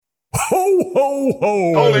ho,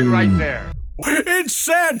 ho! Hold it right there. It's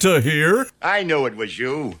Santa here. I knew it was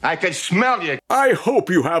you. I could smell you. I hope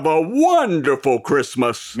you have a wonderful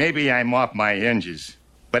Christmas. Maybe I'm off my hinges,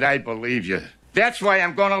 but I believe you. That's why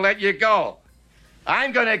I'm gonna let you go.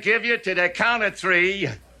 I'm gonna give you to the count of 3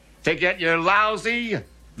 to get your lousy,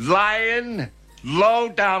 lying,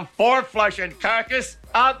 low-down, four-flushing carcass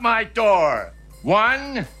out my door.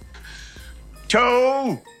 1,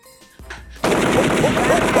 2...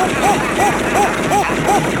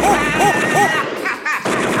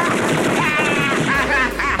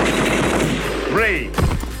 3.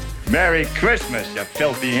 Merry Christmas, you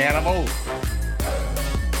filthy animal.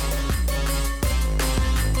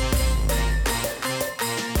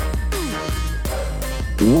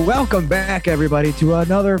 Welcome back, everybody, to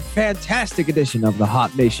another fantastic edition of the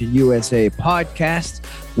Hop Nation USA podcast.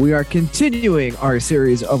 We are continuing our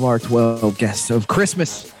series of our 12 guests of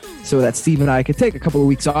Christmas so that Steve and I can take a couple of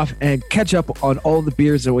weeks off and catch up on all the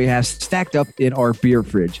beers that we have stacked up in our beer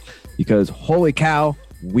fridge because holy cow,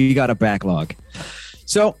 we got a backlog.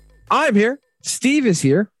 So I'm here. Steve is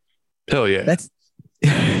here. Hell yeah. That's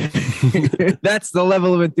that's the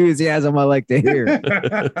level of enthusiasm I like to hear.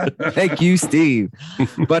 Thank you, Steve.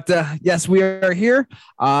 But yes, we are here.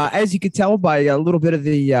 As you can tell by a little bit of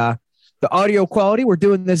the audio quality, we're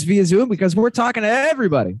doing this via Zoom because we're talking to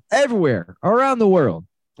everybody, everywhere, around the world.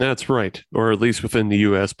 That's right. Or at least within the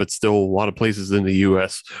U.S., but still a lot of places in the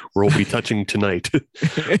U.S. where we'll be touching tonight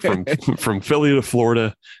from Philly to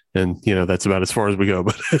Florida. And, you know, that's about as far as we go.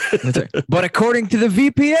 But according to the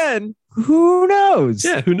VPN, who knows?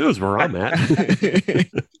 Yeah, who knows where I'm at?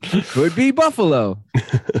 Could be Buffalo.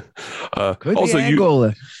 Could also, be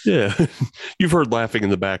Angola. You've heard laughing in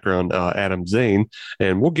the background, Adam Zane,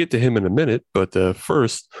 and we'll get to him in a minute. But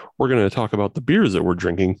first, we're going to talk about the beers that we're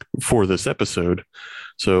drinking for this episode.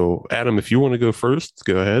 So, Adam, if you want to go first,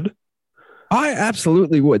 go ahead. I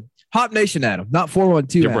absolutely would. Hop Nation, Adam, not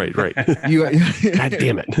 412. You're right. God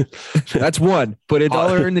damn it. That's one. Put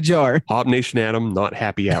 $1 in the jar. Hop Nation, Adam, not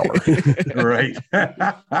happy hour. Right.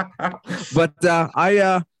 But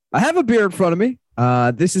I have a beer in front of me.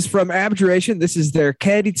 This is from Abjuration. This is their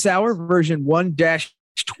candied sour version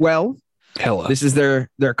 1-12. Hella. This is their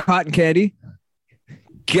cotton candy.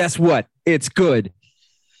 Guess what? It's good.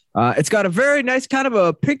 It's got a very nice kind of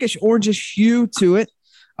a pinkish orangish hue to it.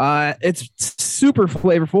 It's super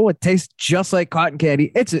flavorful. It tastes just like cotton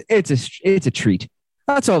candy. It's a treat.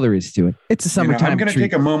 That's all there is to it. It's a summertime I'm going to treat.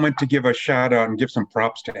 take a moment to give a shout out and give some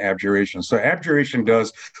props to Abjuration. So Abjuration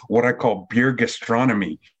does what I call beer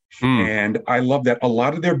gastronomy. And I love that a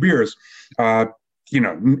lot of their beers,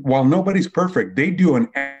 while nobody's perfect, they do an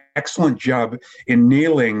excellent job in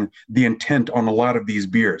nailing the intent on a lot of these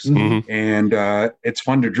beers. And it's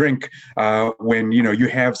fun to drink when you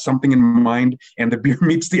have something in mind and the beer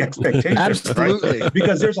meets the expectations. Absolutely. Right?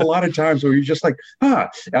 Because there's a lot of times where you're just like,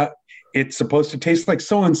 it's supposed to taste like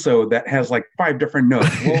so-and-so that has like 5 different notes.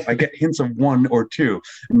 Well, I get hints of 1 or 2.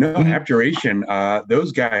 No, Abjuration,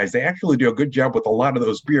 those guys, they actually do a good job with a lot of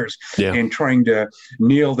those beers in trying to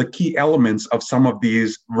nail the key elements of some of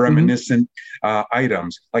these reminiscent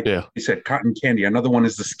items. Like you said, cotton candy. Another one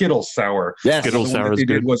is the Skittles sour. Yes. Skittles sour is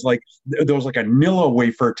good. Was like, there was like a Nilla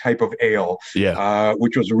wafer type of ale,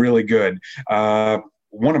 which was really good.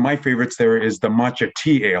 One of my favorites there is the matcha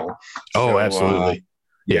tea ale. Oh, absolutely.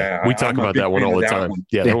 Yeah, we talk about that one all the time.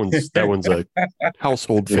 Yeah, that one's a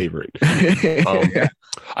household favorite. I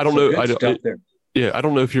don't know. I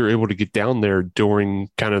don't know if you're able to get down there during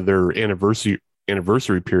kind of their anniversary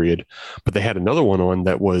period, but they had another one on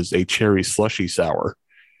that was a cherry slushy sour.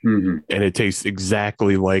 And it tastes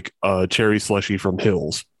exactly like a cherry slushy from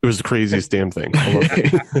Hills. It was the craziest damn thing. I love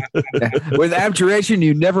it. With Abjuration,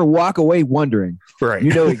 you never walk away wondering. Right.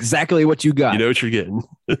 You know exactly what you got. You know what you're getting.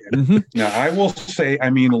 Now, I will say,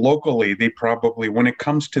 locally, they probably, when it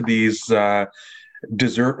comes to these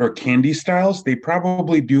dessert or candy styles, they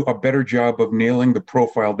probably do a better job of nailing the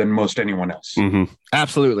profile than most anyone else.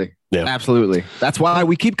 Absolutely. Yeah. Absolutely. That's why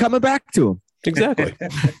we keep coming back to them. Exactly.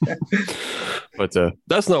 But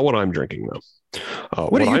that's not what I'm drinking, though.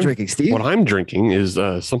 What are you drinking, Steve? What I'm drinking is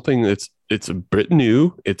something it's a bit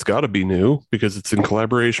new. It's got to be new because it's in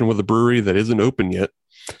collaboration with a brewery that isn't open yet.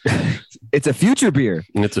 It's a future beer.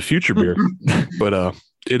 And it's a future beer. But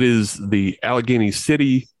it is the Allegheny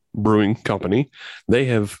City Brewing Company. They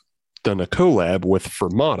have done a collab with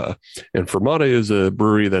Fermata, and Fermata is a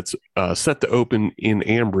brewery that's set to open in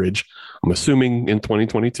Ambridge, I'm assuming in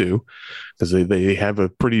 2022, because they have a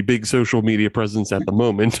pretty big social media presence at the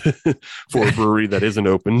moment for a brewery that isn't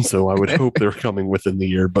open. So I would hope they're coming within the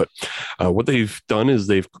year. But what they've done is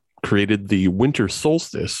they've created the Winter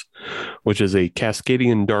Solstice, which is a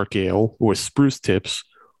Cascadian Dark Ale with spruce tips,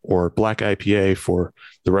 or Black IPA for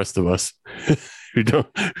the rest of us who don't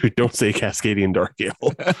say Cascadian Dark Ale.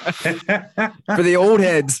 For the old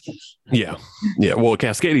heads. Yeah. Well,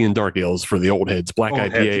 Cascadian Dark Ale is for the old heads. Black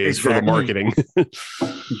IPA is for the marketing.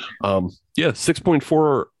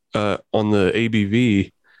 6.4 on the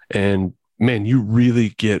ABV, and man, you really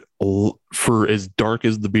get, for as dark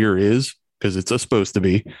as the beer is, because it's supposed to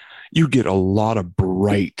be, you get a lot of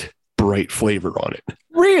bright flavor on it.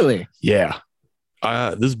 Really? Yeah.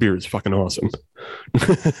 This beer is fucking awesome.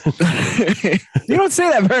 You don't say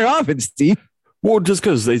that very often, Steve. Well, just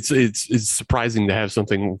because it's surprising to have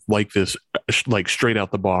something like this, like straight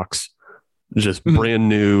out the box, just brand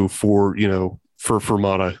new for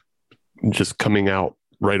Fermata, just coming out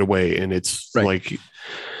right away, and it's like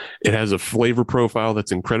it has a flavor profile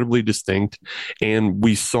that's incredibly distinct, and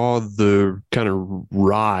we saw the kind of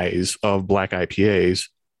rise of black IPAs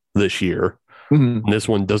this year. And this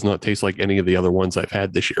one does not taste like any of the other ones I've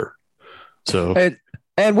had this year. So,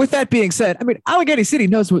 and with that being said, I mean, Allegheny City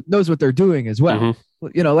knows what they're doing as well.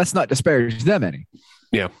 Let's not disparage them any.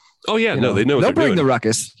 Yeah. Oh yeah. They know. They'll bring the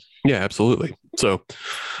ruckus. Yeah, absolutely. So,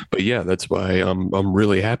 but yeah, that's why I'm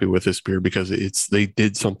really happy with this beer, because they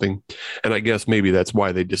did something, and I guess maybe that's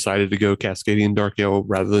why they decided to go Cascadian Dark Ale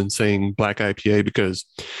rather than saying Black IPA, because,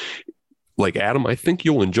 like Adam, I think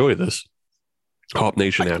you'll enjoy this. Hop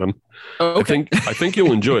Nation, Adam. Okay. I think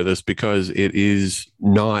you'll enjoy this because it is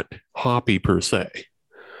not hoppy per se.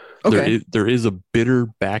 Okay. There is a bitter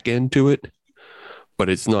back end to it, but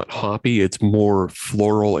it's not hoppy. It's more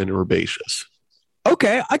floral and herbaceous.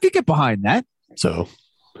 Okay, I could get behind that. So,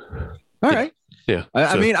 all right. Yeah.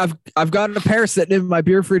 I mean, I've got a pair sitting in my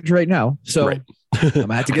beer fridge right now, so right. I'm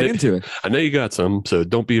gonna have to get into it. I know you got some, so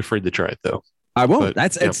don't be afraid to try it though. I won't.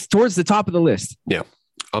 It's towards the top of the list. Yeah.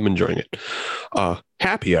 I'm enjoying it.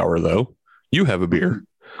 Happy hour though. You have a beer,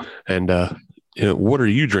 and what are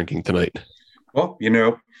you drinking tonight? Well,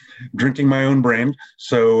 drinking my own brand.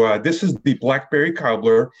 So this is the Blackberry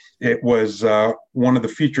Cobbler. It was one of the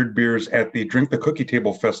featured beers at the Drink the Cookie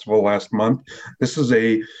Table Festival last month. This is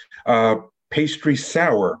a pastry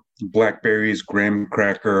sour, blackberries, graham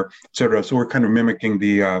cracker, etc. So we're kind of mimicking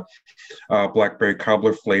the Blackberry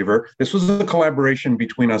Cobbler flavor. This was a collaboration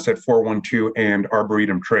between us at 412 and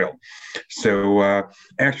Arboretum Trail. So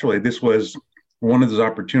actually, this was one of those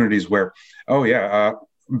opportunities where,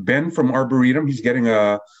 Ben from Arboretum, he's getting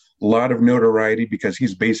a lot of notoriety because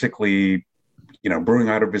he's basically, brewing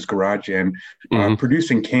out of his garage and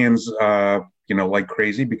producing cans, like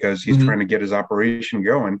crazy, because he's trying to get his operation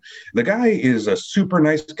going. The guy is a super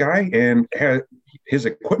nice guy, and his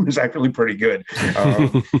equipment is actually pretty good.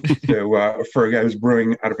 So for a guy who's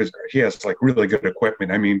brewing out of his garage, he has like really good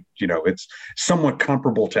equipment. I mean, it's somewhat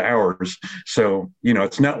comparable to ours. So,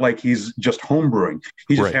 it's not like he's just home brewing.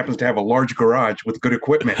 He just happens to have a large garage with good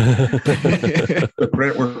equipment.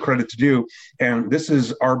 Credit where credit's due. And this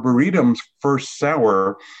is Arboretum's first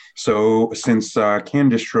sour. So since Can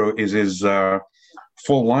Distro is his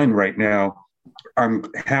full line right now, I'm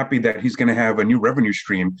happy that he's going to have a new revenue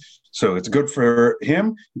stream. So it's good for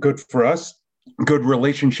him, good for us, good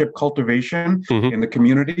relationship cultivation in the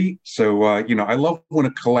community. So, I love when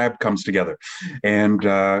a collab comes together. And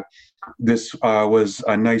this was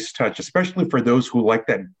a nice touch, especially for those who like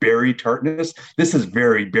that berry tartness. This is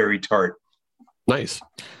very berry tart. Nice.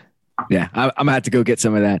 Yeah, I'm going to have to go get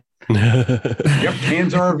some of that. Yep,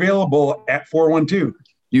 cans are available at 412.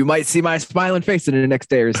 You might see my smiling face in the next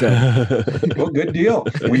day or so. Well, good deal.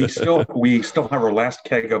 We still have our last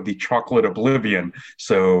keg of the Chocolate Oblivion,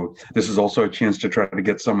 so this is also a chance to try to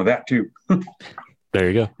get some of that too. There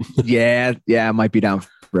you go. Yeah, I might be down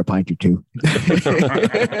for a pint or two.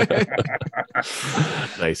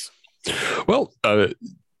 Nice. Well,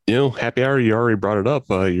 happy hour, you already brought it up.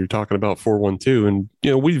 You're talking about 412,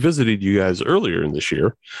 and we visited you guys earlier in this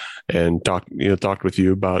year and talked with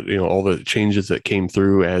you about all the changes that came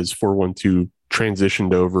through as 412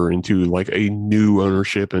 transitioned over into like a new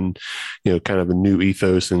ownership and kind of a new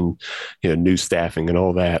ethos and new staffing and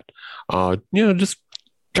all that. Just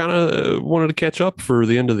kind of wanted to catch up for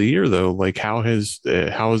the end of the year though. Like how has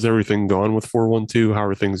everything gone with 412? How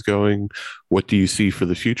are things going? What do you see for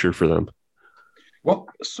the future for them? Well,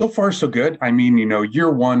 so far, so good. I mean,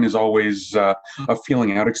 year one is always a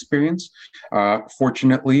feeling out experience.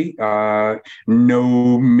 Fortunately,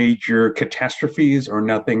 no major catastrophes or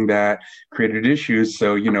nothing that created issues.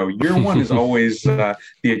 So, year one is always the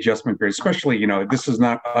adjustment period, especially, this is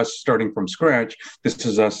not us starting from scratch. This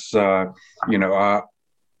is us,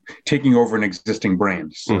 taking over an existing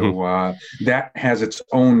brand. So that has its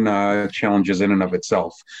own challenges in and of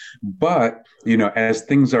itself. But, as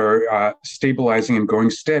things are stabilizing and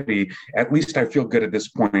going steady, at least I feel good at this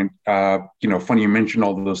point. Funny you mentioned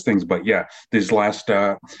all of those things, but yeah, these last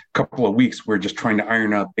couple of weeks, we're just trying to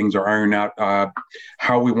iron out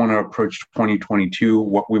how we want to approach 2022,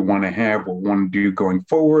 what we want to have, what we want to do going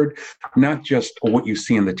forward, not just what you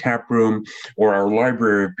see in the tap room or our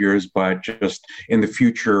library of beers, but just in the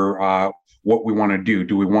future, what we want to do.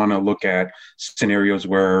 Do we want to look at scenarios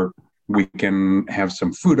where we can have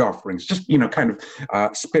some food offerings, just, kind of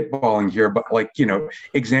spitballing here, but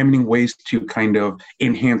examining ways to kind of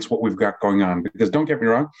enhance what we've got going on. Because don't get me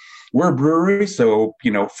wrong, we're a brewery. So,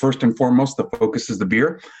 first and foremost, the focus is the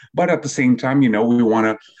beer. But at the same time, we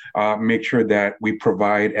want to make sure that we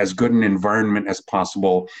provide as good an environment as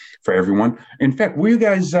possible for everyone. In fact, were you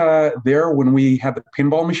guys there when we had the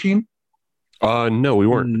pinball machine? No, we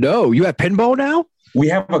weren't. No, you have pinball now? We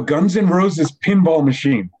have a Guns N' Roses pinball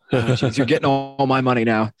machine. Oh, geez, you're getting all my money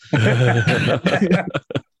now.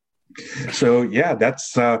 So yeah,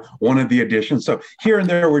 that's one of the additions. So here and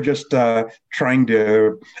there, we're just trying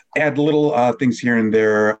to add little things here and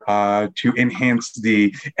there to enhance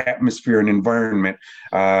the atmosphere and environment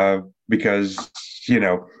because,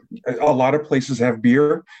 a lot of places have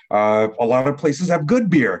beer. A lot of places have good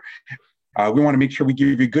beer. We want to make sure we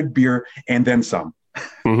give you good beer and then some.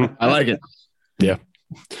 I like it. Yeah.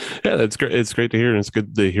 Yeah, that's great. It's great to hear, and it's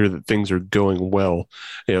good to hear that things are going well.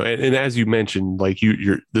 And as you mentioned, like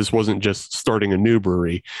this wasn't just starting a new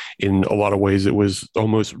brewery. In a lot of ways, it was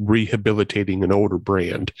almost rehabilitating an older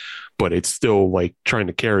brand, but it's still like trying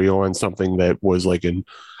to carry on something that was like an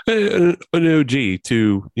OG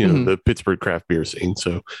to the Pittsburgh craft beer scene.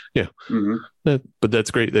 So yeah, but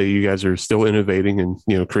that's great that you guys are still innovating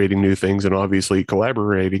and creating new things, and obviously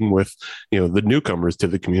collaborating with the newcomers to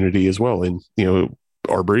the community as well. And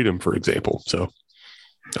Arboretum, for example. So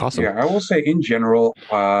awesome. Yeah, I will say in general,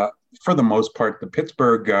 for the most part, the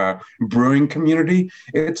Pittsburgh brewing community,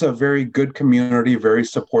 it's a very good community, very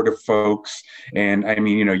supportive folks. And I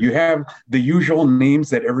mean, you have the usual names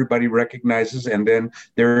that everybody recognizes, and then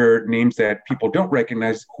there are names that people don't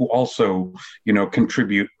recognize who also,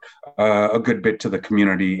 contribute a good bit to the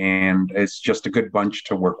community. And it's just a good bunch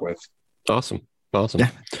to work with. Awesome. Yeah.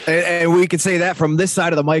 And we can say that from this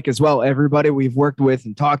side of the mic as well. Everybody we've worked with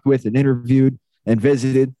and talked with and interviewed and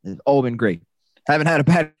visited has all been great. Haven't had a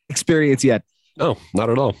bad experience yet. No, not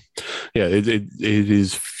at all. Yeah, it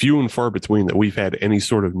is few and far between that we've had any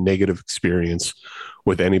sort of negative experience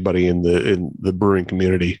with anybody in the brewing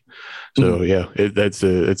community. So yeah, it's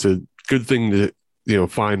a good thing to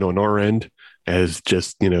find on our end as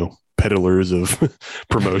just peddlers of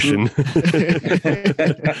promotion.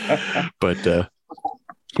 But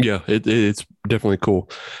yeah, it's definitely cool.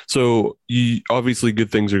 So obviously good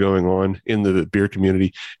things are going on in the beer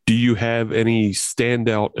community. Do you have any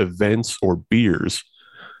standout events or beers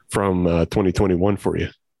from 2021 for you?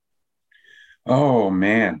 Oh,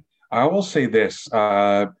 man. I will say this.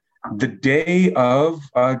 The day of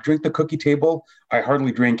Drink the Cookie Table, I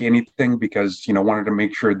hardly drank anything because, wanted to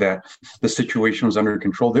make sure that the situation was under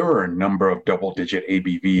control. There were a number of double-digit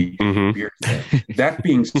ABV beers. That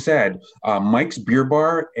being said, Mike's Beer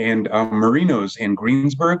Bar and Marino's in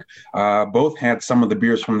Greensburg both had some of the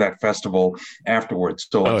beers from that festival afterwards.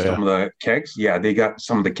 So some of the kegs, they got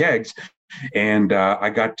some of the kegs. And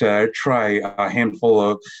I got to try a handful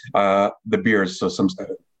of the beers. So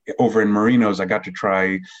over in Marino's, I got to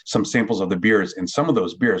try some samples of the beers, and some of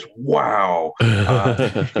those beers, wow!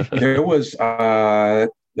 There was like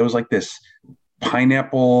this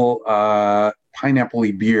pineapple-y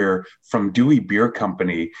beer from Dewey Beer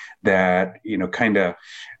Company that kind of.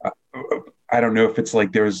 I don't know if it's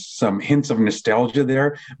like there's some hints of nostalgia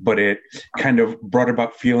there, but it kind of brought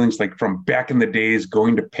about feelings like from back in the days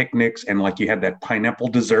going to picnics and like you had that pineapple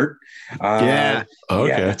dessert. Okay.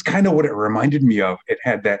 Yeah, that's kind of what it reminded me of. It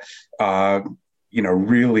had that,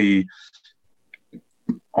 really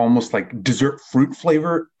almost like dessert fruit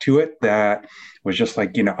flavor to it that was just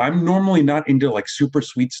like, I'm normally not into like super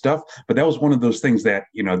sweet stuff, but that was one of those things that,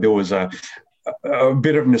 there was a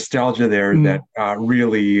bit of nostalgia there that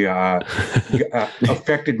really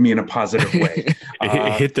affected me in a positive way.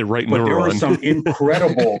 It hit the right neuron.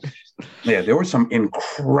 There were some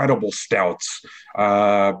incredible stouts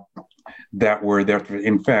that were there.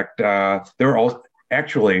 In fact, there was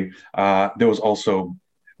also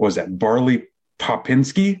Barley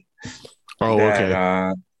Popinski. Oh,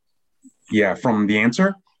 okay. From The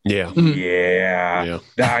Answer. Yeah. Yeah.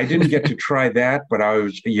 I didn't get to try that, but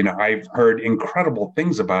I've heard incredible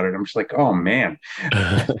things about it. I'm just like, oh man,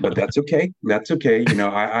 but that's okay. That's okay.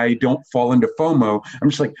 I don't fall into FOMO. I'm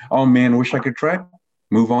just like, oh man, wish I could try it.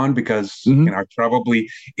 Move on, because I probably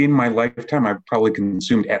in my lifetime I've probably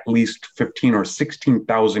consumed at least 15 or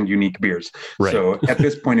 16,000 unique beers. Right. So at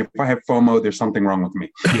this point, if I have FOMO, there's something wrong with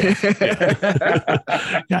me.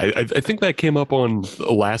 I think that came up on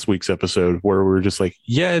last week's episode where we were just like,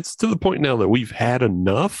 yeah, it's to the point now that we've had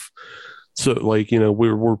enough. So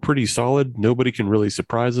we're pretty solid. Nobody can really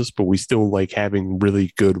surprise us, but we still like having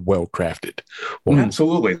really good, well-crafted ones.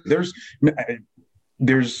 Absolutely.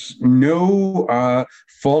 There's no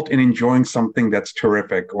fault in enjoying something that's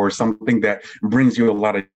terrific or something that brings you a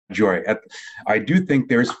lot of joy. I do think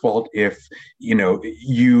there's fault if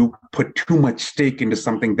you put too much stake into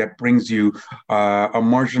something that brings you a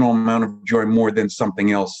marginal amount of joy more than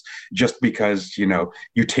something else, just because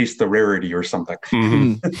you taste the rarity or something.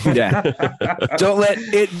 Yeah, don't let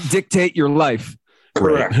it dictate your life.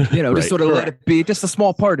 Correct. Just sort of let it be just a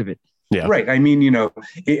small part of it. Yeah. Right. I mean,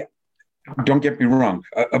 don't get me wrong.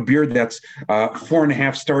 A beer that's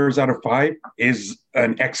 4.5 stars out of 5 is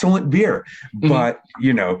an excellent beer, but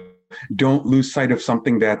don't lose sight of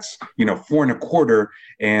something that's 4.25,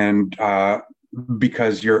 and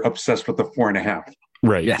because you're obsessed with the 4.5.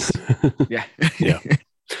 Right. Yes. Yeah. Yeah.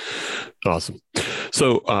 Awesome.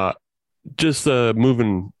 So, just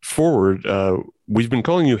moving forward, we've been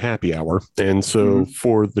calling you Happy Hour. And so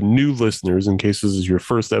for the new listeners, in case this is your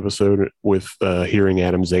first episode with hearing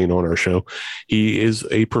Adam Zane on our show, he is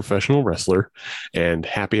a professional wrestler, and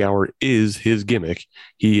Happy Hour is his gimmick.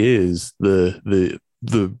 He is the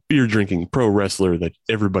beer drinking pro wrestler that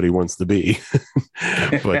everybody wants to be.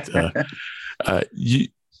 But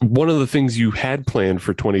one of the things you had planned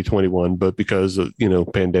for 2021, but because of,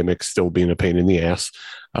 pandemic still being a pain in the ass,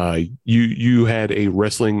 you had a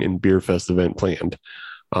wrestling and beer fest event planned.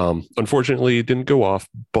 Unfortunately, it didn't go off,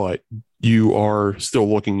 but you are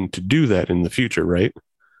still looking to do that in the future, right?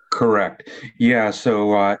 Correct. Yeah.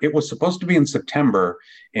 So it was supposed to be in September,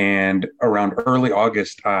 and around early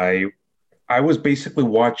August, I was basically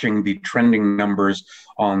watching the trending numbers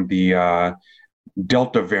on the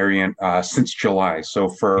Delta variant since July. So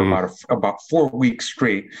for about 4 weeks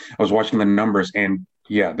straight, I was watching the numbers, and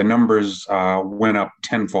the numbers went up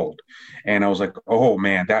tenfold. And I was like, oh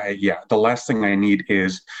man, the last thing I need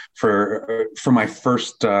is for my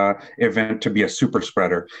first event to be a super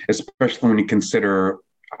spreader, especially when you consider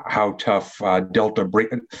how tough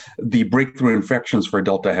the breakthrough infections for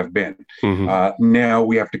Delta have been. Now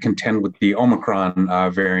we have to contend with the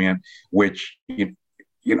Omicron variant, which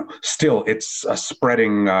still it's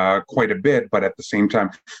spreading quite a bit, but at the same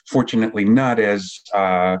time, fortunately, not as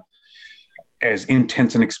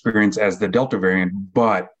intense an experience as the Delta variant.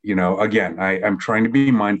 But again, I'm trying to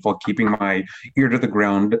be mindful, keeping my ear to the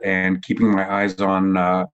ground and keeping my eyes on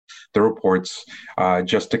the reports,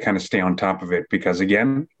 just to kind of stay on top of it. Because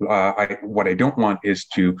again, what I don't want is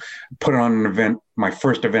to put on an event, my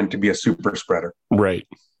first event, to be a super spreader. Right.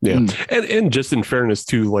 Yeah. And just in fairness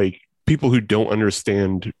to people who don't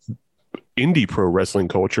understand indie pro wrestling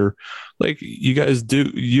culture, like you guys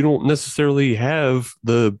do, you don't necessarily have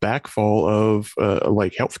the backfall of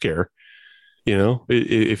healthcare.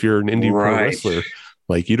 If you're an indie pro wrestler,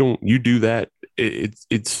 you do that.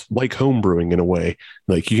 It's like home brewing in a way.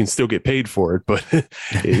 Like you can still get paid for it, but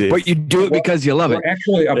but you do it because you love it.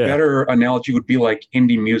 Actually, a better analogy would be like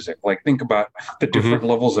indie music. Like think about the different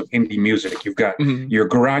levels of indie music. You've got your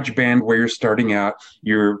garage band where you're starting out.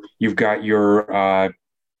 You've got your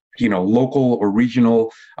local or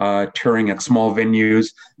regional touring at small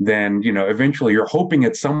venues. Then eventually you're hoping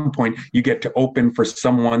at some point you get to open for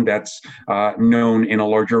someone that's known in a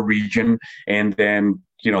larger region, and then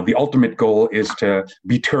the ultimate goal is to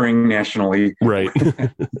be touring nationally. Right.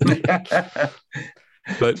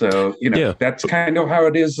 But so, that's kind of how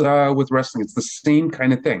it is with wrestling. It's the same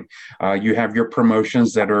kind of thing. You have your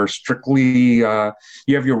promotions that are strictly,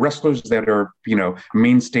 you have your wrestlers that are,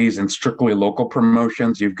 mainstays in strictly local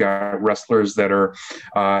promotions. You've got wrestlers that are,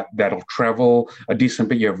 that'll travel a decent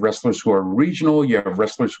bit. You have wrestlers who are regional. You have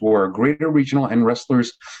wrestlers who are greater regional, and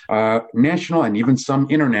wrestlers national, and even some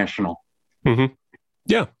international.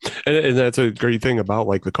 Yeah. And that's a great thing about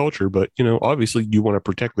the culture, but obviously you want to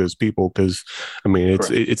protect those people, because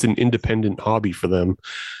it's an independent hobby for them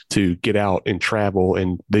to get out and travel,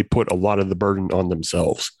 and they put a lot of the burden on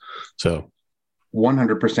themselves. So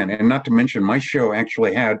 100%. And not to mention, my show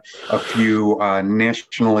actually had a few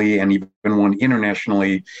nationally and even one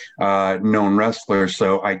internationally known wrestlers.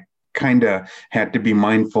 So I kind of had to be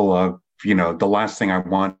mindful of, the last thing I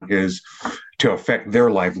want is to affect their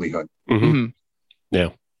livelihood. Mm-hmm. Yeah.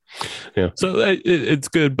 So it's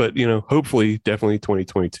good, but hopefully, definitely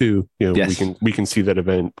 2022. Yes. we can see that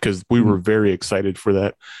event, because we were very excited for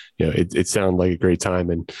that. It sounded like a great time,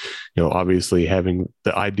 and obviously having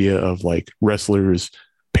the idea of like wrestlers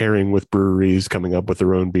pairing with breweries, coming up with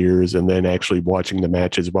their own beers, and then actually watching the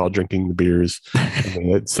matches while drinking the beers.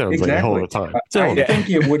 It sounds like a hell of a time. I think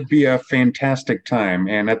it would be a fantastic time.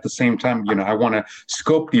 And at the same time, I want to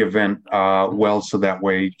scope the event well, so that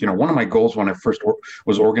way, one of my goals when I first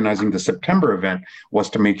was organizing the September event was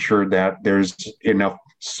to make sure that there's enough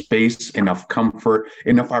space, enough comfort,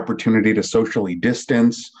 enough opportunity to socially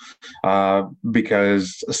distance,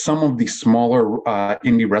 because some of the smaller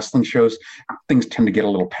indie wrestling shows, things tend to get a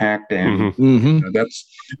little packed, and that's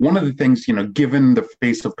one of the things, given the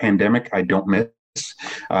face of pandemic, I don't miss.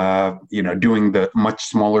 Doing the much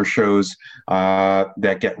smaller shows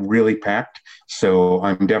that get really packed. So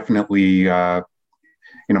I'm definitely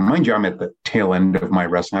mind you, I'm at the tail end of my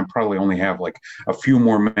wrestling. I probably only have like a few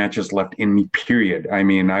more matches left in me, period. I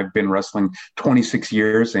mean, I've been wrestling 26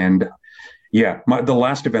 years, and the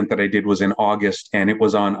last event that I did was in August, and it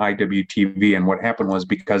was on IWTV. And what happened was,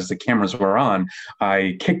 because the cameras were on,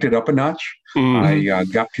 I kicked it up a notch. I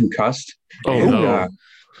got concussed.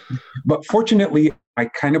 But fortunately, I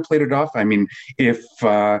kind of played it off. I mean, if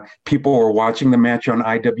people were watching the match on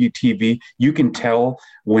IWTV, you can tell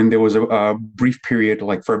when there was a brief period,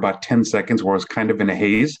 like for about 10 seconds, where I was kind of in a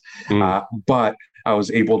haze. But I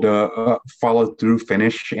was able to follow through,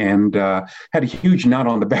 finish, and had a huge knot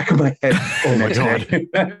on the back of my head. Oh my God.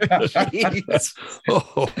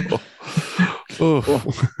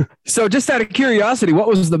 So just out of curiosity, what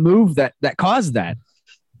was the move that caused that?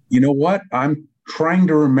 You know what? I'm trying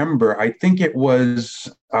to remember. I think it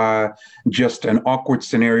was just an awkward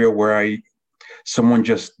scenario where someone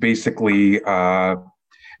just basically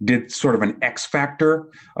did sort of an X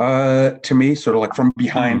Factor to me, sort of like from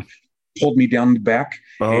behind, pulled me down the back.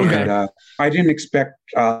 And I didn't expect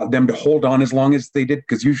them to hold on as long as they did,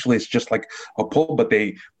 because usually it's just like a pull, but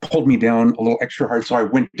they pulled me down a little extra hard, so I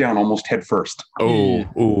went down almost head first.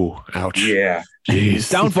 Oh, ouch. Yeah. Jeez.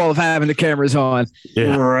 Downfall of having the cameras on.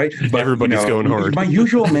 Yeah. Right. But everybody's going hard. My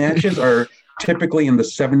usual matches are typically in the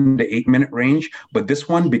 7 to 8 minute range, but this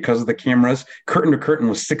one, because of the cameras, curtain to curtain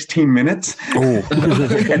was 16 minutes. Oh.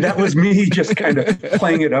 And that was me just kind of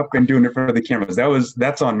playing it up and doing it for the cameras.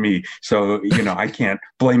 That's on me. So, I can't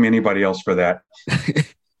blame anybody else for that.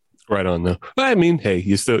 Right on, though. I mean, hey,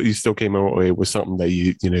 you still came away with something that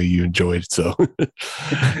you enjoyed. So,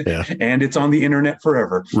 yeah. And it's on the internet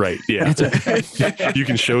forever. Right. Yeah. You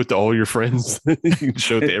can show it to all your friends. You can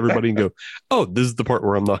show it to everybody and go, "Oh, this is the part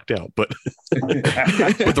where I'm knocked out." But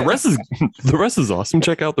the rest is awesome.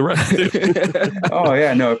 Check out the rest too. Oh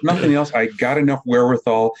yeah, no. If nothing else, I got enough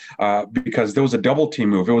wherewithal because there was a double team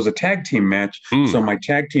move. It was a tag team match. So my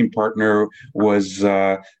tag team partner was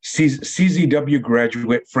CZW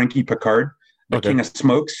graduate Frankie Picard, the King of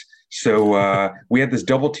Smokes. So we had this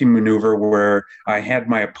double team maneuver where I had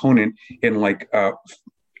my opponent in like a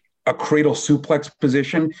cradle suplex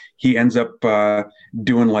position. He ends up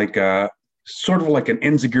doing like a sort of like an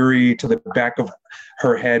enziguri to the back of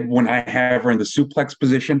her head when I have her in the suplex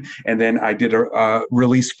position. And then I did a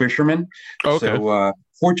release fisherman. Okay. So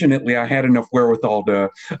fortunately, I had enough wherewithal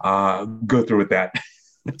to go through with that.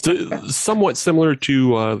 So somewhat similar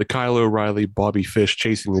to the Kyle O'Reilly, Bobby Fish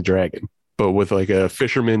chasing the dragon, but with like a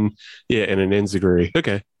fisherman, and an enziguri.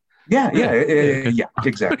 Okay. Yeah,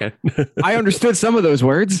 exactly. Okay. I understood some of those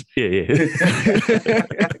words. Yeah.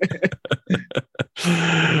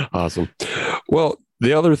 Awesome. Well,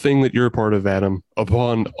 the other thing that you're a part of, Adam,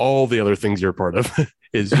 upon all the other things you're a part of,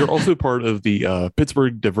 is you're also part of the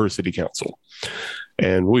Pittsburgh Diversity Council.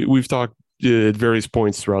 And we've talked at various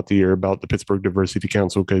points throughout the year about the Pittsburgh Diversity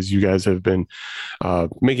Council, because you guys have been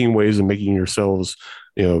making waves and making yourselves,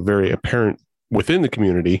 very apparent within the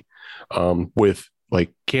community with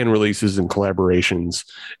like can releases and collaborations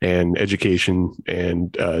and education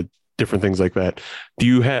and different things like that. Do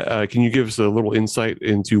you can you give us a little insight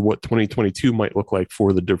into what 2022 might look like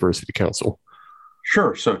for the Diversity Council?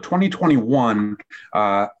 Sure. So 2021,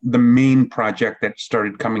 the main project that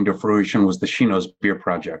started coming to fruition was the Shino's Beer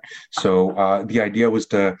Project. So the idea was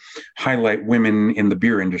to highlight women in the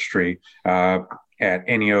beer industry at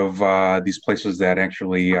any of these places that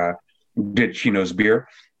actually did Shino's Beer.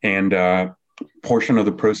 And portion of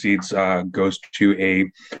the proceeds goes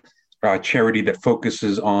to a charity that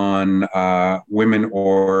focuses on women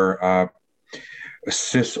or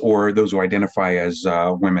cis or those who identify as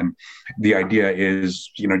women. The idea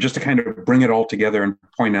is, just to kind of bring it all together and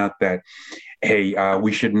point out that, hey,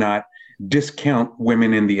 we should not discount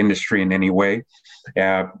women in the industry in any way,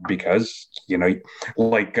 because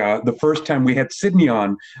like the first time we had Sydney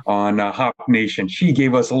on Hop Nation, she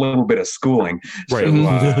gave us a little bit of schooling. Right.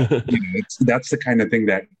 So that's the kind of thing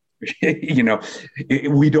that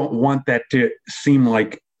we don't want that to seem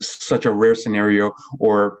like such a rare scenario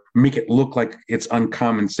or make it look like it's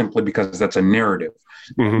uncommon simply because that's a narrative.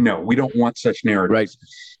 Mm-hmm. No, we don't want such narratives.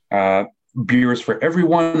 Right. Beer is for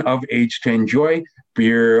everyone of age to enjoy.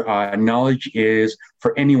 Beer knowledge is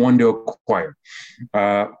for anyone to acquire.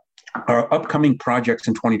 Our upcoming projects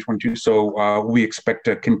in 2022, so we expect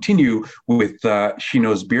to continue with She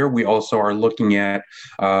Knows Beer. We also are looking at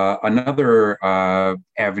another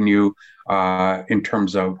avenue in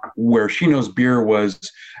terms of where She Knows Beer was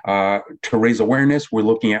to raise awareness. We're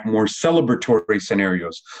looking at more celebratory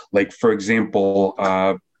scenarios. Like, for example,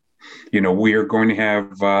 we are going to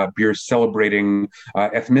have beer celebrating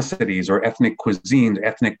ethnicities or ethnic cuisines,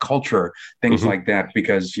 ethnic culture, things like that,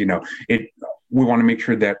 because, we want to make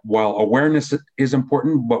sure that while awareness is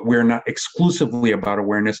important, but we're not exclusively about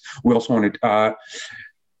awareness. We also want to,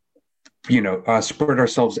 spread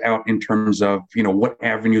ourselves out in terms of, what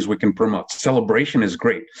avenues we can promote. Celebration is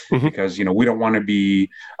great because, we don't want to be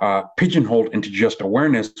pigeonholed into just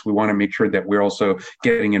awareness. We want to make sure that we're also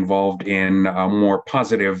getting involved in more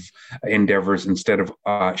positive endeavors instead of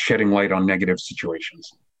shedding light on negative situations.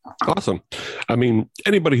 Awesome. I mean,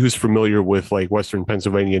 anybody who's familiar with like Western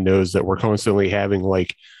Pennsylvania knows that we're constantly having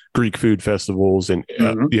like Greek food festivals and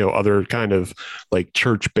other kind of like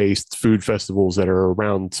church-based food festivals that are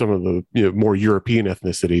around some of the more European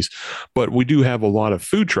ethnicities. But we do have a lot of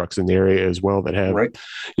food trucks in the area as well that have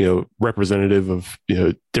representative of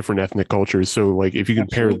different ethnic cultures. So like if you can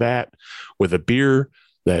pair that with a beer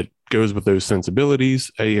that goes with those sensibilities,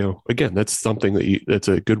 again, that's something that's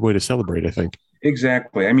a good way to celebrate, I think.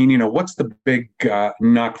 Exactly. I mean, what's the big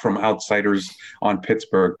knock from outsiders on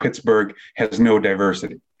Pittsburgh? Pittsburgh has no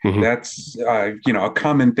diversity. Mm-hmm. That's, a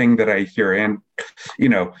common thing that I hear. And,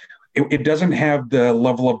 it doesn't have the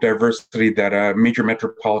level of diversity that a major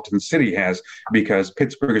metropolitan city has because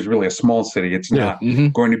Pittsburgh is really a small city. It's not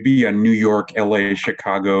going to be a New York, LA,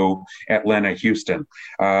 Chicago, Atlanta, Houston.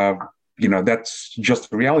 That's just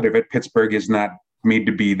the reality of it. Pittsburgh is not made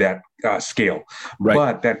to be that scale. Right.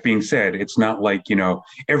 But that being said, it's not like,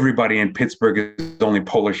 everybody in Pittsburgh is only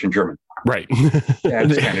Polish and German. Right.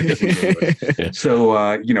 That's kind of different.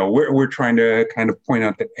 So, we're trying to kind of point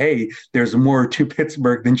out that, hey, there's more to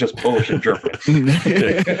Pittsburgh than just Polish and German.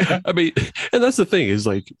 I mean, and that's the thing is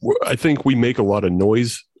like, I think we make a lot of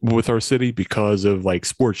noise with our city because of like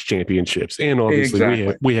sports championships. And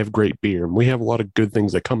obviously we have great beer and we have a lot of good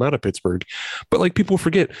things that come out of Pittsburgh, but like people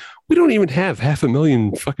forget, we don't even have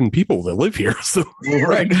 500,000 fucking people that live here. So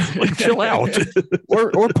like chill out.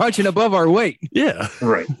 or punching above our weight. Yeah.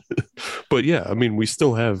 Right. But yeah, I mean, we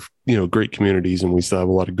still have, great communities and we still have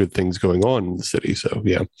a lot of good things going on in the city. So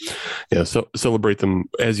yeah. So celebrate them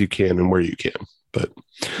as you can and where you can, but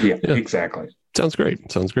yeah. Exactly. Sounds great.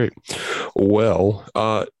 Well,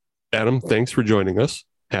 Adam, thanks for joining us.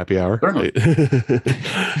 Happy hour.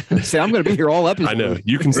 See, I'm going to be here all episode. I know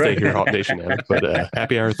you can stay here, Hop Nation, Adam, but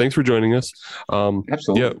happy hour. Thanks for joining us.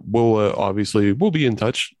 Absolutely. Yeah, we'll be in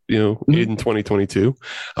touch, in 2022.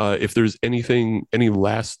 If there's any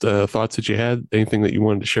last thoughts that you had, anything that you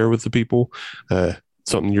wanted to share with the people,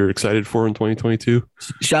 something you're excited for in 2022?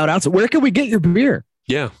 Shout outs. Where can we get your beer?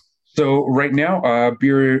 Yeah. So right now, our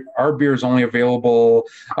beer is only available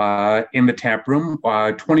in the tap room.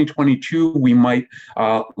 2022, we might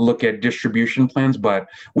look at distribution plans, but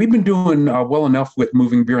we've been doing well enough with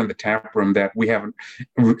moving beer in the tap room that we haven't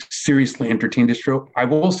seriously entertained distro. I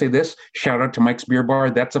will say this, shout out to Mike's Beer Bar.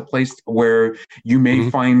 That's a place where you may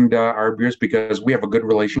find our beers because we have a good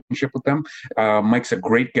relationship with them. Mike's a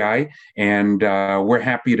great guy, and we're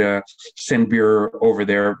happy to send beer over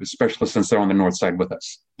there, especially since they're on the north side with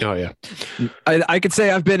us. Oh, yeah. I could say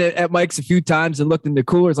I've been at Mike's a few times and looked in the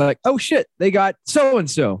coolers like, oh, shit, they got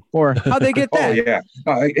so-and-so. Or how'd they get that? Oh, yeah.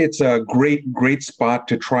 It's a great spot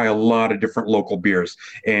to try a lot of different local beers.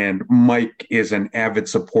 And Mike is an avid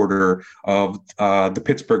supporter of the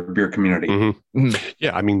Pittsburgh beer community. Mm-hmm. Mm-hmm.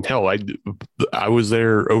 Yeah, I mean, hell, I was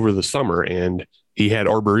there over the summer and he had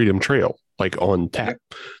Arboretum Trail like on tap.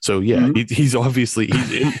 So yeah, he's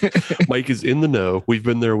in. Mike is in the know. We've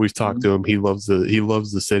been there. We've talked to him. He loves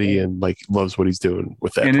the city and like loves what he's doing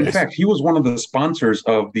with that. And place. In fact, he was one of the sponsors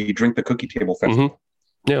of the Drink the Cookie Table Festival.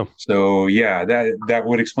 Mm-hmm. Yeah. So yeah, that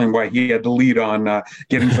would explain why he had the lead on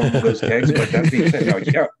getting some of those kegs. But that being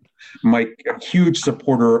said, Mike, a huge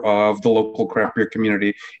supporter of the local craft beer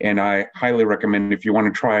community, and I highly recommend if you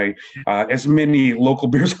want to try as many local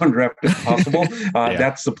beers on draft as possible,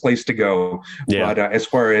 that's the place to go. But as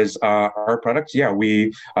far as our products,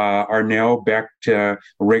 we are now back to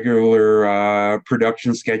regular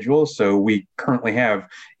production schedule. So we currently have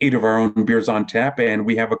 8 of our own beers on tap, and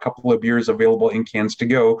we have a couple of beers available in cans to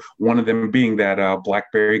go. One of them being that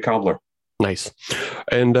Blackberry Cobbler. Nice.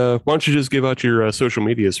 And why don't you just give out your social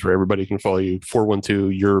medias for everybody can follow you?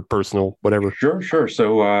 412, your personal, whatever. Sure.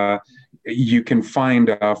 So you can find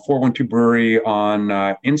 412 Brewery on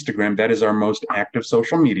Instagram. That is our most active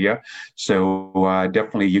social media. So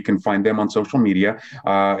definitely you can find them on social media.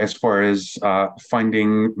 As far as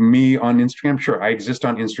finding me on Instagram, sure, I exist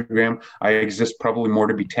on Instagram. I exist probably more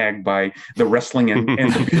to be tagged by the wrestling and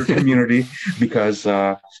the beer community because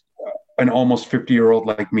an almost 50-year-old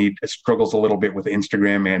like me struggles a little bit with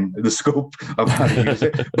Instagram and the scope of how to use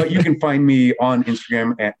it. But you can find me on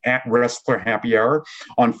Instagram at Wrestler Happy Hour.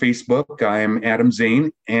 On Facebook, I'm Adam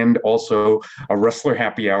Zane and also a Wrestler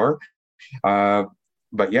Happy Hour.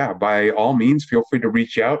 But yeah, by all means, feel free to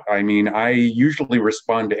reach out. I mean, I usually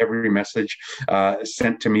respond to every message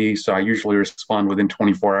sent to me. So I usually respond within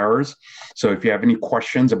 24 hours. So if you have any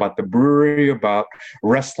questions about the brewery, about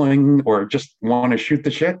wrestling, or just want to shoot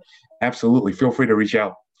the shit, absolutely. Feel free to reach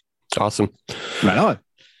out. Awesome. Right on.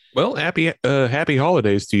 Well, happy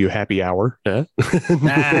holidays to you, Happy Hour.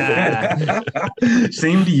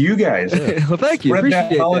 Same to you guys. Well, thank you. Spread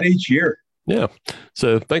that holiday cheer. Yeah.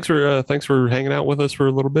 So thanks for hanging out with us for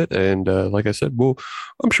a little bit. And like I said,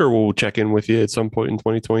 I'm sure we'll check in with you at some point in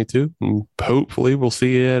 2022. And hopefully we'll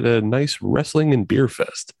see you at a nice wrestling and beer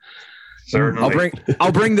fest. Certainly.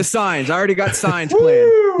 I'll bring the signs. I already got signs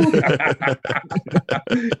planned.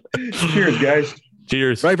 Cheers, guys.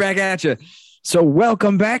 Cheers. Right back at you. So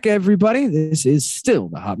welcome back, everybody. This is still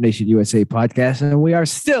the Hop Nation USA podcast, and we are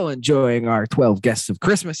still enjoying our 12 guests of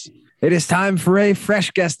Christmas. It is time for a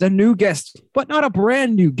fresh guest, a new guest, but not a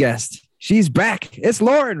brand new guest. She's back. It's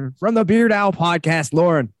Lauren from the Beard Owl podcast.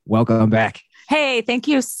 Lauren, welcome back. Hey, thank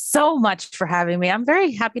you so much for having me. I'm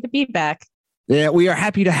very happy to be back. Yeah, we are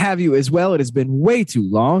happy to have you as well. It has been way too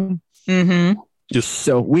long. Mm-hmm.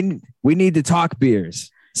 So we need to talk beers.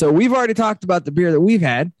 So we've already talked about the beer that we've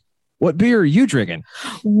had. What beer are you drinking?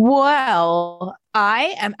 Well,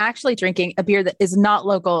 I am actually drinking a beer that is not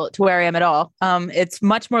local to where I am at all. It's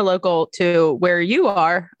much more local to where you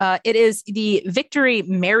are. It is the Victory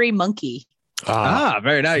Merry Monkey.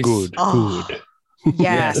 Very nice. Good.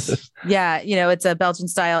 Yes. Yeah. It's a Belgian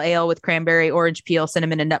style ale with cranberry, orange peel,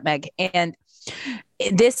 cinnamon, and nutmeg. And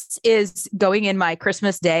this is going in my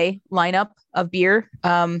Christmas Day lineup of beer.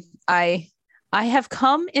 I have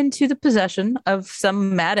come into the possession of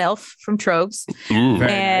some Mad Elf from Trogs,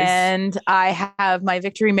 and nice. I have my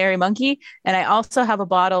Victory Merry Monkey, and I also have a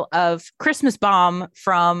bottle of Christmas Bomb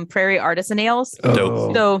from Prairie Artisan Ales.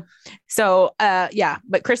 Oh. So,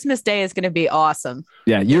 but Christmas Day is going to be awesome.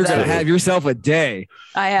 Yeah, you're going to have yourself a day.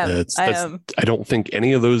 I am. I don't think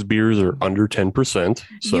any of those beers are under 10%.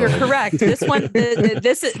 So. You're correct. This one,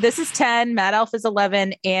 this is 10. Mad Elf is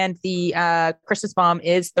 11, and the Christmas Bomb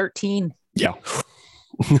is 13. Yeah.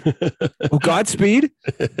 Well, Godspeed.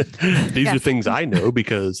 These are things I know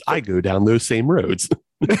because I go down those same roads.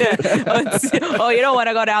 You don't want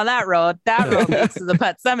to go down that road. That road leads to the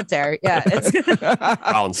pet cemetery. Yeah.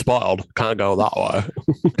 Found spoiled. Can't go that way.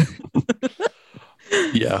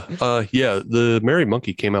 Yeah. The Merry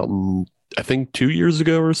Monkey came out I think 2 years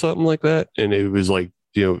ago or something like that. And it was like,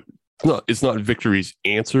 it's not Victory's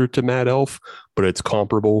answer to Mad Elf, but it's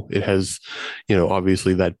comparable. It has,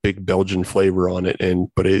 obviously that big Belgian flavor on it,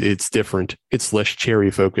 but it's different. It's less cherry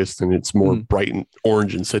focused and it's more bright and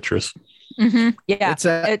orange and citrus. Mm-hmm. Yeah,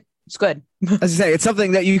 it's good. As I say, it's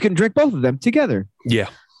something that you can drink both of them together. Yeah,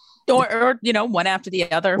 or one after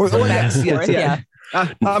the other. Yeah.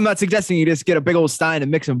 I'm not suggesting you just get a big old stein and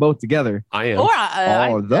mix them both together. I am.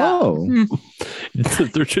 Although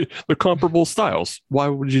they're comparable styles. Why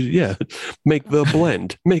would you? Yeah, make the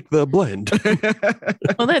blend.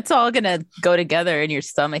 Well, that's all gonna go together in your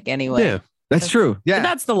stomach anyway. Yeah, that's true. Yeah,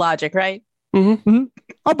 that's the logic, right? Mm-hmm.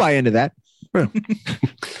 I'll buy into that.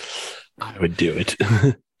 I would do it.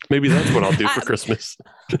 Maybe that's what I'll do for Christmas.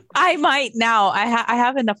 I might now. I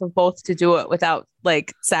have enough of both to do it without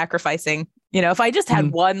like sacrificing. If I just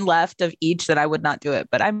had one left of each, then I would not do it,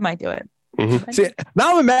 but I might do it. Mm-hmm. See,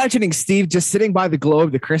 now I'm imagining Steve just sitting by the glow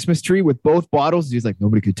of the Christmas tree with both bottles. He's like,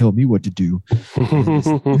 nobody could tell me what to do.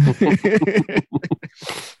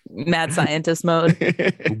 Mad scientist mode.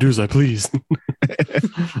 Do as I please.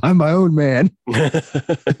 I'm my own man.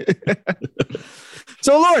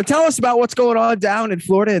 So, Laura, tell us about what's going on down in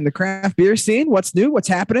Florida in the craft beer scene. What's new? What's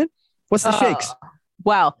happening? What's the shakes?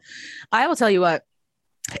 Well, I will tell you what.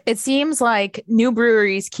 It seems like new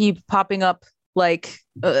breweries keep popping up like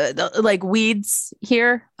weeds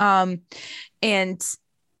here. And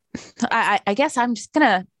I guess I'm just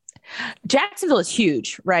gonna. Jacksonville is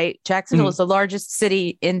huge, right? Jacksonville is the largest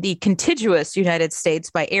city in the contiguous United States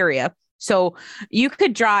by area. So you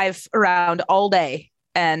could drive around all day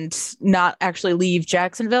and not actually leave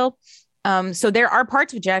Jacksonville. So there are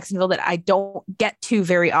parts of Jacksonville that I don't get to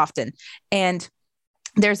very often. And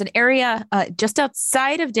there's an area just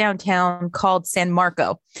outside of downtown called San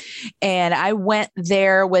Marco. And I went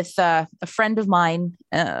there with a friend of mine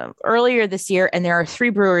earlier this year. And there are 3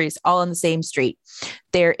 breweries all on the same street.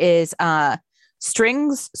 There is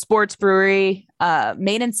Strings Sports Brewery,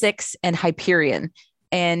 Main and Six, and Hyperion.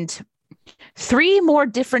 And 3 more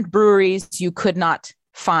different breweries you could not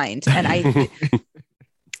find. And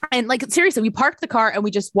and like, seriously, we parked the car and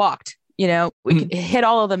we just walked, we could hit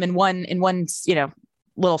all of them in one,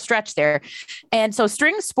 little stretch there. And so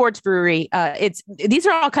Strings Sports Brewery, these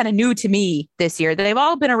are all kind of new to me this year. They've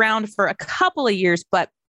all been around for a couple of years, but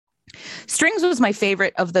Strings was my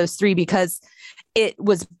favorite of those 3 because it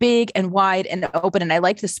was big and wide and open. And I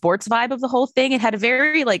liked the sports vibe of the whole thing. It had a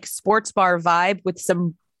very like sports bar vibe with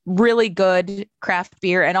some really good craft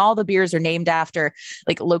beer, and all the beers are named after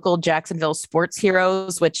like local Jacksonville sports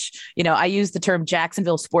heroes, which, I use the term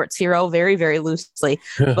Jacksonville sports hero very, very loosely,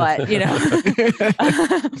 but,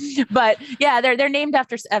 but yeah, they're named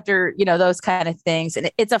after, those kind of things. And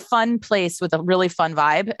it's a fun place with a really fun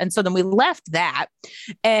vibe. And so then we left that,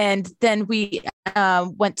 and then we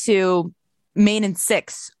went to Main and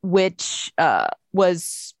Six, which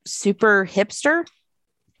was super hipster.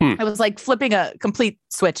 I was like flipping a complete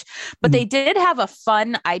switch, but they did have a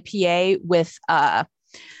fun IPA with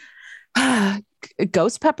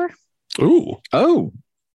ghost pepper. Ooh. Oh,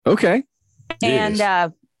 okay. And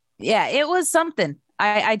it was something.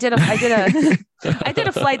 I did a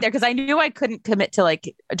flight there because I knew I couldn't commit to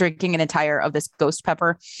like drinking an entire of this ghost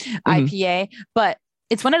pepper IPA, but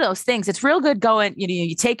it's one of those things. It's real good going,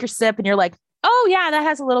 you take your sip and you're like, oh yeah, that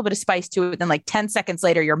has a little bit of spice to it. Then like 10 seconds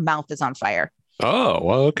later, your mouth is on fire. Oh,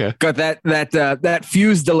 well, okay. Got that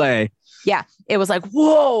fuse delay. Yeah. It was like,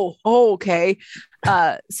 whoa. Oh, okay.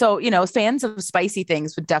 So, fans of spicy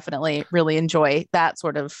things would definitely really enjoy that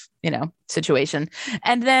sort of, situation.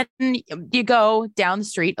 And then you go down the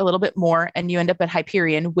street a little bit more and you end up at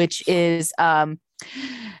Hyperion, which is, the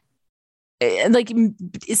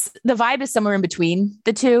vibe is somewhere in between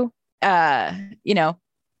the 2,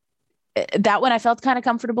 that one I felt kind of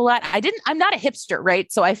comfortable at. I'm not a hipster,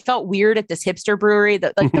 right? So I felt weird at this hipster brewery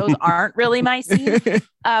that like those aren't really my scene.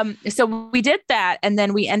 So we did that. And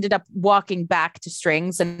then we ended up walking back to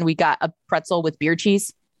Strings and we got a pretzel with beer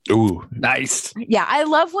cheese. Ooh, nice. Yeah. I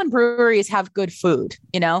love when breweries have good food,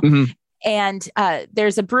 and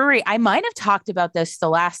there's a brewery. I might have talked about this the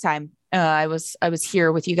last time I was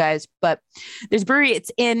here with you guys, but there's a brewery.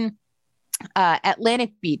 It's in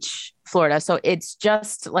Atlantic Beach, Florida. So it's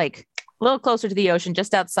just like a little closer to the ocean,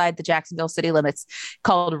 just outside the Jacksonville city limits,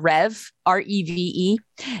 called Rev, REVE.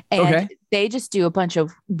 And they just do a bunch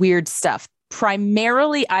of weird stuff,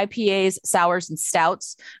 primarily IPAs, sours, and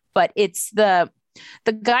stouts. But it's the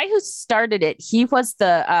guy who started it. He was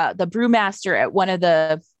the brewmaster at one of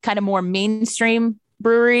the kind of more mainstream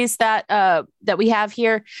breweries that we have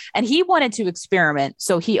here. And he wanted to experiment.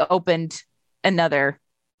 So he opened another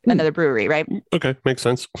brewery, right? Okay, makes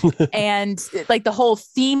sense. And like the whole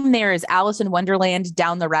theme there is Alice in Wonderland,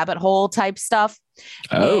 down the rabbit hole type stuff.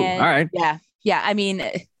 Oh, and all right. Yeah. I mean,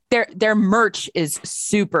 their merch is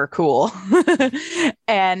super cool.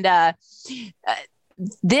 And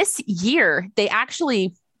this year they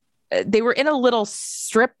were in a little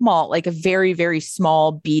strip mall, like a very, very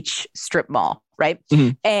small beach strip mall, right?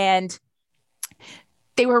 Mm-hmm. And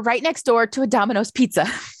they were right next door to a Domino's Pizza.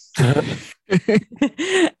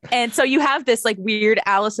 And so you have this like weird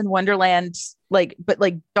Alice in Wonderland, but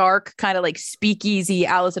dark kind of like speakeasy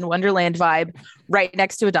Alice in Wonderland vibe right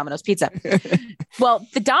next to a Domino's Pizza. Well,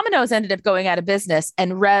 the Domino's ended up going out of business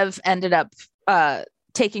and Rev ended up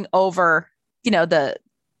taking over,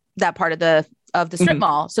 that part of the strip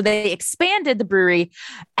mall. So they expanded the brewery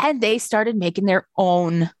and they started making their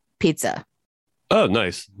own pizza. Oh,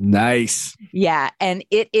 nice. Yeah. And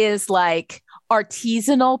it is like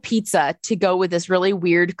artisanal pizza to go with this really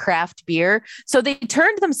weird craft beer. So they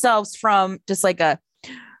turned themselves from just like a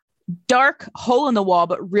dark hole in the wall,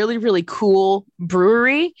 but really, really cool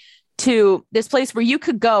brewery to this place where you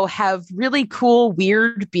could go have really cool,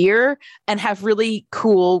 weird beer and have really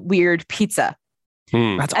cool, weird pizza.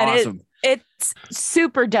 That's awesome. It's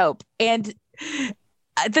super dope. And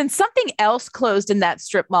then something else closed in that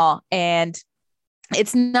strip mall, and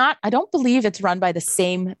it's not, I don't believe it's run by the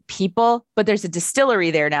same people, but there's a distillery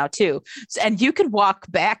there now too. And you can walk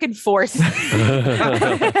back and forth.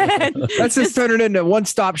 That's just turning into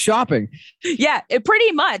one-stop shopping. Yeah,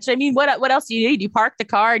 pretty much. I mean, what else do you need? You park the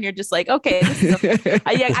car and you're just like, okay,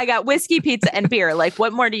 I got whiskey, pizza, and beer. Like,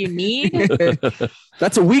 what more do you need?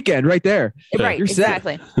 That's a weekend right there. Right, You're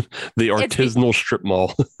exactly. The artisanal strip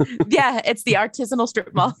mall. Yeah, it's the artisanal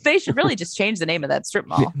strip mall. They should really just change the name of that strip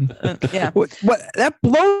mall. Yeah. What that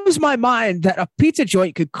blows my mind that a pizza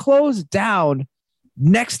joint could close down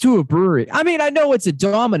next to a brewery. I mean, I know it's a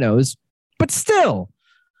Domino's, but still.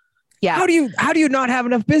 Yeah. How do you not have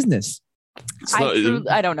enough business?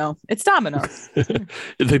 I don't know. It's Domino's.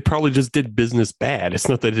 They probably just did business bad. It's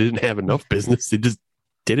not that they didn't have enough business. They just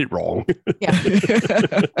did it wrong. Yeah.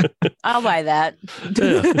 I'll buy that.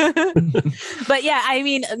 But yeah, I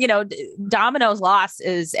mean, Domino's loss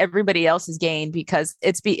is everybody else's gain, because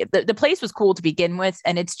the place was cool to begin with,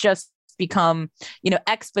 and it's just become,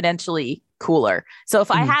 exponentially cooler. So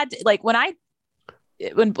if I had, like, when I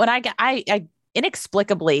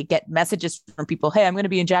inexplicably get messages from people, hey, I'm going to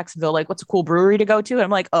be in Jacksonville, like, what's a cool brewery to go to? And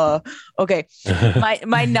I'm like, okay.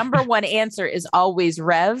 My number one answer is always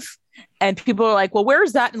Rev. And people are like, well, where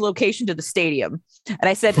is that in location to the stadium? And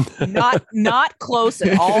I said, not close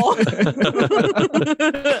at all.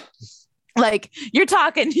 Like, you're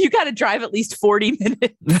talking, you got to drive at least 40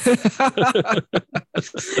 minutes. But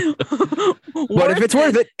if it's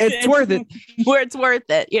worth it, it's worth it. Where it's worth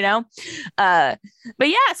it, But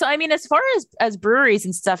yeah, so I mean, as far as breweries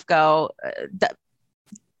and stuff go,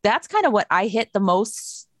 that's kind of what I hit the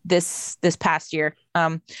most this past year.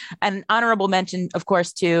 An honorable mention, of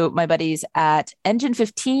course, to my buddies at Engine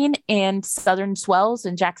 15 and Southern Swells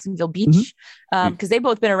in Jacksonville Beach, because they've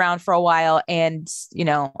both been around for a while and,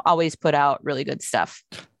 always put out really good stuff.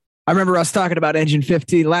 I remember us talking about Engine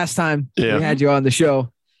 15 last time we had you on the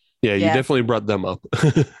show. Yeah, you definitely brought them up.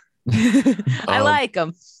 I like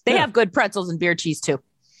them. They have good pretzels and beer cheese too.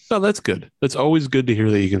 Oh, that's good. It's always good to hear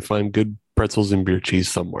that you can find good pretzels and beer cheese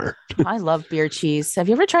somewhere. I love beer cheese. Have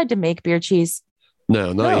you ever tried to make beer cheese?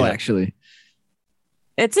 No, not yet. Actually.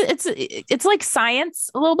 It's like science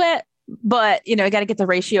a little bit, but you got to get the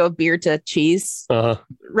ratio of beer to cheese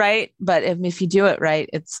right. But if you do it right,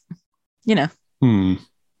 it's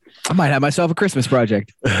I might have myself a Christmas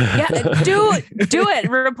project. Yeah, do it.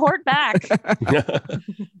 Report back.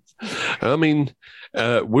 I mean,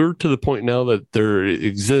 we're to the point now that there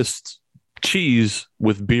exists cheese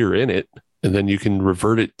with beer in it, and then you can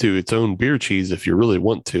revert it to its own beer cheese if you really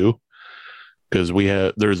want to, because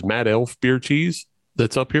there's Mad Elf beer cheese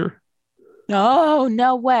that's up here. Oh,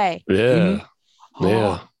 no way. Yeah.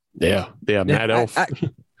 Yeah, Mad Elf.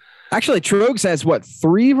 Actually, Trogs has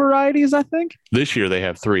 3 varieties, I think? This year they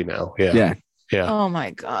have 3 now. Yeah. Oh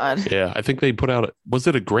my God. Yeah, I think they put out was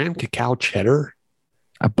it a Grand Cacao Cheddar?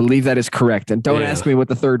 I believe that is correct. And don't ask me what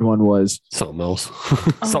the third one was. Something else.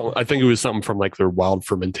 I think it was something from like their wild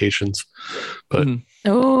fermentations. But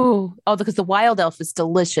because the Wild Elf is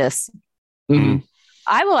delicious. Mm-hmm.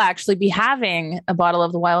 I will actually be having a bottle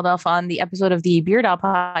of the Wild Elf on the episode of the Beard Owl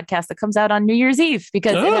podcast that comes out on New Year's Eve,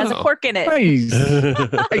 because it has a cork in it. Nice.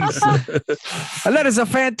 And that is a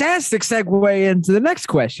fantastic segue into the next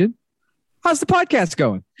question. How's the podcast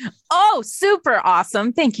going? Oh, super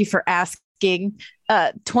awesome. Thank you for asking.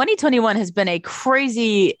 2021 has been a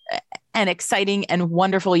crazy and exciting and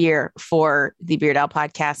wonderful year for the Beard Owl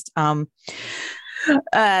podcast. So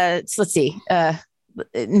let's see.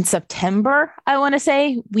 In September, I want to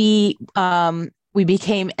say we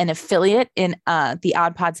became an affiliate in the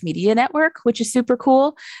Odd Pods Media Network, which is super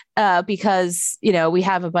cool because, we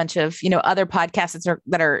have a bunch of, other podcasts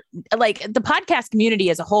that are like the podcast community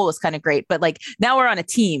as a whole is kind of great. But like now we're on a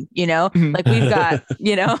team, like we've got,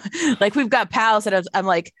 like we've got pals that I'm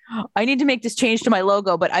like, I need to make this change to my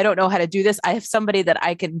logo, but I don't know how to do this. I have somebody that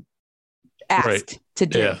I can ask to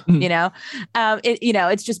do,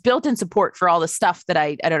 it's just built-in support for all the stuff that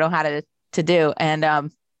I don't know how to do.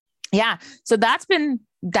 And so that's been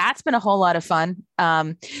a whole lot of fun.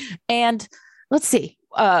 And let's see,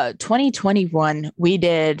 2021, we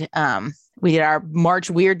did our March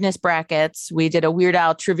weirdness brackets. We did a Weird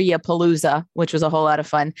Al trivia palooza, which was a whole lot of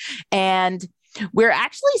fun. And we're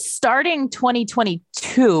actually starting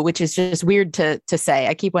 2022, which is just weird to say.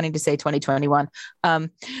 I keep wanting to say 2021,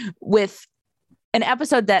 with an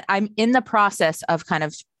episode that I'm in the process of kind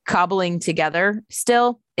of cobbling together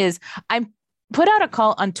still. I'm put out a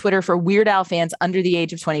call on Twitter for Weird Al fans under the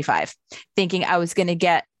age of 25, thinking I was going to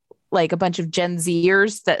get like a bunch of Gen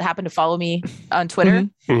Zers that happen to follow me on Twitter.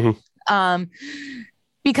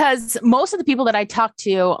 Because most of the people that I talked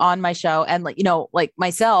to on my show and like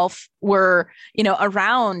myself were,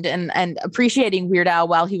 around and appreciating Weird Al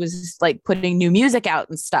while he was like putting new music out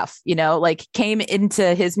and stuff, like came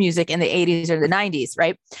into his music in the 80s or the 90s.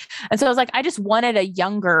 Right. And so I was like, I just wanted a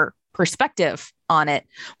younger perspective on it.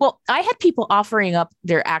 Well, I had people offering up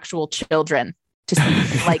their actual children to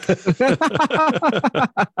see, like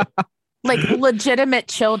legitimate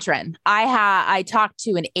children. I talked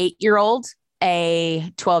to an 8-year-old,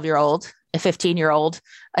 a 12-year-old, a 15-year-old,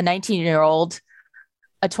 a 19-year-old,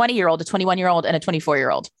 a 20-year-old, a 21-year-old, and a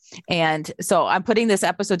 24-year-old. And so I'm putting this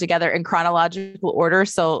episode together in chronological order.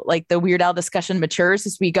 So like the Weird Al discussion matures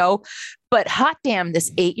as we go. But hot damn,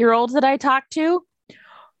 this 8-year-old that I talked to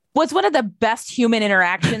was one of the best human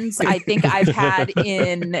interactions I think I've had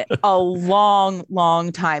in a long,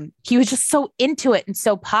 long time. He was just so into it and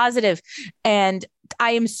so positive. And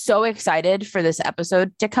I am so excited for this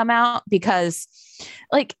episode to come out because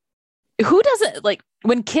like, who doesn't like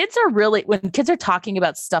when kids are talking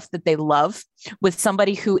about stuff that they love with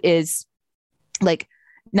somebody who is like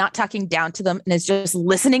not talking down to them and is just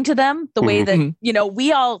listening to them the way that,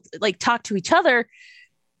 we all like talk to each other,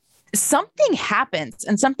 something happens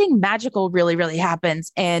and something magical really, really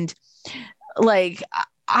happens. And like,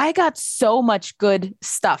 I got so much good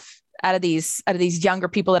stuff out of these younger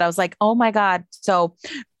people that I was like, oh my God. So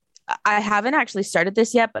I haven't actually started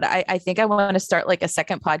this yet, but I think I want to start like a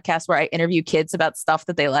second podcast where I interview kids about stuff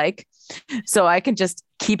that they like. So I can just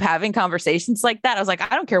keep having conversations like that. I was like,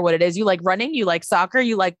 I don't care what it is. You like running, you like soccer,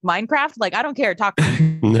 you like Minecraft. Like, I don't care. Talk to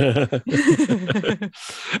me.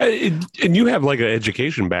 And you have like an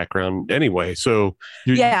education background anyway. So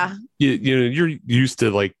you're used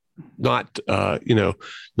to like, not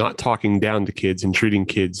talking down to kids and treating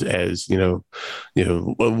kids as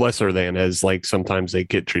lesser than, as like sometimes they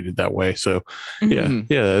get treated that way. So yeah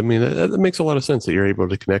I mean that makes a lot of sense that you're able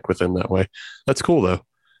to connect with them that way. That's cool though.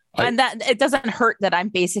 And that it doesn't hurt that I'm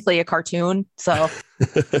basically a cartoon, so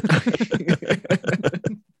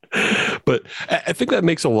but I think that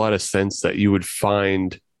makes a lot of sense that you would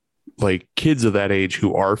find like kids of that age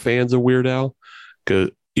who are fans of Weird Al,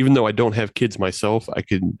 because even though I don't have kids myself,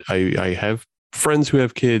 I have friends who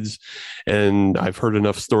have kids, and I've heard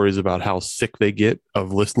enough stories about how sick they get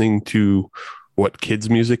of listening to what kids'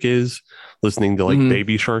 music is, listening to like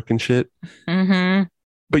Baby Shark and shit.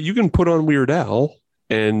 But you can put on Weird Al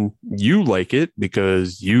and you like it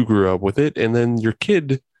because you grew up with it, and then your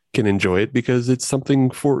kid can enjoy it because it's something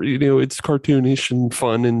for, it's cartoonish and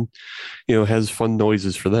fun and, has fun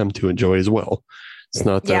noises for them to enjoy as well. It's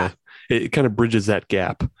not, it kind of bridges that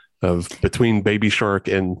gap of between Baby Shark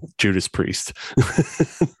and Judas Priest.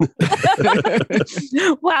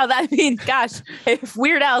 Wow. Gosh, if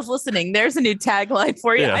Weird Al's listening, there's a new tagline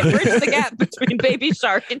for you. Yeah. I bridge the gap between Baby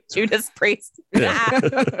Shark and Judas Priest. Yeah.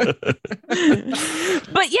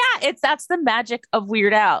 But yeah, that's the magic of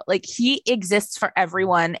Weird Al. Like, he exists for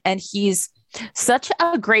everyone, and he's such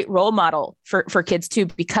a great role model for kids too,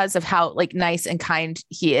 because of how like nice and kind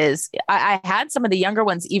he is. I had some of the younger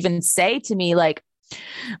ones even say to me, like,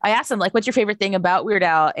 I asked them, like, what's your favorite thing about Weird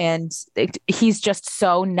Al? And he's just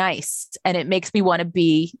so nice, and it makes me want to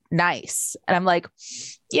be nice. And I'm like,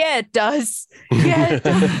 yeah, it does. Yeah,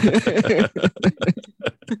 it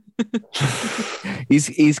does.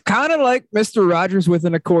 He's kind of like Mr. Rogers with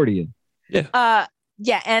an accordion. Yeah.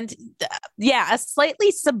 Yeah. And a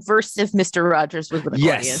slightly subversive Mr. Rogers with an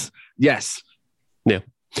accordion. Yes. Yeah.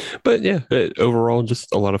 But yeah, overall,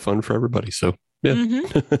 just a lot of fun for everybody. So yeah,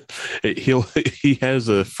 he has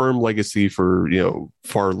a firm legacy for,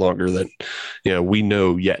 far longer than, we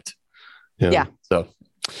know yet. Yeah. So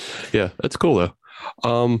yeah, that's cool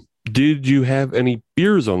though. Did you have any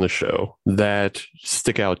beers on the show that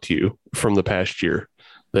stick out to you from the past year,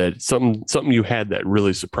 that something you had that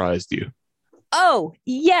really surprised you? Oh,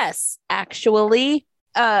 yes, actually.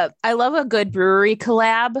 I love a good brewery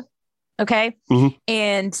collab. Okay.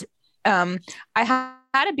 And I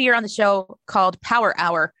had a beer on the show called Power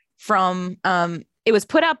Hour from it was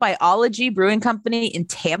put out by Ology Brewing Company in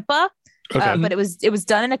Tampa. Okay. But it was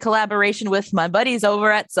done in a collaboration with my buddies over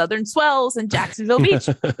at Southern Swells in Jacksonville Beach.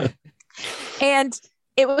 And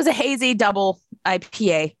it was a hazy double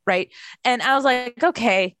IPA, right? And I was like,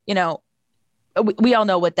 okay, we all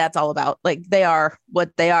know what that's all about. Like, they are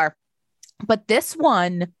what they are. But this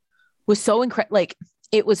one was so incredible. Like,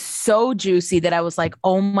 it was so juicy that I was like,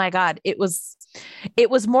 oh my God, it was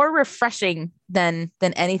more refreshing than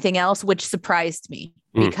anything else, which surprised me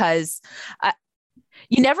because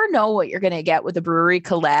you never know what you're going to get with a brewery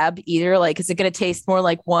collab either. Like, is it going to taste more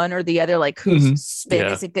like one or the other? Like, whose spin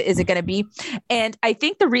is it going to be? And I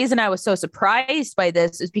think the reason I was so surprised by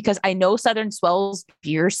this is because I know Southern Swell's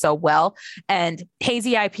beer so well, and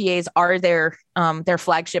hazy IPAs are their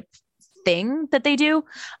flagship thing that they do.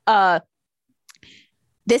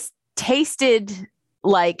 This tasted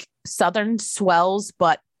like Southern Swells,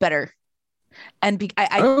 but better. And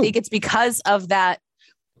I think it's because of that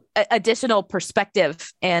additional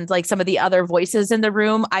perspective and like some of the other voices in the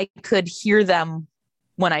room. I could hear them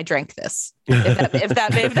when I drank this. If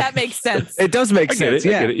that makes sense. It does make sense. I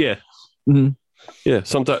get it. Yeah. Mm-hmm. Yeah.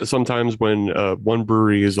 Sometimes when one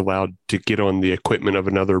brewery is allowed to get on the equipment of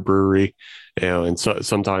another brewery, and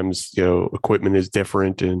sometimes, equipment is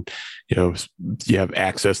different, and, you have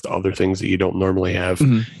access to other things that you don't normally have.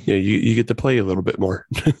 Mm-hmm. You get to play a little bit more.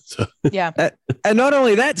 So. Yeah. And not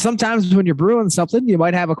only that, sometimes when you're brewing something, you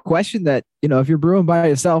might have a question that, if you're brewing by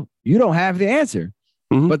yourself, you don't have the answer.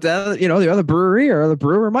 Mm-hmm. But the other brewery or the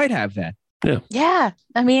brewer might have that. Yeah. Yeah.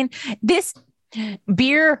 I mean, this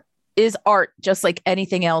beer is art, just like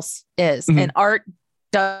anything else is. Mm-hmm. And art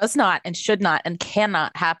does not and should not and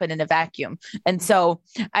cannot happen in a vacuum. And so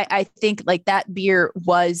I think like that beer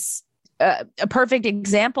was a perfect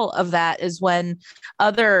example of that, is when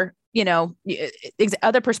other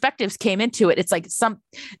perspectives came into it. It's like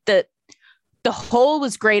the whole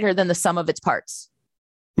was greater than the sum of its parts.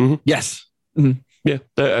 Mm-hmm. Yes. Mm-hmm. Yeah,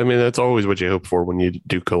 that's always what you hope for when you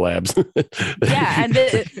do collabs. Yeah, and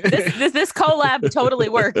this collab totally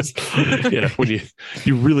worked. Yeah, when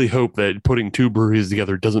you really hope that putting two breweries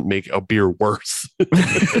together doesn't make a beer worse.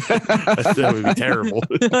 That would be terrible.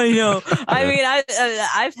 I know. I mean,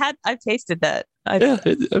 I've tasted that.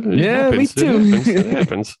 Me too. It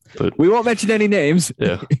happens. But we won't mention any names.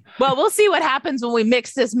 Yeah. Well, we'll see what happens when we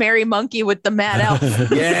mix this Merry Monkey with the Mad Elf.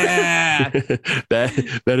 Yeah.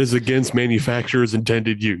 That is against manufacturer's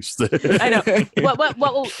intended use. I know. What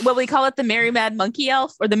will we call it? The Merry Mad Monkey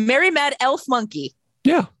Elf or the Merry Mad Elf Monkey?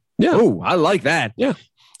 Yeah. Yeah. Oh, I like that. Yeah.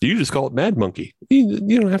 You just call it Mad Monkey.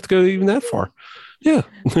 You don't have to go even that far. Yeah.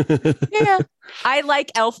 Yeah. I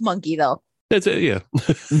like Elf Monkey though. That's it. Yeah.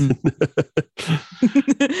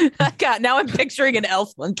 God, now I'm picturing an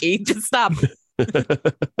elf monkey. Just stop.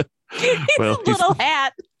 He's a little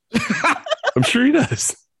hat. I'm sure he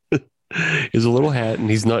does. He's a little hat, and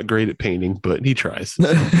he's not great at painting, but he tries.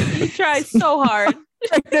 He tries so hard.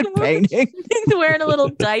 At painting. He's wearing a little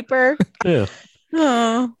diaper. Yeah.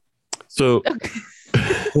 Oh. So.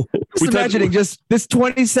 Just imagining just this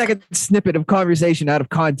 20-second snippet of conversation out of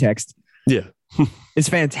context. Yeah. It's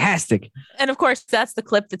fantastic. And of course, that's the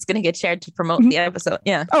clip that's going to get shared to promote the episode.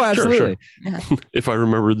 Yeah. Oh, absolutely. Sure. Yeah. If I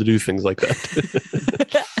remember to do things like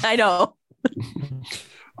that. I know.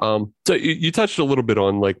 So you touched a little bit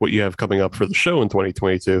on like what you have coming up for the show in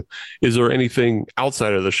 2022. Is there anything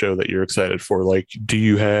outside of the show that you're excited for? Like, do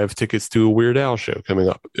you have tickets to a Weird Al show coming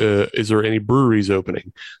up? Is there any breweries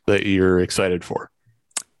opening that you're excited for?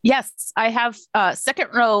 Yes, I have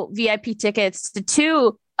second row VIP tickets to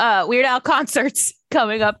 2 Weird Al concerts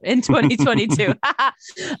coming up in 2022.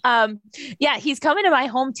 Yeah, he's coming to my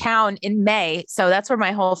hometown in May. So that's where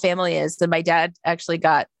my whole family is. And my dad actually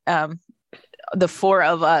got the 4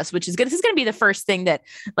 of us, which is good. This is going to be the first thing that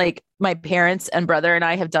like my parents and brother and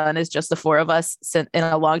I have done, is just the 4 of us in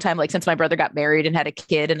a long time, like since my brother got married and had a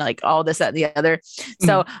kid and like all this, that, and the other.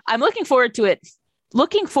 So I'm looking forward to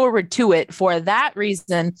it for that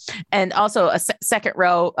reason. And also a second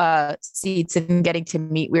row seats and getting to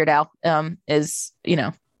meet Weird Al is,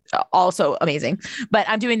 also amazing. But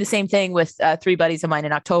I'm doing the same thing with 3 buddies of mine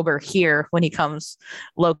in October here when he comes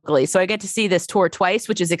locally. So I get to see this tour twice,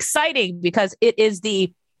 which is exciting because it is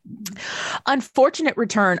the unfortunate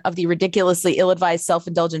return of the ridiculously ill-advised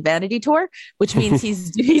self-indulgent vanity tour, which means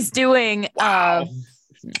he's doing wow.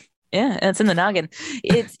 Yeah, it's in the noggin.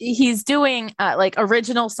 He's doing like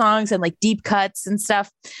original songs and like deep cuts and stuff.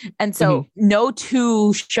 And so no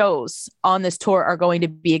 2 shows on this tour are going to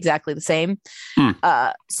be exactly the same.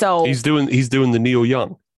 So he's doing the Neil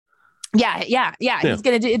Young. Yeah.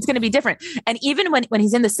 It's gonna be different. And even when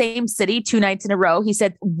he's in the same city 2 nights in a row, he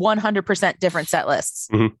said 100% different set lists.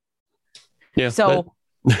 Mm-hmm. Yeah. So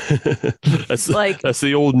that's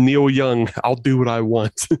the old Neil Young. I'll do what I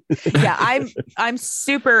want. Yeah, I'm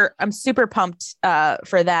super pumped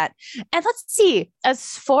for that. And let's see, as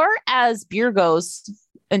far as beer goes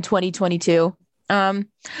in 2022, I'm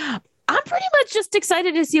pretty much just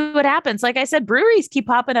excited to see what happens. Like I said, breweries keep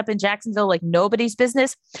popping up in Jacksonville like nobody's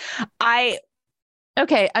business. I'm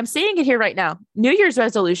saying it here right now. New Year's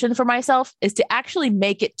resolution for myself is to actually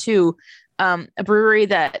make it to a brewery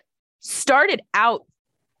that started out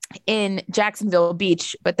in Jacksonville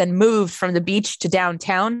Beach, but then moved from the beach to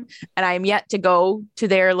downtown. And I am yet to go to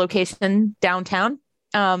their location downtown.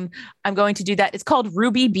 I'm going to do that. It's called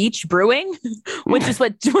Ruby Beach Brewing, which is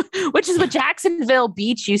what Jacksonville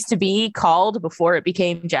Beach used to be called before it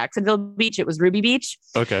became Jacksonville Beach. It was Ruby Beach.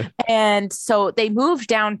 Okay. And so they moved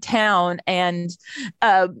downtown, and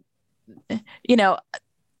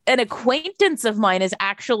an acquaintance of mine is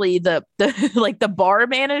actually the like the bar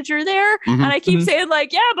manager there. And I keep saying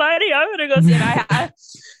like, yeah, buddy, I'm gonna go see it. And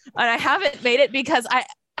I haven't made it because I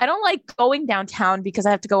don't like going downtown because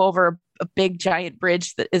I have to go over a big giant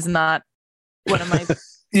bridge that is not one of my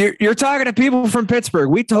you're talking to people from Pittsburgh.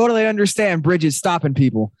 We totally understand bridges stopping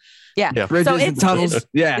people. Yeah. Bridges and tunnels.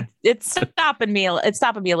 It's stopping me. It's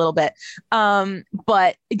stopping me a little bit.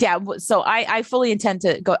 But yeah, so I fully intend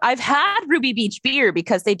to go. I've had Ruby Beach beer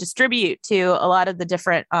because they distribute to a lot of the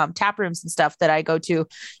different tap rooms and stuff that I go to,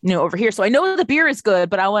 over here. So I know the beer is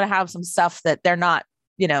good, but I want to have some stuff that they're not,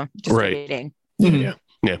 distributing. Right.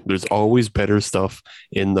 Yeah, there's always better stuff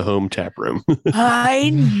in the home tap room.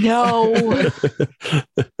 I know.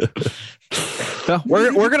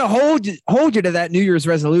 We're gonna hold you to that New Year's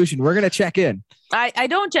resolution. We're gonna check in. I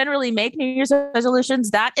don't generally make New Year's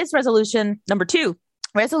resolutions. That is resolution number 2.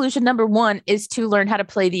 Resolution number 1 is to learn how to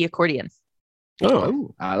play the accordion.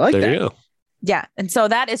 Oh, I like there that. You go. Yeah. And so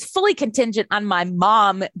that is fully contingent on my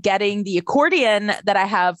mom getting the accordion that I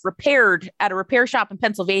have repaired at a repair shop in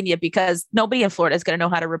Pennsylvania, because nobody in Florida is going to know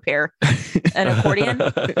how to repair an accordion.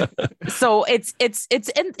 So it's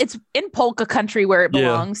in polka country where it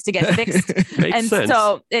belongs to get fixed. And sense.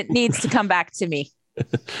 So it needs to come back to me.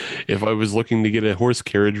 If I was looking to get a horse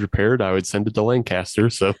carriage repaired, I would send it to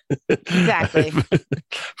Lancaster. So Exactly.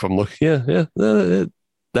 if I'm looking,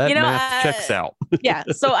 that math checks out. Yeah.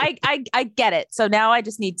 So I get it. So now I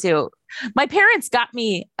just need to. My parents got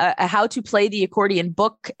me a how to play the accordion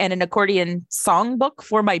book and an accordion song book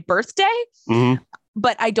for my birthday,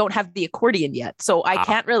 but I don't have the accordion yet. So I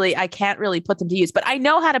can't really put them to use. But I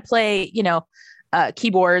know how to play,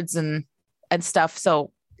 keyboards and stuff.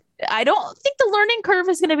 So I don't think the learning curve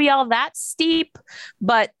is going to be all that steep.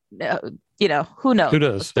 But who knows? Who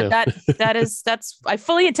knows? But that's I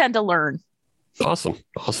fully intend to learn. Awesome.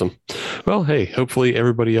 Well, hey, hopefully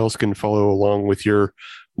everybody else can follow along with your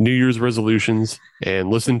New Year's resolutions and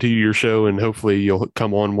listen to your show, and hopefully you'll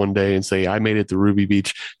come on one day and say, I made it to Ruby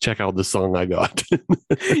Beach. Check out the song I got.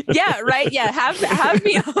 Yeah, right. Yeah. Have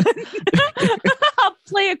me on. I'll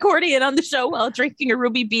play accordion on the show while drinking a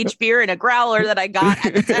Ruby Beach beer and a growler that I got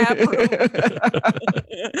at the tap room.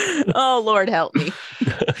 Oh, Lord help me.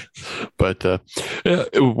 But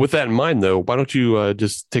with that in mind, though, why don't you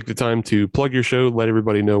just take the time to plug your show, let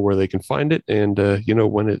everybody know where they can find it, and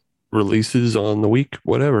when it releases on the week,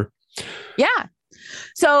 whatever. Yeah.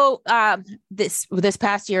 So this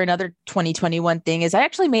past year, another 2021 thing is I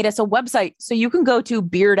actually made us a website. So you can go to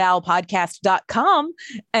beardowlpodcast.com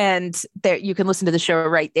and there you can listen to the show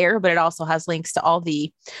right there. But it also has links to all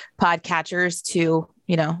the podcatchers to,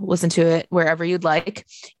 listen to it wherever you'd like.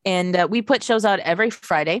 And we put shows out every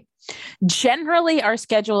Friday. Generally, our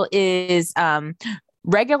schedule is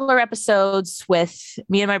regular episodes with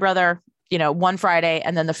me and my brother, one Friday.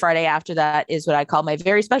 And then the Friday after that is what I call my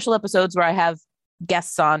very special episodes, where I have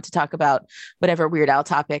guests on to talk about whatever Weird Al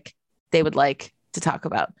topic they would like to talk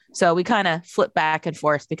about. So we kind of flip back and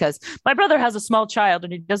forth because my brother has a small child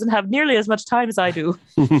and he doesn't have nearly as much time as I do.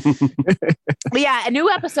 But yeah, new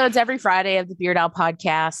episodes every Friday of the Beard Al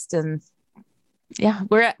podcast. And yeah,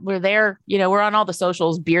 we're there, we're on all the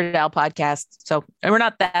socials, Beard Al podcast. So, and we're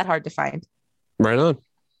not that hard to find. Right on.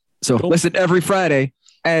 So listen every Friday,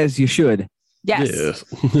 as you should. Yes.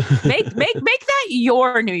 make that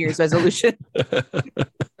your New Year's resolution.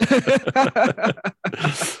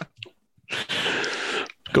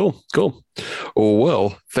 Cool.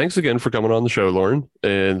 Well, thanks again for coming on the show, Lauren,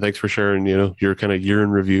 and thanks for sharing, your kind of year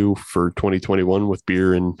in review for 2021 with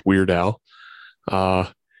beer and Weird Al.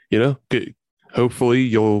 Hopefully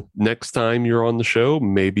you'll next time you're on the show,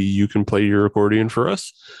 maybe you can play your accordion for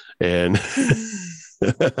us, and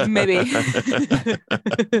maybe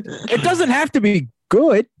it doesn't have to be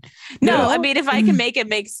good. No, I mean, if I can make it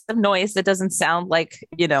make some noise that doesn't sound like,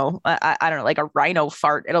 I don't know, like a rhino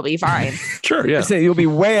fart, it'll be fine. Sure, yeah. Say you'll be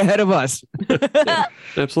way ahead of us. Yeah,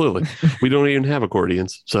 absolutely. We don't even have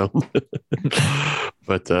accordions, so.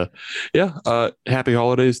 But happy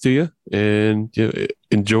holidays to you, and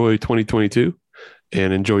enjoy 2022.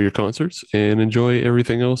 And enjoy your concerts and enjoy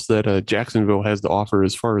everything else that Jacksonville has to offer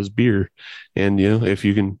as far as beer. And, if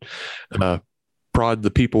you can prod the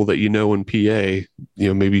people that in PA,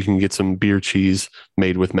 maybe you can get some beer cheese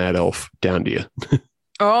made with Mad Elf down to you.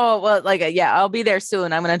 Oh, well, I'll be there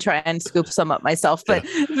soon. I'm going to try and scoop some up myself, but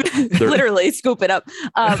literally scoop it up.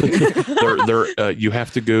 You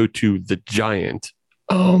have to go to the giant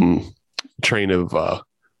train of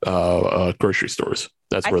grocery stores.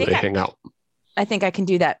 That's where they hang out. I think I can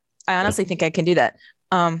do that. I honestly think I can do that.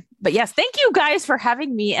 But yes, thank you guys for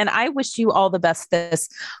having me. And I wish you all the best this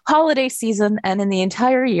holiday season and in the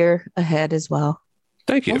entire year ahead as well.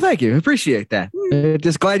 Thank you. Well, thank you. Appreciate that.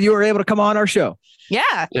 Just glad you were able to come on our show.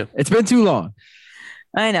 Yeah. It's been too long.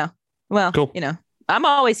 I know. Well, cool. I'm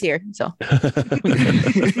always here. So. All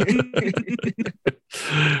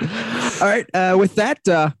right. With that,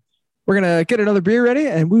 we're going to get another beer ready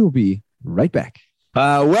and we will be right back.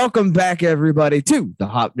 Welcome back, everybody, to the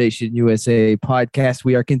Hop Nation USA podcast.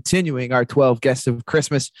 We are continuing our 12 guests of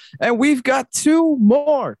Christmas, and we've got two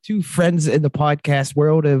friends in the podcast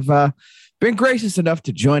world have been gracious enough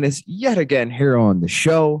to join us yet again here on the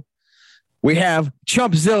show. We have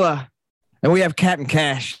Chumpzilla, and we have Captain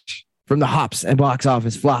Cash from the Hops and Box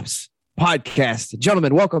Office Flops podcast.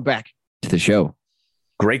 Gentlemen, welcome back to the show.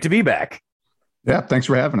 Great to be back. Yeah, thanks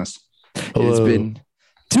for having us. Hello. It's been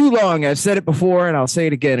too long. I've said it before, and I'll say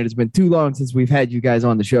it again. It has been too long since we've had you guys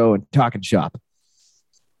on the show and talking shop.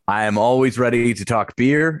 I am always ready to talk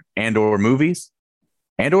beer and or movies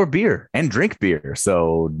and or beer and drink beer.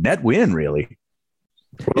 So net win, really.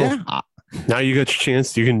 Well, now you got your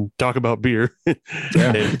chance. You can talk about beer.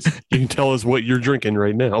 And you can tell us what you're drinking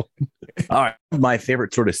right now. All right. My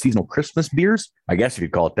favorite sort of seasonal Christmas beers, I guess you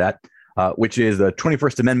could call it that, which is the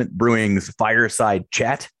 21st Amendment Brewing's Fireside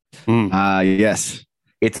Chat. Yes.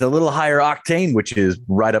 It's a little higher octane, which is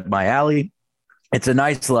right up my alley. It's a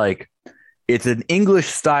nice, it's an English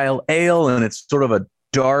style ale, and it's sort of a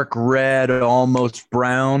dark red, almost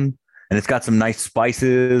brown, and it's got some nice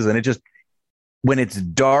spices. And it just, when it's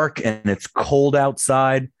dark and it's cold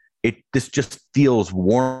outside, this just feels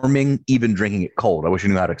warming, even drinking it cold. I wish I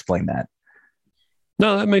knew how to explain that.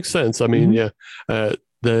 No, that makes sense. I mean, that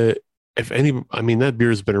beer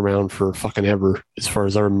has been around for fucking ever, as far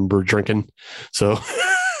as I remember drinking. So,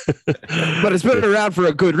 but it's been around for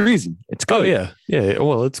a good reason. It's good. Oh yeah.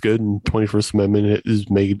 Well, it's good. And 21st Amendment has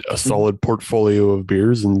made a solid portfolio of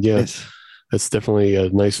beers, and that's definitely a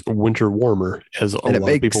nice winter warmer, as a lot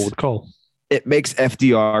of people would call. It makes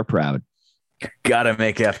FDR proud. Gotta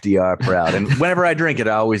make FDR proud. And whenever I drink it,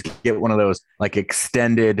 I always get one of those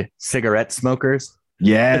extended cigarette smokers.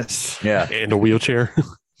 Yes. Yeah. And a wheelchair.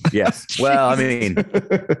 Yes. Well, I mean,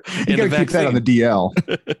 you got to keep that on the DL.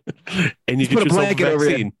 And you get yourself a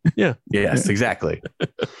vaccine. Yeah. Yes, exactly.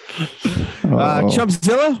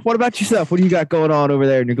 Chumpzilla, what about yourself? What do you got going on over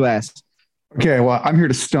there in your glass? Okay. Well, I'm here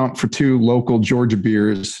to stump for two local Georgia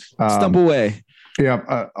beers. Stump away.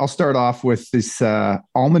 Yeah. I'll start off with this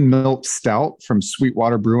almond milk stout from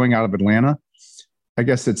Sweetwater Brewing out of Atlanta. I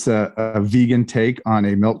guess it's a vegan take on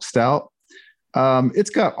a milk stout. It's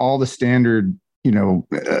got all the standard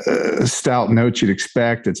stout notes you'd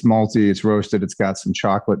expect. It's malty, it's roasted, it's got some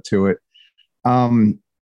chocolate to it. One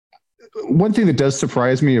thing that does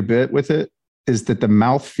surprise me a bit with it is that the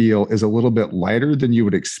mouthfeel is a little bit lighter than you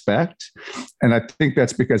would expect. And I think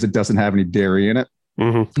that's because it doesn't have any dairy in it.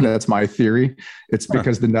 Mm-hmm. That's my theory. It's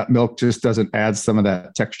because the nut milk just doesn't add some of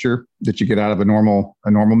that texture that you get out of a normal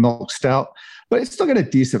milk stout, but it's still got a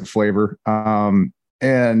decent flavor.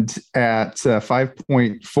 And at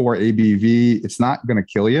 5.4 ABV, it's not going to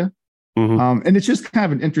kill you. Mm-hmm. And it's just kind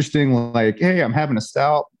of an interesting, hey, I'm having a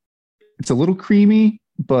stout. It's a little creamy,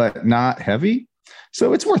 but not heavy.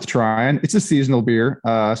 So it's worth trying. It's a seasonal beer.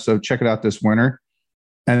 So check it out this winter.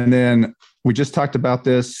 And then we just talked about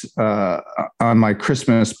this on my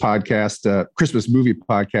Christmas podcast, Christmas movie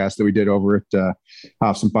podcast that we did over at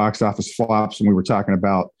Hops and Box Office Flops. And we were talking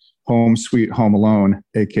about Home Sweet Home Alone,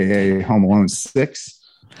 aka Home Alone 6.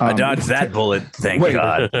 I dodged that bullet, thank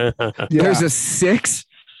God. There's a 6?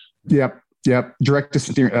 Yep. Direct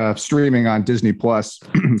to streaming on Disney Plus.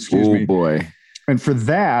 Excuse me. Oh boy. And for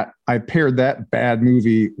that, I paired that bad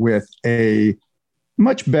movie with a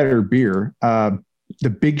much better beer, the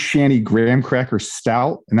Big Shanty Graham Cracker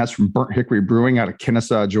Stout, and that's from Burnt Hickory Brewing out of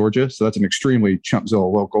Kennesaw, Georgia. So that's an extremely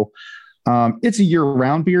Chumpzilla local. It's a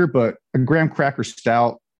year-round beer, but a Graham Cracker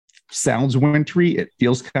Stout sounds wintry. It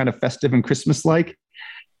feels kind of festive and Christmas-like.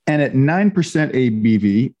 And at 9%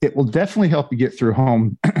 ABV, it will definitely help you get through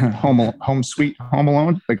Home Sweet Home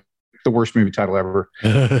Alone, like the worst movie title ever.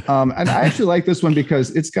 And I actually like this one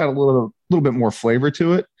because it's got a little bit more flavor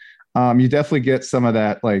to it. You definitely get some of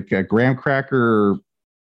that graham cracker,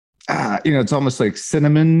 it's almost like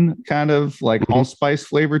cinnamon kind of allspice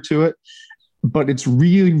flavor to it, but it's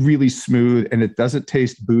really, really smooth and it doesn't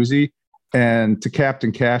taste boozy. And to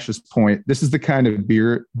Captain Cash's point, this is the kind of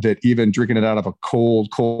beer that even drinking it out of a cold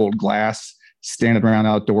glass, standing around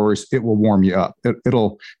outdoors, it will warm you up.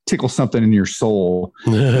 It'll tickle something in your soul.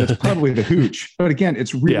 It's probably the hooch, but again,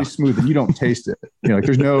 it's really smooth and you don't taste it. Like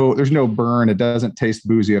there's no burn. It doesn't taste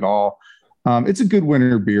boozy at all. It's a good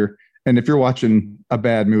winter beer. And if you're watching a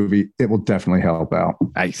bad movie, it will definitely help out.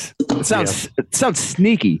 Nice. It sounds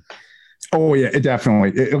sneaky. Oh yeah, it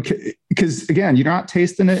definitely. Because again, you're not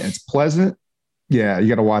tasting it. It's pleasant. Yeah, you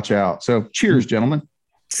got to watch out. So cheers, gentlemen.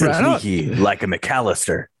 Sneaky like a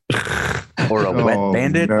McAllister or a Wet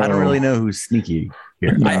Bandit. No. I don't really know who's sneaky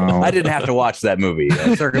here. No. I didn't have to watch that movie.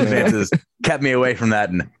 Circumstances kept me away from that,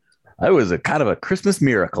 and it was a kind of a Christmas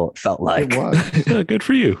miracle. It felt like. It was. Good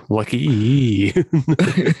for you, lucky.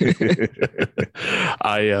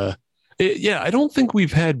 I don't think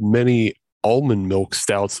we've had many almond milk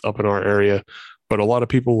stouts up in our area, but a lot of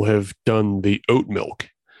people have done the oat milk,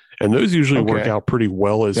 and those usually work out pretty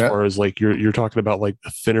well as far as like you're talking about like the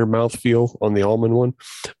thinner mouthfeel on the almond one.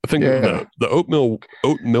 I think the oat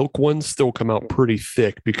milk ones still come out pretty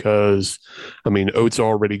thick because oats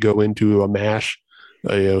already go into a mash,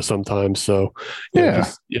 sometimes. So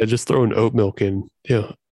just throwing oat milk in,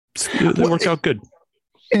 it works out good.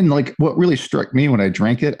 And like what really struck me when I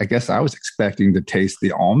drank it, I guess I was expecting to taste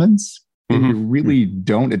the almonds. And you really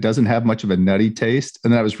don't. It doesn't have much of a nutty taste.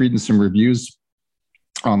 And then I was reading some reviews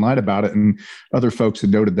online about it, and other folks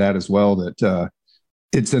had noted that as well, that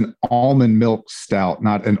it's an almond milk stout,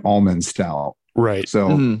 not an almond stout. Right.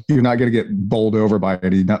 So you're not going to get bowled over by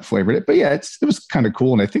any nut flavor. But yeah, it was kind of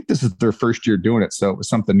cool. And I think this is their first year doing it. So it was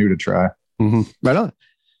something new to try. Right on.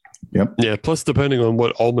 Yep. Yeah. Plus, depending on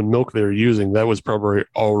what almond milk they're using, that was probably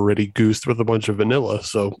already goosed with a bunch of vanilla.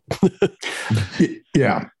 So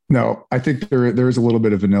yeah. No, I think there is a little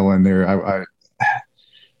bit of vanilla in there.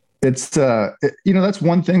 It's that's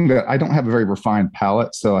one thing that I don't have a very refined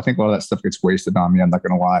palate, so I think a lot of that stuff gets wasted on me. I'm not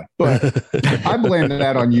going to lie, but I blame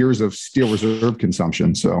that on years of Steel Reserve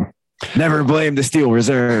consumption. So never blame the Steel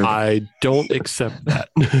Reserve. I don't accept that.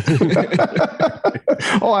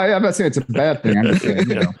 I'm not saying it's a bad thing. I'm just saying,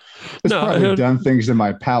 it's probably done things in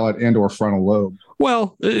my palate and or frontal lobe.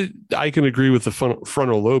 Well, I can agree with the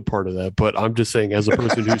frontal lobe part of that, but I'm just saying, as a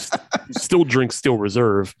person who still drinks Steel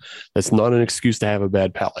Reserve, that's not an excuse to have a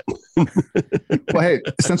bad palate. Well, hey,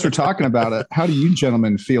 since we're talking about it, how do you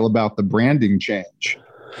gentlemen feel about the branding change?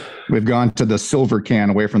 We've gone to the silver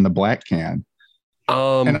can away from the black can.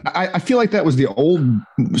 And I feel like that was the old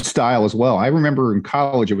style as well. I remember in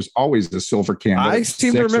college, it was always the silver can. I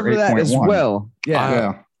seem to remember that as well.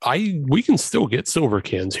 Yeah. We can still get silver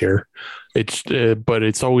cans here. But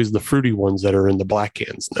it's always the fruity ones that are in the black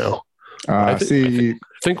cans now. I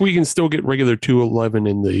think we can still get regular 211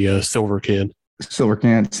 in the silver can. Silver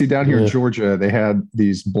can. See, down here in Georgia, they had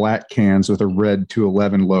these black cans with a red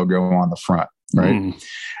 211 logo on the front, right?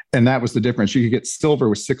 And that was the difference. You could get silver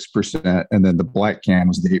with 6%, and then the black can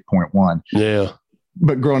was the 8.1. Yeah.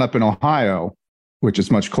 But growing up in Ohio, which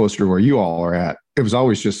is much closer to where you all are at, it was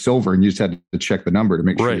always just silver, and you just had to check the number to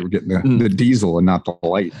make sure you were getting the diesel and not the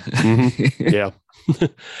light. Yeah.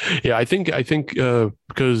 Yeah. I think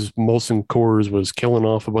because Molson Coors was killing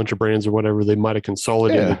off a bunch of brands or whatever, they might have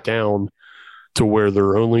consolidated it down to where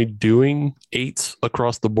they're only doing 8s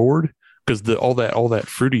across the board, because all that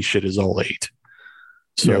fruity shit is all 8.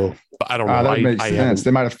 So I don't know. That makes sense.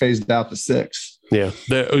 They might have phased out the 6. Yeah.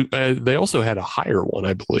 They also had a higher one,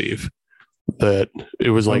 I believe, that it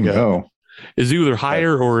was like is either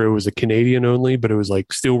higher or it was a Canadian only, but it was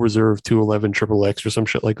like Steel Reserve 211 XXX or some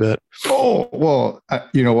shit like that. Oh, well,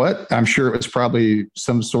 you know what? I'm sure it was probably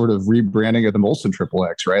some sort of rebranding of the Molson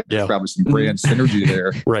XXX, right? There's probably some brand synergy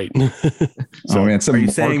there. Right. So, man, some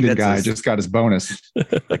marketing guy just got his bonus.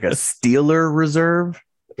 Like a Steeler Reserve?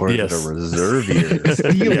 Or is it a reserve year? The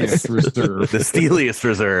Steeliest Reserve. The Steeliest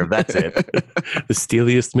Reserve. That's it. The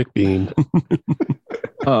Steeliest McBean.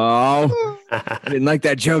 Oh, I didn't like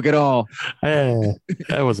that joke at all. I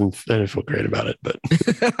didn't feel great about it, but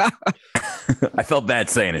I felt bad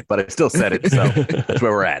saying it, but I still said it. So that's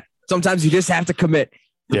where we're at. Sometimes you just have to commit,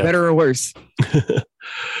 for better or worse.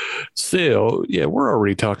 So, we're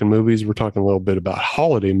already talking movies. We're talking a little bit about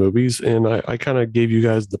holiday movies, and I kind of gave you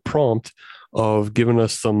guys the prompt of giving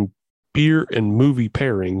us some beer and movie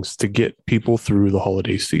pairings to get people through the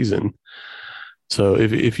holiday season. So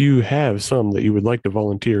if you have some that you would like to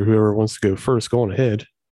volunteer, whoever wants to go first, go on ahead.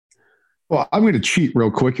 Well, I'm going to cheat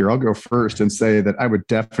real quick here. I'll go first and say that I would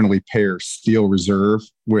definitely pair Steel Reserve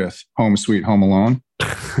with Home Sweet Home Alone.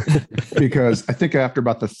 Because I think after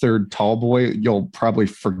about the third tall boy, you'll probably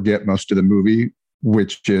forget most of the movie,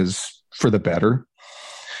 which is for the better.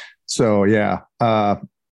 So,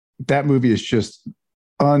 that movie is just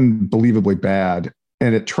unbelievably bad.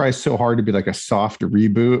 And it tries so hard to be like a soft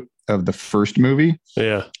reboot of the first movie.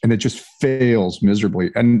 Yeah. And it just fails miserably.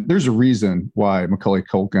 And there's a reason why Macaulay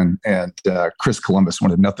Culkin and Chris Columbus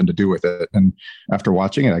wanted nothing to do with it. And after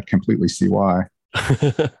watching it, I completely see why.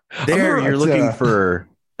 You're looking for,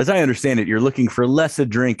 as I understand it, you're looking for less a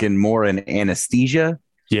drink and more an anesthesia.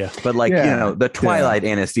 Yeah. But the Twilight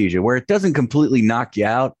anesthesia, where it doesn't completely knock you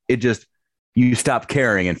out. It just, you stop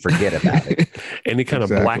caring and forget about it. Any kind of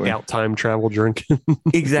blackout time travel drink.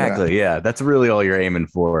 Exactly. Yeah. That's really all you're aiming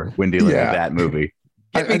for when dealing with that movie.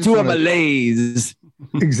 Get me to a malaise.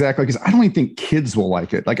 Exactly. Because I don't even think kids will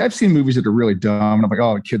like it. Like I've seen movies that are really dumb and I'm like,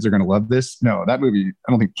 oh, kids are going to love this. No, that movie,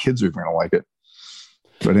 I don't think kids are going to like it.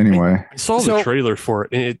 But anyway, I saw the trailer for it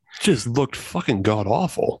and it just looked fucking god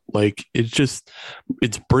awful. Like it's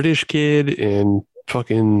British kid and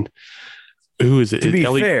fucking, who is it? To be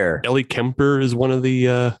fair, Ellie Kemper is one of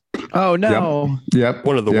the oh no. Yep.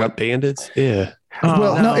 One of the wet bandits. Yeah.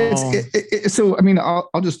 Well, no, so I mean, I'll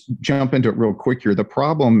just jump into it real quick here. The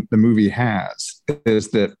problem the movie has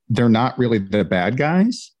is that they're not really the bad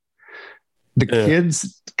guys. The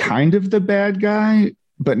kid's kind of the bad guy,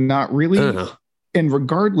 but not really. And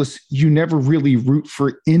regardless, you never really root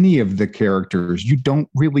for any of the characters. You don't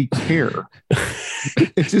really care.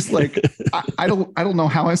 It's just like I don't know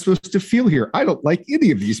how I'm supposed to feel here. I don't like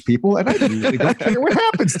any of these people, and I really don't care what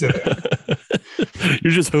happens to them.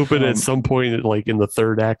 You're just hoping at some point, like in the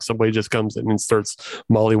third act, somebody just comes in and starts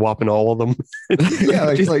mollywhopping all of them. Yeah,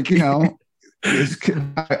 like you know.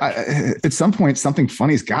 At some point, something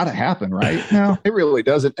funny's got to happen, right? No, it really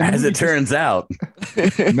doesn't. As it turns out,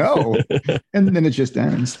 no. And then it just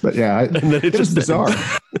ends. But yeah, it was bizarre,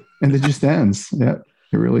 and it just ends. Yeah,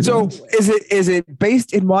 it really. So does. is it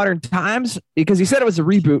based in modern times? Because you said it was a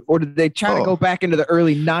reboot, or did they try to go back into the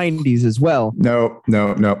early '90s as well? No.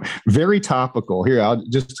 Very topical. Here,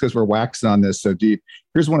 just because we're waxing on this so deep.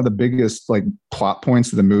 Here's one of the biggest like plot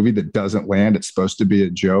points of the movie that doesn't land. It's supposed to be a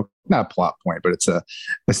joke, not a plot point, but it's a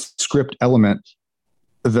script element.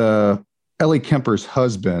 The Ellie Kemper's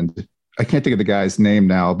husband, I can't think of the guy's name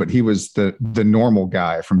now, but he was the normal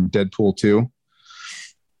guy from Deadpool 2.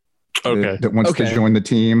 Okay. That wants to join the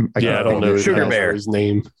team. I don't know Sugar Bear's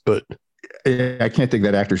name, but I can't think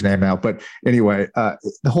of that actor's name now. But anyway,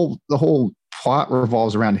 the whole plot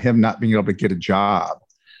revolves around him not being able to get a job.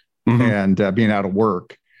 Mm-hmm. And being out of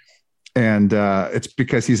work. And it's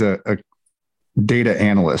because he's a data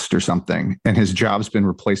analyst or something, and his job's been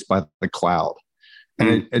replaced by the cloud.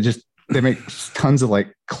 And they make tons of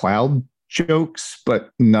like cloud jokes,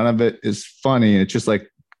 but none of it is funny. It's just like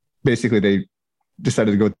basically they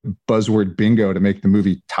decided to go with buzzword bingo to make the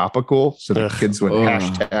movie topical so the kids would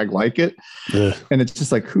hashtag like it. And it's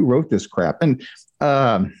just like, who wrote this crap? And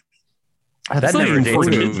that never dates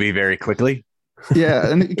a movie very quickly. Yeah,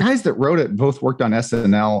 and the guys that wrote it both worked on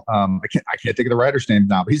SNL. I can't think of the writer's name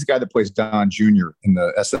now, but he's the guy that plays Don Jr. in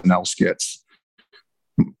the SNL skits.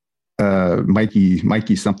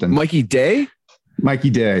 Mikey something. Mikey Day? Mikey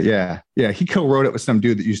Day, yeah. He co-wrote it with some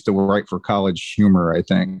dude that used to write for College Humor, I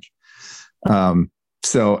think.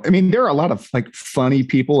 So I mean, there are a lot of like funny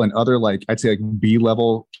people and other like I'd say like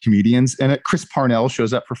B-level comedians in it. Chris Parnell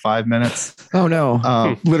shows up for 5 minutes. Oh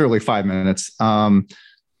no, literally 5 minutes. There's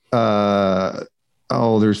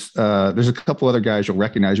a couple other guys you'll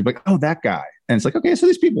recognize. You're like, oh, that guy. And it's like, okay, so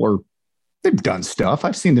these people they've done stuff.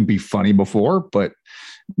 I've seen them be funny before, but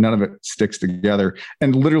none of it sticks together.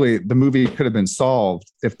 And literally the movie could have been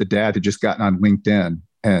solved if the dad had just gotten on LinkedIn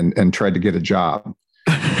and tried to get a job.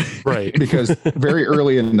 Right. Because very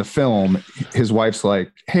early in the film, his wife's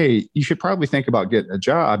like, hey, you should probably think about getting a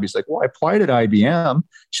job. He's like, well, I applied at IBM.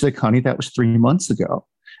 She's like, honey, that was 3 months ago.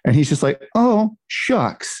 And he's just like, oh,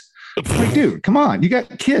 shucks. Like, dude, come on. You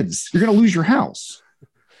got kids. You're going to lose your house.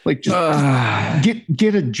 Like, just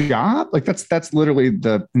get a job. Like, that's literally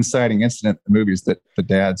the inciting incident in the movie is that the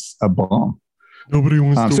dad's a bum. Nobody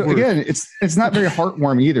wants to work. Again, it's not very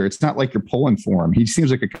heartwarming either. It's not like you're pulling for him. He seems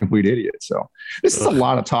like a complete idiot. So this is a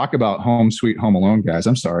lot of talk about Home Sweet Home Alone, guys.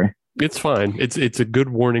 I'm sorry. It's fine. It's a good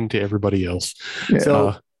warning to everybody else. Yeah.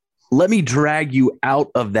 So let me drag you out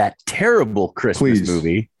of that terrible Christmas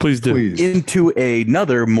movie. Please do. Into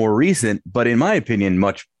another more recent, but in my opinion,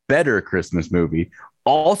 much better Christmas movie,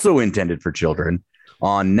 also intended for children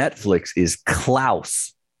on Netflix, is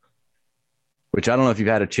Klaus, which I don't know if you've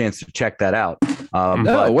had a chance to check that out.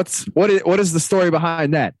 No, what is the story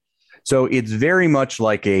behind that? So it's very much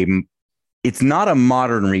like it's not a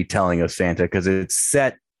modern retelling of Santa because it's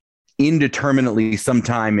set indeterminately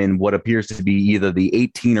sometime in what appears to be either the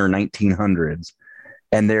 18 or 1900s.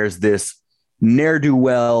 And there's this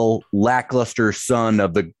ne'er-do-well, lackluster son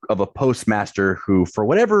of a postmaster who, for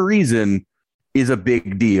whatever reason, is a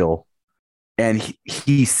big deal. And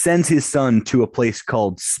he sends his son to a place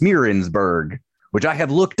called Smeerensburg, which I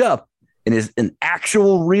have looked up and is an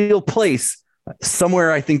actual real place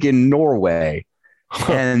somewhere, I think, in Norway.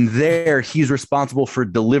 And there he's responsible for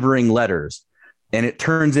delivering letters. And it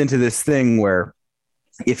turns into this thing where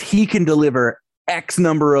if he can deliver X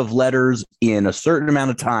number of letters in a certain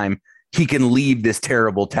amount of time, he can leave this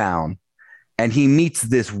terrible town. And he meets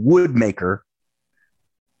this woodmaker,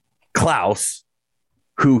 Klaus,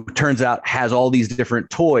 who turns out has all these different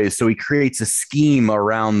toys. So he creates a scheme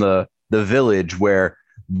around the village where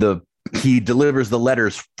he delivers the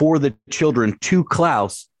letters for the children to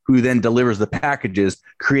Klaus, who then delivers the packages,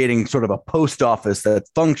 creating sort of a post office that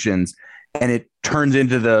functions. And it turns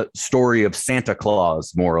into the story of Santa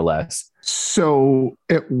Claus, more or less. So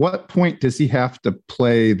at what point does he have to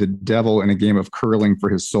play the devil in a game of curling for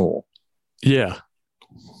his soul? Yeah.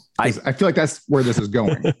 I feel like that's where this is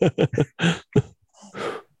going.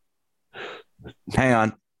 Hang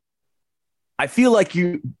on. I feel like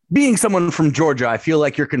being someone from Georgia, I feel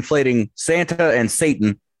like you're conflating Santa and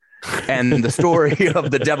Satan and the story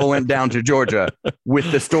of the devil went down to Georgia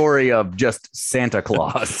with the story of just Santa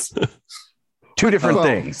Claus. Two different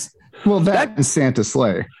things. Well, that and Santa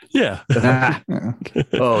sleigh. Yeah.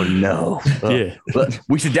 Oh, no. Yeah.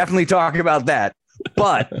 We should definitely talk about that.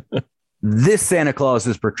 But this Santa Claus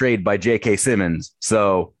is portrayed by J.K. Simmons.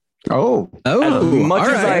 So as much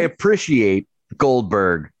as I appreciate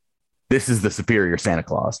Goldberg, this is the superior Santa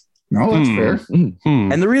Claus. No, that's fair.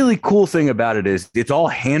 And the really cool thing about it is it's all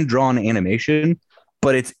hand-drawn animation,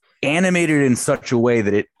 but it's animated in such a way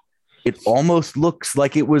that it almost looks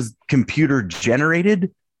like it was computer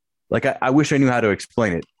generated. Like I wish I knew how to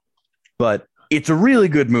explain it, but it's a really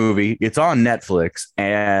good movie. It's on Netflix,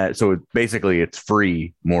 and so it's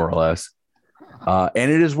free, more or less.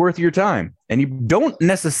 And it is worth your time. And you don't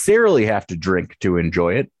necessarily have to drink to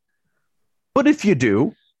enjoy it. But if you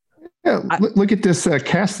do. Yeah, look at this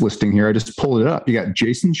cast listing here. I just pulled it up. You got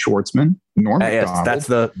Jason Schwartzman, Norm Macdonald. Yes, that's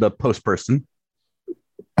the post person.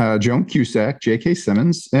 Joan Cusack, J.K.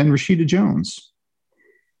 Simmons, and Rashida Jones.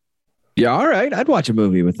 Yeah, all right. I'd watch a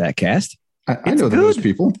movie with that cast. I know those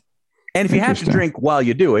people. And if you have to drink while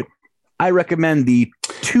you do it, I recommend the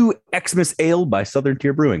 2 Xmas Ale by Southern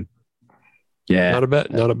Tier Brewing. Yeah, not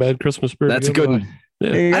a bad Christmas beer. That's a good one.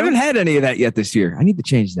 Yeah. I haven't had any of that yet this year. I need to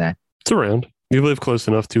change that. It's around. You live close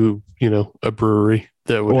enough to, a brewery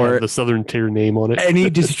that would have the Southern Tier name on it. Any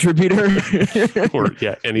distributor.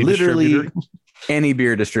 Any Literally distributor. Any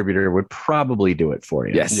beer distributor would probably do it for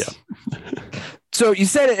you. Yes. Yeah. So you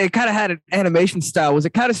said it kind of had an animation style. Was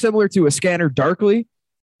it kind of similar to A Scanner Darkly?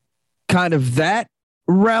 Kind of that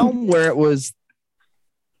realm where it was,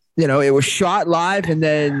 it was shot live and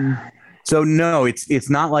then. So no, it's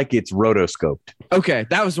not like it's rotoscoped. Okay,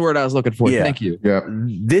 that was the word I was looking for. Yeah. Thank you. Yeah,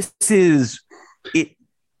 this is it.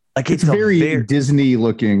 Like it's very Disney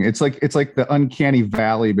looking. It's like the uncanny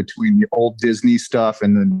valley between the old Disney stuff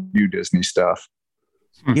and the new Disney stuff.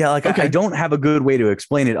 Yeah, I don't have a good way to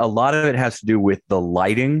explain it. A lot of it has to do with the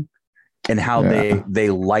lighting and how they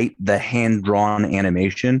light the hand-drawn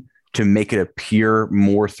animation to make it appear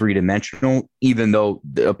more three-dimensional, even though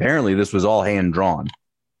apparently this was all hand-drawn.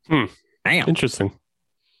 Damn. Interesting.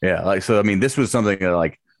 Yeah, this was something that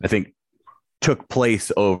I think took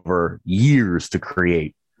place over years to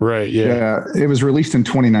create. Right. Yeah. It was released in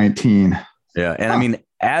 2019. Yeah. And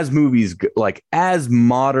as movies, as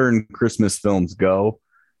modern Christmas films go,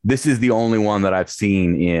 this is the only one that I've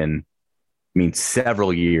seen in,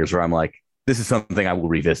 several years where I'm like, this is something I will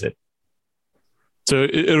revisit. So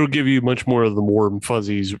it'll give you much more of the warm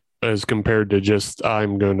fuzzies as compared to just,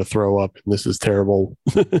 I'm going to throw up and this is terrible.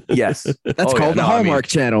 Yes. That's called the Hallmark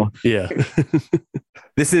Channel. Yeah.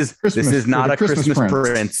 This is not a Christmas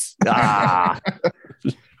Prince.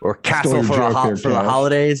 Or Castle for the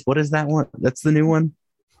Holidays. What is that one? That's the new one.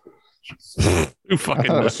 Who fucking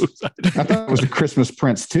knows? I thought it was a Christmas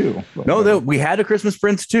Prince 2. No, we had a Christmas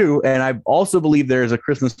Prince 2, and I also believe there's a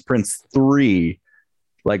Christmas Prince 3,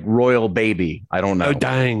 like Royal Baby. I don't know. Oh,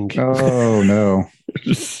 dang. Oh, no.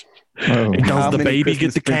 Does the baby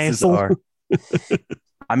get the castle?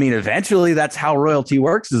 Eventually that's how royalty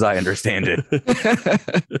works, as I understand it.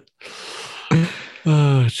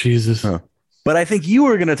 Oh, Jesus. Huh. But I think you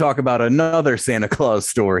were going to talk about another Santa Claus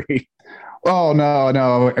story. Oh,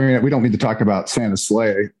 no. We don't need to talk about Santa's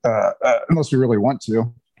sleigh unless we really want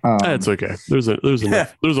to. That's okay. There's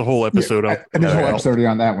a whole episode up. And there's a whole episode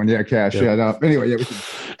on that one. Yeah, Cash. Yeah. No. Anyway, yeah, we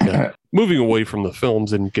can. Moving away from the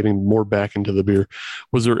films and getting more back into the beer,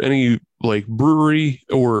 was there any like brewery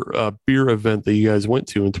or beer event that you guys went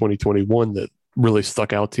to in 2021 that really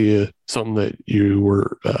stuck out to you? Something that you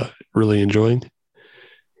were really enjoying?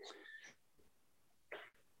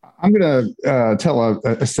 I'm going to tell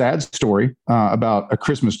a sad story about a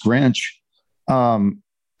Christmas Grinch.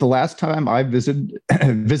 The last time I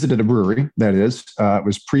visited a brewery, that is, it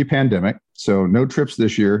was pre-pandemic. So no trips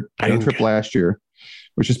this year, no trip last year,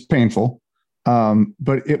 which is painful.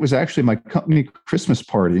 But it was actually my company Christmas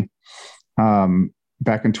party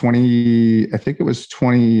back in I think it was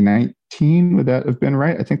 2019. Would that have been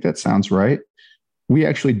right? I think that sounds right. We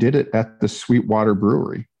actually did it at the Sweetwater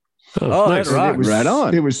Brewery. Oh, nice. Right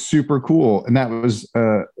on. It was super cool. And that was,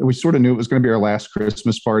 we sort of knew it was going to be our last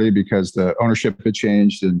Christmas party because the ownership had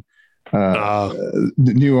changed and the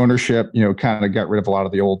new ownership, kind of got rid of a lot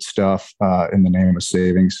of the old stuff in the name of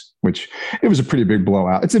savings, which it was a pretty big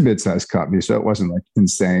blowout. It's a mid-sized company, so it wasn't like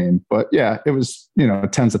insane, but yeah, it was,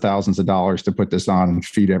 tens of thousands of dollars to put this on and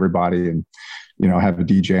feed everybody and, have a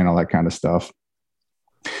DJ and all that kind of stuff.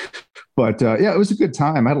 But yeah, it was a good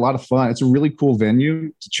time. I had a lot of fun. It's a really cool venue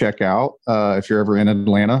to check out if you're ever in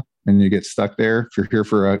Atlanta and you get stuck there. If you're here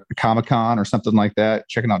for a Comic-Con or something like that,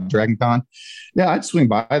 checking out Dragon Con. Yeah, I'd swing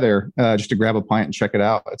by there just to grab a pint and check it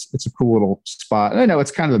out. It's a cool little spot. And I know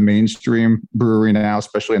it's kind of a mainstream brewery now,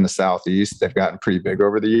 especially in the Southeast. They've gotten pretty big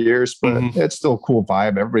over the years, but it's still a cool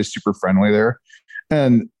vibe. Everybody's super friendly there.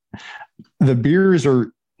 And the beers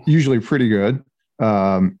are usually pretty good.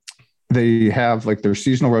 They have like their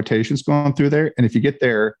seasonal rotations going through there. And if you get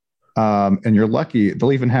there and you're lucky,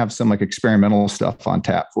 they'll even have some like experimental stuff on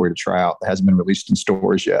tap for you to try out that hasn't been released in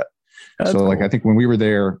stores yet. That's cool. Like, I think when we were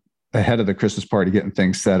there ahead of the Christmas party, getting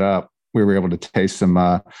things set up, we were able to taste some,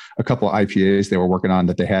 a couple of IPAs they were working on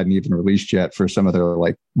that they hadn't even released yet for some of their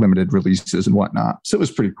like limited releases and whatnot. So it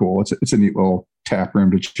was pretty cool. It's a neat little tap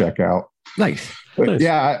room to check out. Nice. But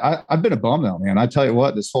yeah, I've been a bum though, man. I tell you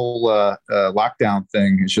what, this whole lockdown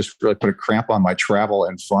thing has just really put a cramp on my travel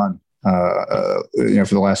and fun, for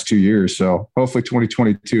the last 2 years. So hopefully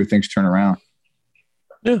 2022 things turn around.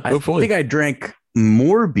 Yeah, hopefully. I think I drank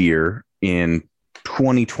more beer in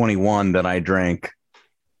 2021 than I drank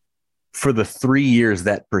for the 3 years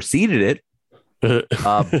that preceded it,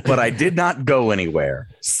 but I did not go anywhere.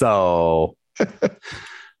 So.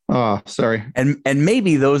 Oh, sorry. And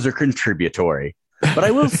maybe those are contributory, but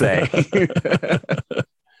I will say,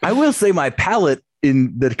 my palate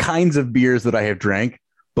in the kinds of beers that I have drank,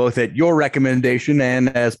 both at your recommendation and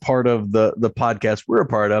as part of the podcast we're a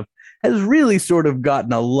part of, has really sort of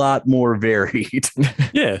gotten a lot more varied.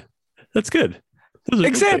 Yeah, that's good.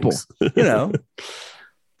 Example, You're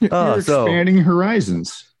expanding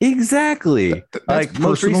horizons. Exactly. That's like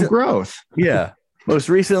personal growth. Yeah. Most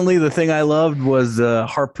recently, the thing I loved was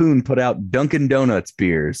Harpoon put out Dunkin' Donuts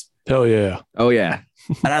beers. Hell yeah. Oh yeah.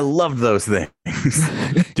 And I loved those things.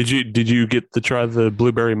 Did you get to try the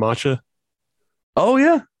blueberry matcha? Oh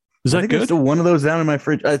yeah. Is that good? There's still one of those down in my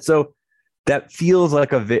fridge. So that feels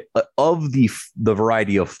like of the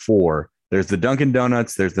variety of four. There's the Dunkin'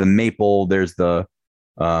 Donuts, there's the maple, there's the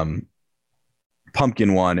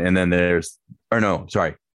pumpkin one, and then there's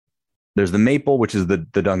the maple, which is the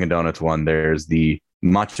Dunkin' Donuts one. There's the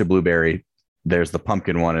matcha blueberry. There's the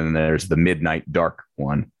pumpkin one, and then there's the midnight dark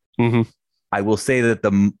one. Mm-hmm. I will say that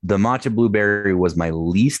the matcha blueberry was my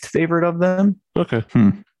least favorite of them. Okay.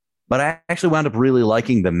 But I actually wound up really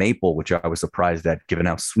liking the maple, which I was surprised at given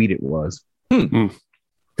how sweet it was.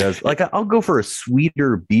 Because I'll go for a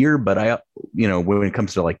sweeter beer, but when it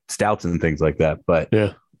comes to like stouts and things like that. But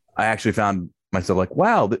yeah, I actually found myself like,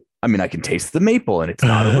 wow, I can taste the maple and it's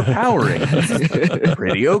not overpowering. It's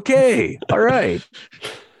pretty okay. All right.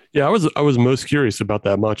 Yeah, I was most curious about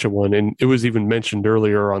that matcha one, and it was even mentioned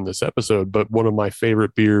earlier on this episode. But one of my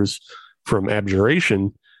favorite beers from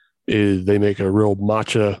Abjuration is they make a real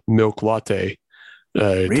matcha milk latte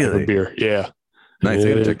type of beer. Yeah, nice. I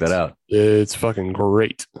gotta check that out. It's fucking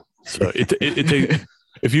great. So it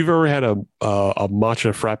if you've ever had a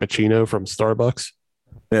matcha frappuccino from Starbucks,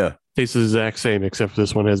 yeah. Tastes the exact same, except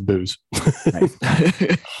this one has booze.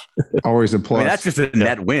 Always a plus. That's just a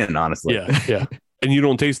net win, honestly. Yeah. And you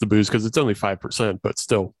don't taste the booze because it's only 5%, but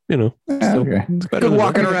still, okay. It's good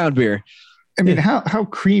walking around beer. I mean, how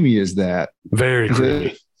creamy is that? Very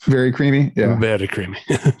creamy. Very creamy? Yeah. Very creamy.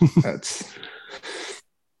 That's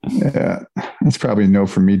probably a no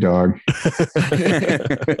for me, dog. I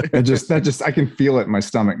can feel it in my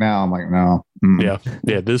stomach now. I'm like, no.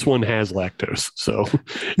 Yeah. This one has lactose, so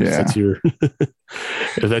yeah. that's your.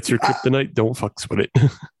 If that's your kryptonite, don't fucks with it.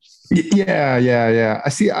 Yeah. I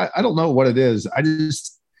see. I don't know what it is. I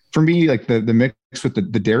just, for me, like the mix with the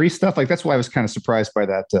dairy stuff, like that's why I was kind of surprised by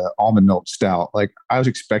that almond milk stout. Like I was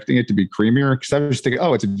expecting it to be creamier because I was just thinking,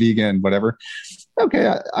 oh, it's a vegan, whatever.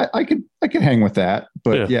 Okay, I could hang with that.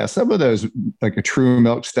 But yeah, some of those, like a true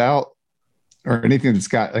milk stout or anything that's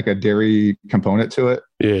got like a dairy component to it.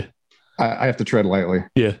 Yeah. I have to tread lightly.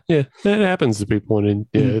 Yeah, that happens to people, and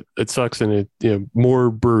it sucks. And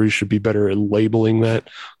more breweries should be better at labeling that.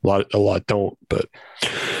 A lot don't, but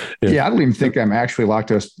I don't even think I'm actually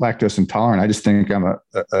lactose intolerant. I just think I'm a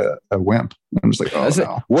wimp. I'm just like,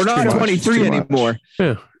 no, we're not 23 anymore.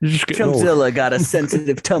 Yeah, you're just getting old. Chumzilla got a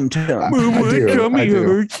sensitive tum tum. Tummy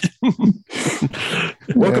hurts.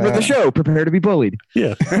 Welcome to the show. Prepare to be bullied.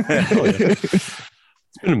 Yeah.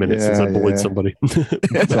 It's been a minute since I bullied somebody.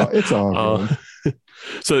 It's all good.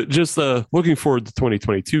 So just looking forward to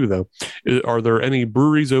 2022, though, are there any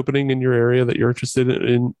breweries opening in your area that you're interested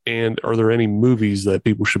in? And are there any movies that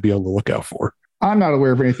people should be on the lookout for? I'm not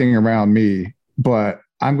aware of anything around me, but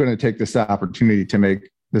I'm going to take this opportunity to make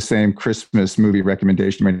the same Christmas movie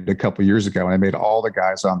recommendation I made a couple of years ago. And I made all the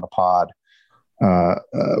guys on the pod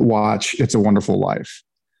watch It's a Wonderful Life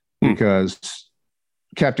because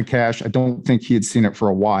Captain Cash, I don't think he had seen it for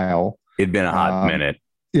a while. It'd been a hot minute.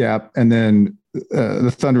 Yeah. And then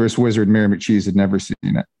the Thunderous Wizard, Mary McCheese, had never seen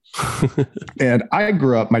it. And I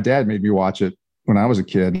grew up, my dad made me watch it when I was a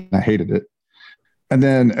kid. And I hated it. And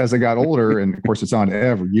then as I got older, and of course it's on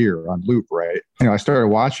every year on loop, right? I started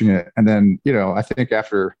watching it. And then, I think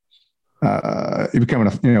after you becoming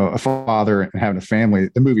a father and having a family,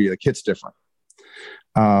 the movie like hits different.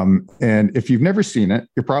 And if you've never seen it,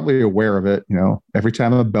 you're probably aware of it. Every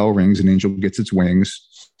time a bell rings, an angel gets its wings.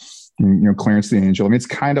 Clarence the Angel. I mean, it's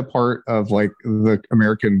kind of part of like the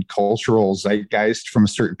American cultural zeitgeist from a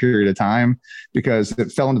certain period of time because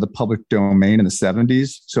it fell into the public domain in the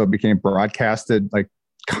 70s. So it became broadcasted like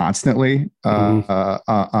constantly on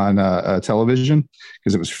television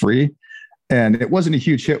because it was free. And it wasn't a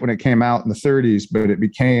huge hit when it came out in the 30s, but it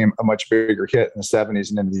became a much bigger hit in the 70s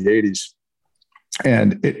and into the 80s.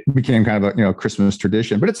 And it became kind of a Christmas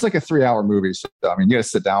tradition, but it's like a 3-hour movie. So, I mean, you got to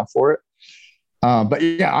sit down for it. But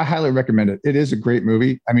yeah, I highly recommend it. It is a great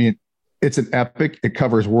movie. I mean, it's an epic. It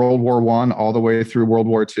covers World War I all the way through World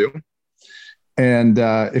War II. And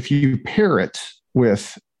if you pair it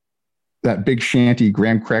with that Big Shanty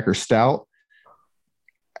Graham Cracker Stout,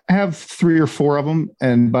 have 3 or 4 of them.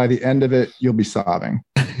 And by the end of it, you'll be sobbing.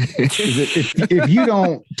 if you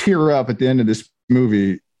don't tear up at the end of this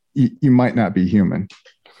movie, you might not be human.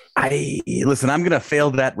 Listen, I'm going to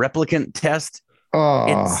fail that replicant test.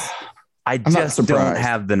 I just don't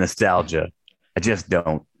have the nostalgia. I just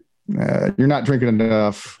don't. You're not drinking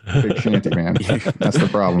enough Big Shanty, man. That's the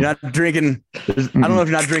problem. You're not drinking. I don't know if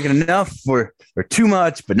you're not drinking enough or too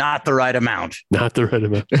much, but not the right amount. Not the right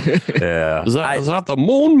amount. Yeah. Is that the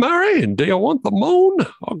moon, Mary? Do you want the moon?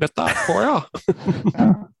 I'll get that for you.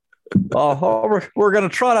 We're going to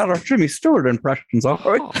trot out our Jimmy Stewart impressions. All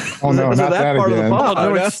right. Oh, no, not that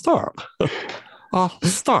again. Start.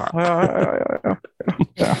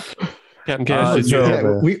 Yeah. Captain Cash.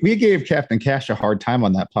 We gave Captain Cash a hard time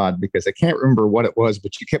on that pod because I can't remember what it was,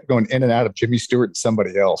 but you kept going in and out of Jimmy Stewart and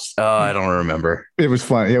somebody else. Oh, I don't remember. It was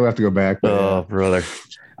fun. Yeah, we'll have to go back. Brother.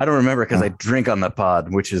 I don't remember because I drink on the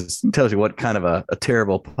pod, which tells you what kind of a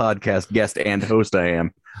terrible podcast guest and host I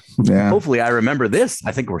am. Yeah. Hopefully I remember this.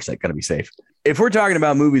 I think we're going to be safe. If we're talking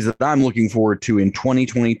about movies that I'm looking forward to in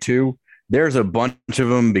 2022, there's a bunch of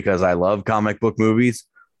them because I love comic book movies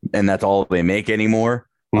and that's all they make anymore.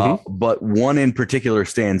 Mm-hmm. But one in particular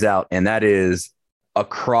stands out, and that is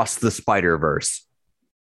Across the Spider-Verse.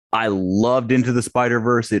 I loved Into the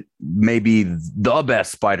Spider-Verse. It may be the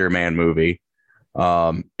best Spider-Man movie.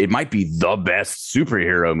 It might be the best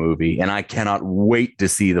superhero movie, and I cannot wait to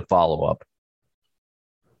see the follow-up.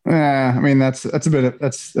 I mean, that's a bit of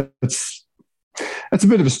a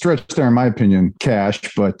stretch there, in my opinion,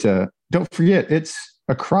 Cash. But don't forget, it's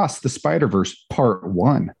Across the Spider-Verse Part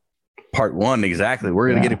 1. Part 1, exactly. We're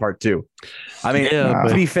going to get a part 2. I mean,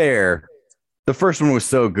 to be fair, the first one was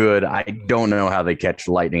so good. I don't know how they catch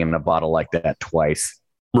lightning in a bottle like that twice.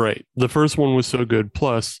 Right. The first one was so good.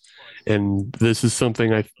 Plus, and this is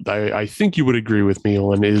something I think you would agree with me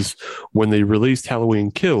on, is when they released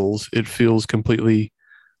Halloween Kills, it feels completely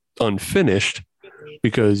unfinished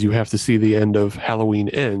because you have to see the end of Halloween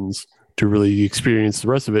Ends to really experience the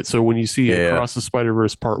rest of it. So when you see Across the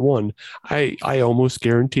Spider-Verse Part 1, I almost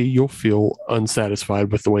guarantee you'll feel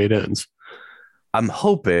unsatisfied with the way it ends. I'm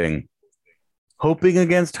hoping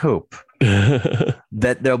against hope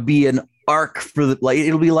that there'll be an arc for the like.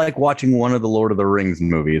 It'll be like watching one of the Lord of the Rings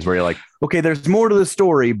movies where you're like, okay, there's more to the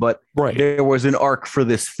story, but there was an arc for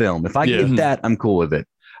this film. If I get that, I'm cool with it.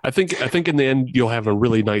 I think in the end you'll have a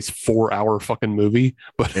really nice 4-hour fucking movie.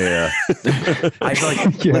 But yeah, I feel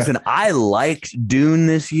like listen, I liked Dune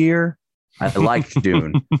this year. I liked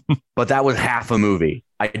Dune, but that was half a movie.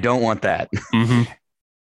 I don't want that. Mm-hmm.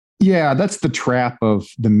 Yeah, that's the trap of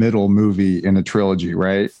the middle movie in a trilogy,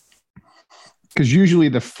 right? Because usually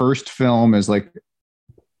the first film is like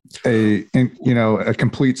a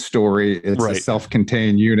complete story. It's a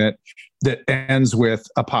self-contained unit that ends with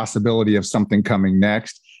a possibility of something coming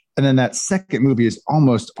next. And then that second movie is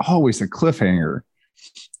almost always a cliffhanger,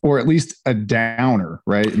 or at least a downer,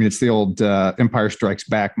 right? I mean, it's the old Empire Strikes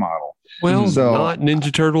Back model. Well, not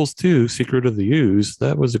Ninja Turtles 2, Secret of the Ooze.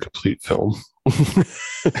 That was a complete film.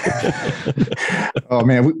 Oh,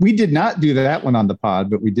 man. We did not do that one on the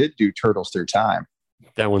pod, but we did do Turtles Through Time.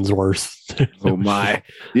 That one's worse. Oh, my.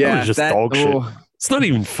 Yeah. That was just dog shit. It's not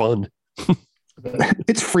even fun.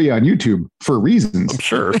 It's free on YouTube for reasons. I'm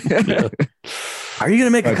sure. Yeah. Are you going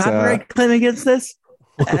to make a copyright claim against this?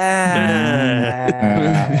 I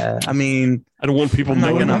mean, I don't want people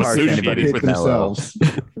knowing not associated with themselves.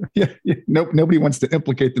 Nope. Nobody wants to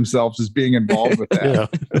implicate themselves as being involved with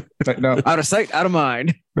that. But no, out of sight, out of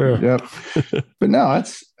mind. Yep. But no,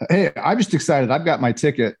 I'm just excited. I've got my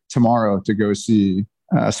ticket tomorrow to go see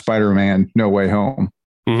Spider-Man: No Way Home.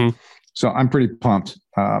 Mm-hmm. So I'm pretty pumped.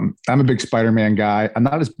 I'm a big Spider-Man guy. I'm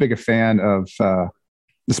not as big a fan of the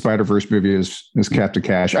Spider-Verse movie as Captain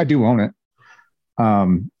Cash. I do own it.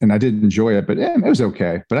 And I did enjoy it, but it was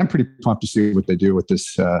okay. But I'm pretty pumped to see what they do with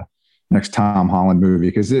this next Tom Holland movie,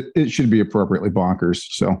 because it should be appropriately bonkers.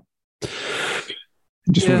 So I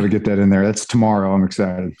just wanted to get that in there. That's tomorrow. I'm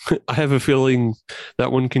excited. I have a feeling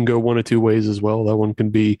that one can go one of two ways as well. That one can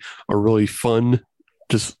be a really fun,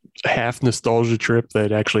 just half nostalgia trip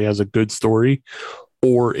that actually has a good story,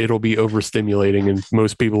 or it'll be overstimulating and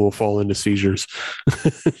most people will fall into seizures.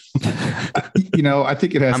 I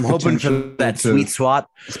think it has. I'm hoping for that sweet spot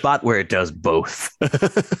where it does both.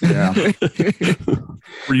 Yeah.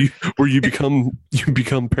 where you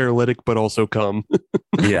become paralytic but also calm.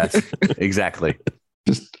 Yes, exactly.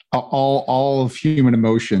 Just all of human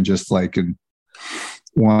emotion, just like in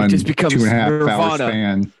one, just becomes 2.5 hour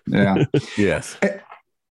span. Yeah. Yes.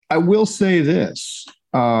 I will say this.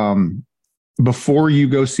 Before you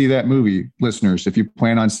go see that movie, listeners, if you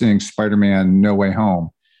plan on seeing Spider-Man: No Way Home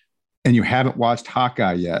and you haven't watched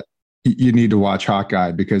Hawkeye yet, you need to watch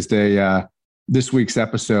Hawkeye, because this week's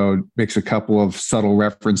episode makes a couple of subtle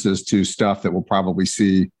references to stuff that we'll probably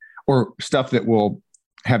see, or stuff that will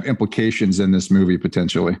have implications in this movie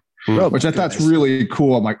potentially, which I thought's really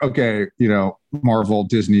cool. I'm like, okay, Marvel,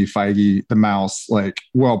 Disney, Feige, the mouse, like,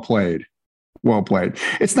 well played.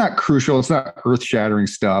 It's not crucial. It's not earth-shattering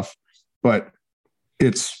stuff, but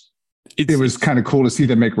it was kind of cool to see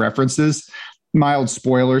them make references. Mild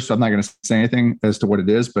spoilers, so I'm not going to say anything as to what it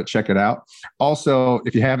is, but check it out. Also,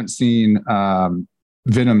 if you haven't seen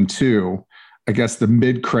Venom 2, I guess the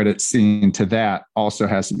mid-credit scene to that also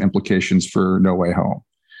has some implications for No Way Home.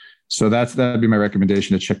 So that'd be my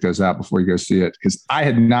recommendation, to check those out before you go see it, because I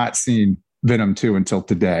had not seen Venom 2 until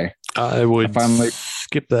today. I would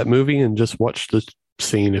skip that movie and just watch the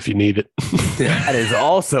scene if you need it. That is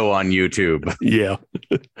also on YouTube. Yeah.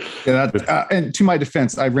 And to my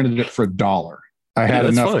defense, I rented it for $1. I had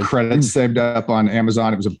enough credits saved up on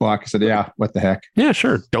Amazon. It was $1. I said, yeah, what the heck? Yeah,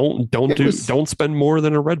 sure. Don't spend more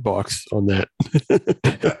than a Redbox on that.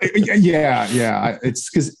 Yeah. It's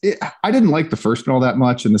because I didn't like the first one all that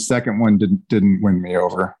much, and the second one didn't win me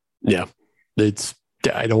over. Yeah,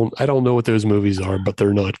 I don't know what those movies are, but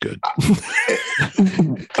they're not good.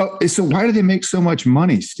 So why do they make so much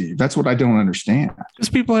money, Steve? That's what I don't understand. Because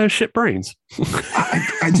people have shit brains.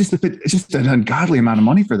 It's just an ungodly amount of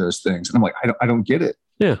money for those things, and I'm like, I don't get it.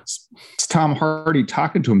 Yeah, it's Tom Hardy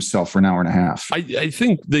talking to himself for an hour and a half. I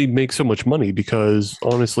think they make so much money because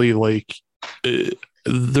honestly, like,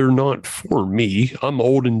 they're not for me. I'm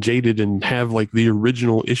old and jaded and have like the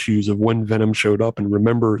original issues of when Venom showed up and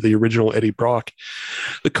remember the original Eddie Brock.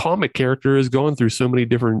 The comic character has gone through so many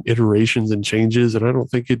different iterations and changes, and I don't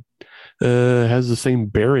think it has the same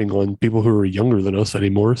bearing on people who are younger than us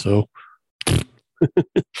anymore. So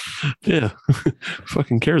yeah,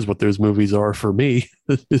 fucking cares what those movies are for me.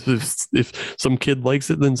 If some kid likes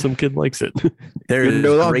it, then some kid likes it. There is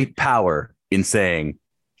great power in saying,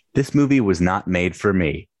 this movie was not made for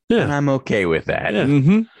me. Yeah. And I'm okay with that. Yeah.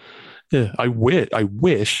 Mm-hmm. Yeah. I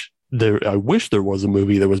wish there was a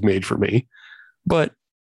movie that was made for me, but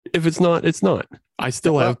If it's not, it's not. I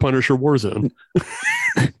still have Punisher Warzone.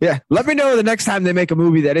 Yeah. Let me know the next time they make a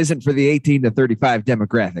movie that isn't for the 18 to 35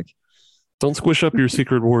 demographic. Don't squish up your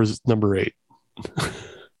Secret Wars number 8.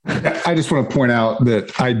 I just want to point out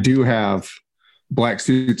that I do have Black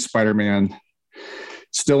Suit Spider-Man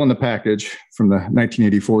still in the package from the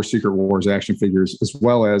 1984 Secret Wars action figures, as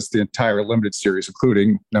well as the entire limited series,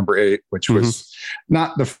 including number 8, which was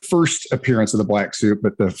not the first appearance of the Black Suit,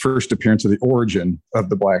 but the first appearance of the origin of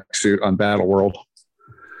the Black Suit on Battle World.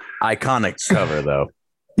 Iconic cover, though.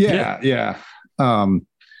 Yeah. So I'm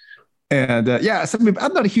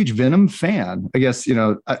not a huge Venom fan. I guess,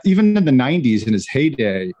 even in the 90s, in his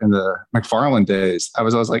heyday, in the McFarlane days, I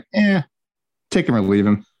was always like, take him or leave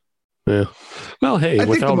him. Yeah. Well, hey,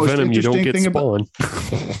 without Venom, you don't get Spawn.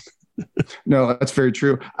 No, that's very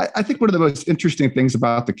true. I think one of the most interesting things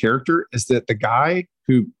about the character is that the guy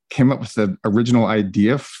who came up with the original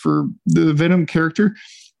idea for the Venom character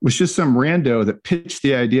was just some rando that pitched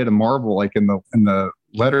the idea to Marvel, like in the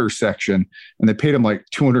letter section, and they paid him like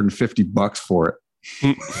 $250 for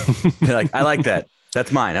it. They're like, I like that.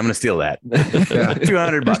 That's mine. I'm going to steal that. Yeah.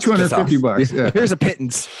 $200. $250. Yeah. Here's a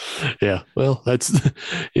pittance. Yeah. Well, that's,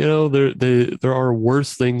 there are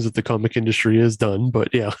worse things that the comic industry has done, but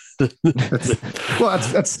yeah.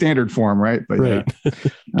 That's standard form, right? But right. Yeah,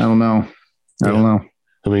 I don't know.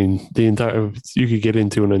 I mean, you could get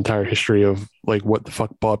into an entire history of like what the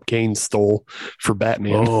fuck Bob Kane stole for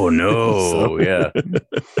Batman. Oh no. Yeah.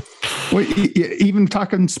 Well, even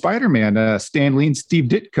talking Spider-Man, Stan Lee and Steve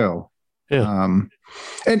Ditko. Yeah.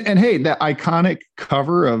 And hey, that iconic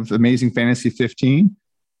cover of Amazing Fantasy 15,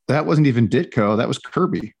 that wasn't even Ditko, that was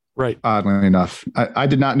Kirby. Right. Oddly enough. I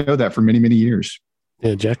did not know that for many, many years.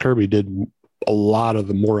 Yeah, Jack Kirby did a lot of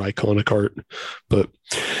the more iconic art. But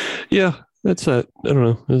yeah, that's it. I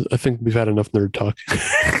don't know. I think we've had enough nerd talk.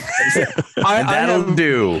 That'll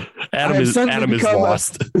do. Adam is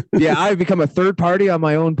lost. I've become a third party on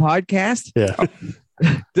my own podcast. Yeah.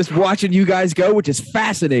 Just watching you guys go, which is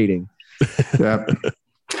fascinating. Yeah.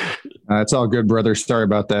 It's all good, brother. Sorry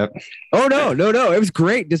about that. Oh, no. It was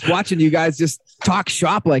great just watching you guys just talk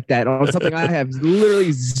shop like that on something I have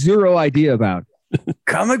literally zero idea about.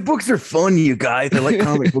 Comic books are fun, you guys. I like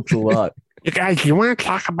comic books a lot. You guys, you want to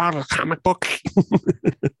talk about a comic book?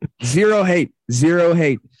 Zero hate.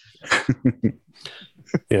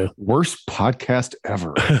 Yeah. Worst podcast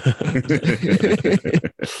ever.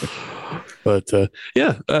 But thank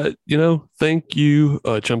you,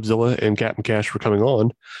 Chumpzilla and Captain Cash, for coming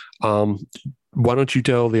on. Why don't you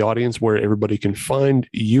tell the audience where everybody can find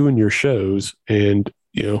you and your shows and,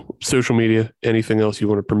 social media, anything else you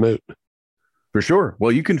want to promote? For sure.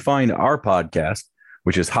 Well, you can find our podcast,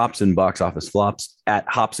 which is Hops and Box Office Flops, at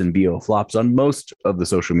Hops and BO Flops on most of the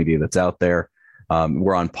social media that's out there.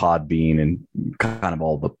 We're on Podbean and kind of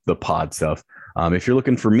all the pod stuff. If you're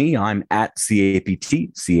looking for me, I'm at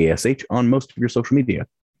CAPTCASH on most of your social media.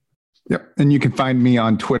 Yep. And you can find me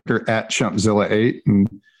on Twitter at Chumpzilla8.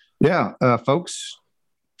 And folks,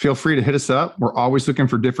 feel free to hit us up. We're always looking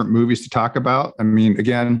for different movies to talk about. I mean,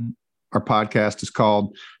 again, our podcast is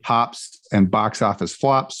called Hops and Box Office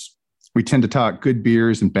Flops. We tend to talk good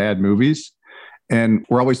beers and bad movies. And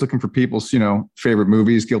we're always looking for people's, favorite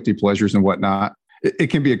movies, guilty pleasures and whatnot. It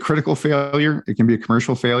can be a critical failure. It can be a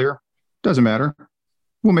commercial failure. Doesn't matter.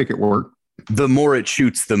 We'll make it work. The more it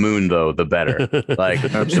shoots the moon, though, the better. Like,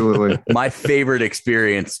 absolutely. My favorite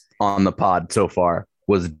experience on the pod so far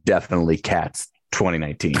was definitely Cats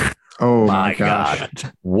 2019. Oh my gosh.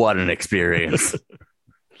 God. What an experience.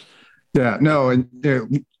 Yeah, no.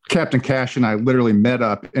 And Captain Cash and I literally met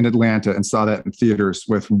up in Atlanta and saw that in theaters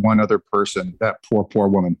with one other person, that poor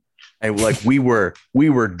woman. And we were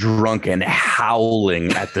drunk and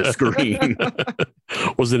howling at the screen.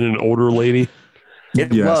 Was it an older lady?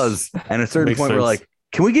 It was. And at a certain point, we're like,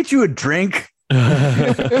 can we get you a drink?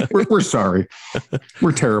 we're sorry.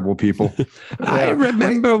 We're terrible people. I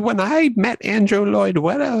remember when I met Andrew Lloyd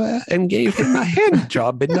Webber and gave him a hand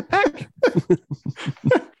job in the back.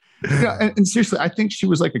 Yeah, and seriously, I think she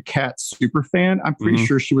was like a Cat super fan. I'm pretty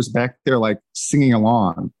sure she was back there like singing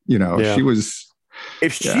along. She was.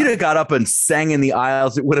 If she'd have got up and sang in the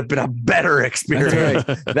aisles, it would have been a better experience.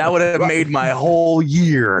 That would have made my whole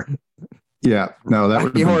year. Yeah, no, that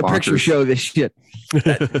would be a picture show this shit.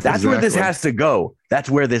 That's where this has to go.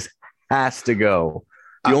 That's where this has to go.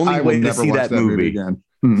 The only way to see that movie again.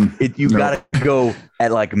 You've got to go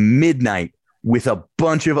at like midnight with a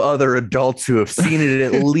bunch of other adults who have seen it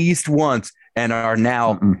at least once and are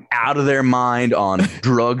now out of their mind on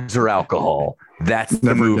drugs or alcohol. That's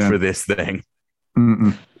the move for this thing.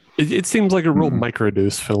 It seems like a real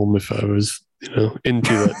microdose film if I was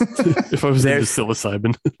into that. If I was into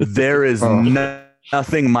psilocybin. There is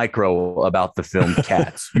nothing micro about the film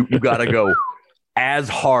Cats. You got to go as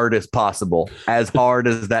hard as possible, as hard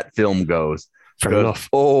as that film goes. Fair enough.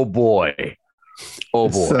 Oh boy.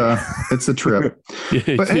 It's a trip.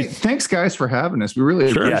 But hey, thanks guys for having us. We really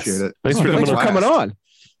appreciate it. Thanks for coming on.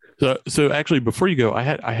 So actually, before you go, I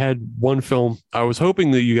had one film. I was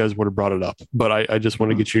hoping that you guys would have brought it up, but I just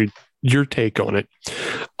want to get your take on it.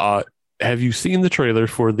 Have you seen the trailer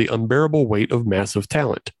for The Unbearable Weight of Massive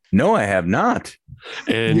Talent? No, I have not.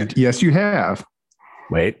 And yes, you have.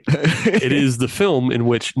 Wait. It is the film in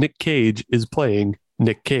which Nick Cage is playing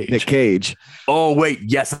Nick Cage. Oh, wait.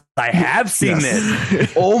 Yes, I have seen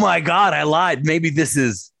this. Oh my God, I lied. Maybe this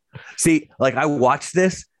is... See, like I watched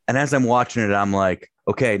this, and as I'm watching it, I'm like,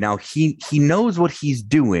 okay, now he knows what he's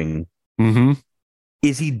doing. Mm-hmm.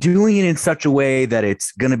 Is he doing it in such a way that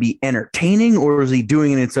it's going to be entertaining, or is he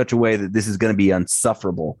doing it in such a way that this is going to be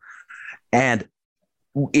unsufferable? And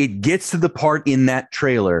it gets to the part in that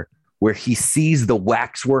trailer where he sees the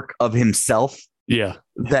waxwork of himself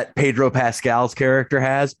that Pedro Pascal's character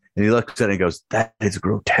has, and he looks at it and goes, that is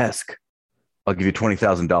grotesque. I'll give you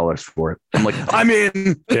 $20,000 for it. I'm like, I'm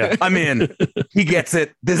in. Yeah. I'm in. He gets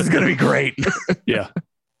it. This is going to be great. Yeah.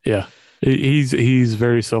 He's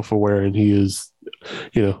very self-aware, and he is,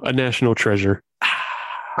 a national treasure.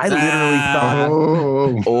 I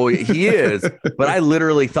literally thought, he is, but I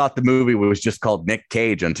literally thought the movie was just called Nick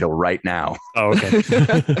Cage until right now. Oh, okay.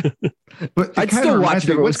 But I'd still watch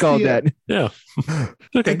it. What's called that? Yeah.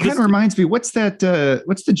 Okay. It kind of reminds me. What's that?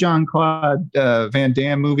 What's the Jean-Claude Van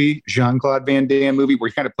Damme movie? Jean-Claude Van Damme movie where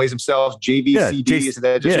he kind of plays himself. JVCD. Is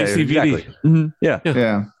that JCVD? Exactly. Mm-hmm.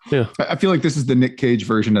 Yeah. I feel like this is the Nick Cage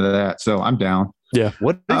version of that. So I'm down. Yeah.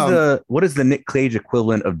 What is the Nick Cage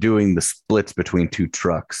equivalent of doing the splits between two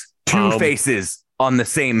trucks? Two faces on the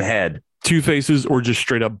same head. Two faces, or just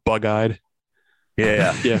straight up bug-eyed.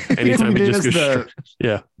 Yeah. Anytime he just goes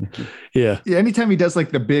Yeah. Anytime he does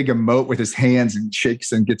like the big emote with his hands and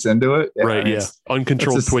shakes and gets into it. Right. Yeah.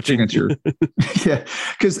 Uncontrolled twitching. Yeah.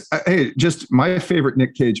 Because hey, just my favorite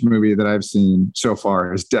Nick Cage movie that I've seen so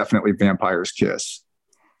far is definitely Vampire's Kiss.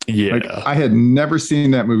 Yeah. Like, I had never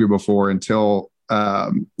seen that movie before until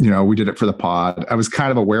we did it for the pod. I was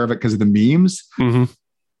kind of aware of it because of the memes. Mm-hmm.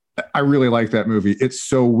 I really like that movie. It's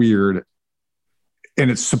so weird. And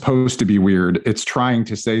it's supposed to be weird. It's trying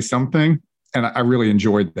to say something. And I really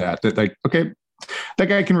enjoyed that. That like, okay, that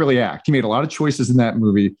guy can really act. He made a lot of choices in that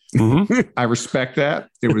movie. Mm-hmm. I respect that.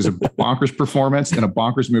 It was a bonkers performance in a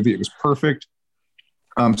bonkers movie. It was perfect.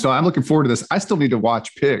 So I'm looking forward to this. I still need to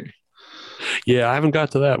watch Pig. Yeah, I haven't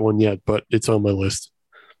got to that one yet, but it's on my list.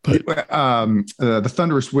 But the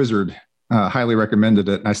Thunderous Wizard highly recommended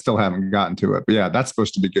it, and I still haven't gotten to it. But yeah, that's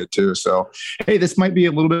supposed to be good too. So hey, this might be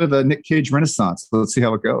a little bit of a Nick Cage renaissance. Let's see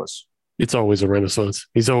how it goes. It's always a renaissance.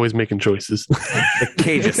 He's always making choices. The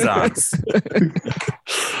Cage-a-sance.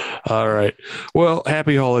 All right. Well,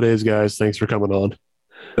 happy holidays, guys. Thanks for coming on.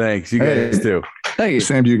 Thanks. You guys too. Thank you.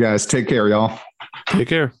 Same to you guys. Take care, y'all. Take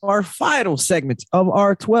care. Our final segment of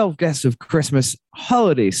our 12 Guests of Christmas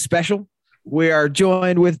holiday special. We are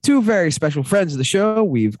joined with two very special friends of the show.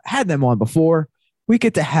 We've had them on before. We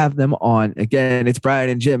get to have them on again. It's Brian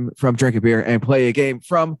and Jim from Drink a Beer and Play a Game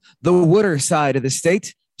from the Wooder side of the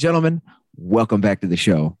state. Gentlemen, welcome back to the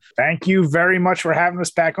show. Thank you very much for having us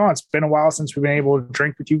back on. It's been a while since we've been able to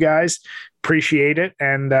drink with you guys. Appreciate it.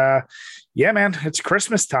 And yeah, man, it's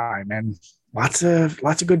Christmas time and lots of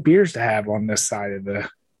good beers to have on this side of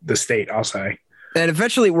the state, I'll say. And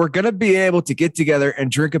eventually we're going to be able to get together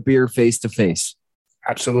and drink a beer face to face.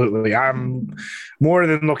 Absolutely. I'm more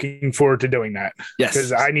than looking forward to doing that. Yes.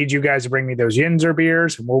 Because I need you guys to bring me those Yinzer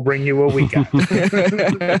beers and we'll bring you a weekend.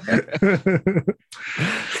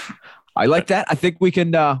 I like that. I think we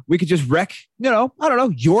can just wreck, I don't know.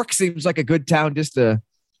 York seems like a good town just to,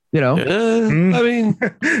 I mean,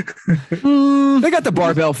 they got the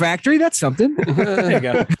Barbell Factory. That's something. There you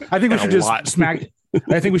go. I think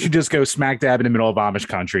we should just go smack dab in the middle of Amish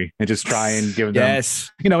country and just try and give them,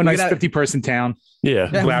 a nice 50-person town. Yeah.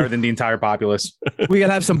 Louder than the entire populace. We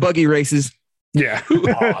gotta have some buggy races. Yeah.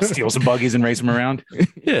 Steal some buggies and race them around.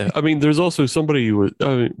 Yeah. I mean, there's also somebody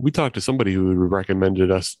we talked to somebody who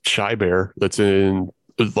recommended us Shy Bear that's in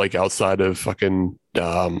like outside of fucking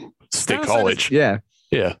State College. Yeah.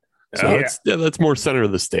 Yeah. So that's more center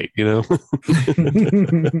of the state, No,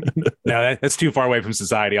 that's too far away from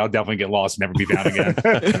society. I'll definitely get lost and never be found again.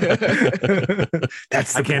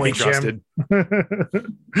 That's the I can't point, be trusted.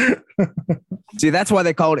 See, that's why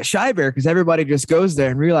they call it Shy Bear, because everybody just goes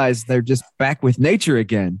there and realizes they're just back with nature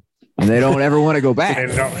again. And they don't ever want to go back.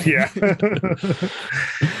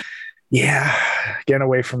 Yeah, getting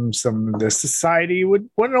away from some of this society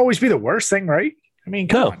wouldn't always be the worst thing, right? I mean,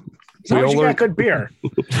 come on. As long as you got good beer.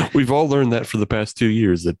 We've all learned that for the past 2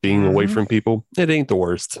 years, that being away from people, it ain't the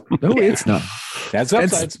worst. No, it's not. That's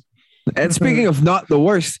upsides. And speaking of not the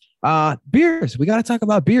worst, beers. We got to talk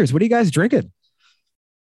about beers. What are you guys drinking?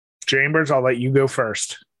 Chambers, I'll let you go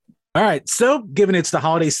first. All right. So, given it's the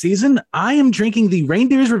holiday season, I am drinking the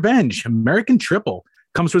Reindeer's Revenge American Triple.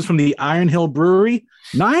 Comes to us from the Iron Hill Brewery,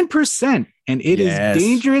 9%, and it is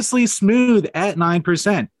dangerously smooth at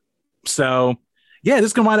 9%. So, yeah, this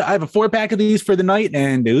is gonna wind up, I have a 4-pack of these for the night,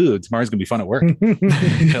 and tomorrow's gonna be fun at work.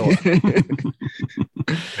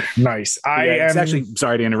 Nice. It's actually,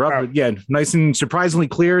 sorry to interrupt, but yeah, nice and surprisingly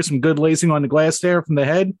clear. Some good lacing on the glass there from the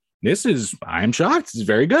head. I am shocked. This is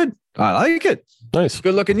very good. I like it. Nice,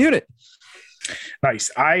 good looking unit.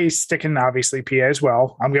 Nice. I stick in obviously PA as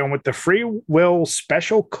well. I'm going with the Free Will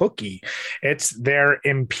Special Cookie. It's their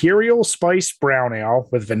Imperial Spice Brown Ale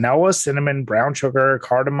with vanilla, cinnamon, brown sugar,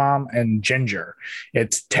 cardamom, and ginger.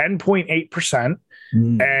 It's 10.8%.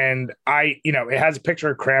 And it has a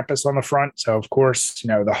picture of Krampus on the front. So of course,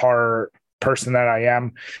 the horror person that I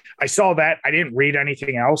am, I saw that. I didn't read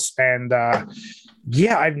anything else. And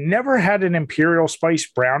I've never had an Imperial Spice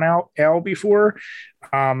Brown Ale before.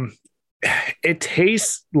 It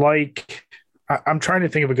tastes like, I'm trying to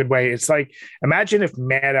think of a good way. It's like, imagine if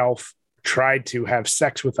Mad Elf tried to have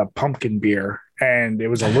sex with a pumpkin beer and it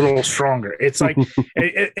was a little stronger. It's like,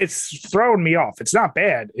 it's throwing me off. It's not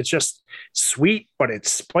bad. It's just sweet, but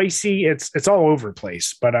it's spicy. It's all over the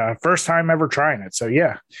place, but first time ever trying it. So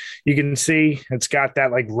yeah, you can see it's got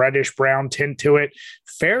that like reddish brown tint to it.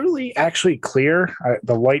 Fairly actually clear.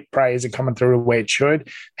 The light probably isn't coming through the way it should.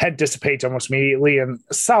 Head dissipates almost immediately, and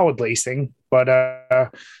solid lacing, but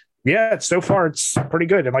so far it's pretty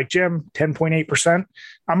good. And like Jim, 10.8%.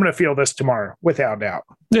 I'm going to feel this tomorrow without doubt.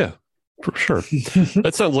 Yeah, for sure.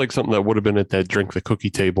 That sounds like something that would have been at that Drink the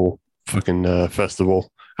Cookie Table fucking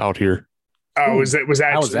festival out here. Oh, was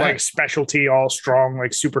that like specialty, all strong,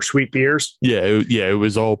 like super sweet beers? Yeah, it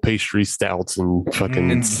was all pastry stouts and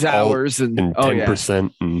fucking and sours and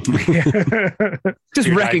 10%. And just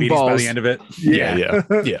wrecking balls by the end of it. Yeah.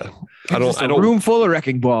 I don't room full of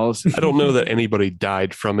wrecking balls. I don't know that anybody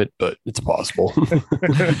died from it, but it's possible.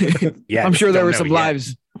 Yeah, I'm sure there were some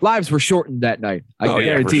lives were shortened that night. I can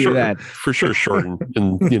guarantee you that. For sure shortened.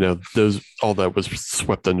 And all that was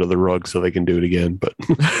swept under the rug so they can do it again. But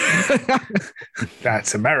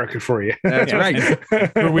that's America for you. That's right. We're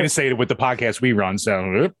going to say it with the podcast we run.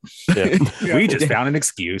 So we just found an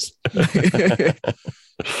excuse.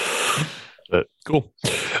 Cool.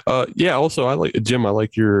 Also I like Jim. I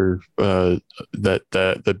like your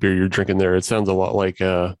that beer you're drinking there. It sounds a lot like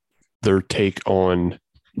their take on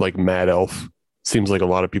like Mad Elf. Seems like a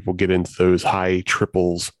lot of people get into those high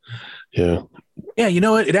triples. Yeah. Yeah, you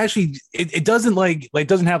know what? It actually it doesn't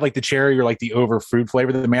doesn't have like the cherry or like the over fruit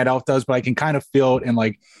flavor that the Mad Elf does, but I can kind of feel it and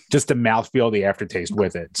like just the mouthfeel, the aftertaste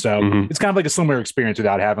with it. So it's kind of like a similar experience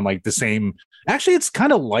without having like the same. Actually, it's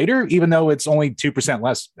kind of lighter, even though it's only 2%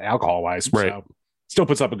 less alcohol wise. Right. So still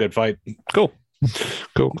puts up a good fight. Cool.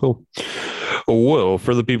 Well,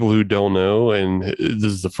 for the people who don't know, and this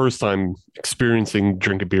is the first time experiencing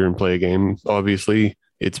Drink a Beer and Play a Game, obviously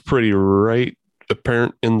it's pretty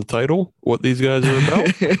apparent in the title what these guys are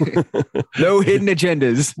about. No hidden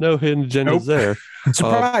agendas. No hidden agendas there.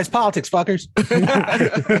 Surprise politics, fuckers.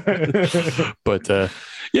 But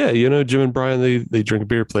Jim and Brian, they drink a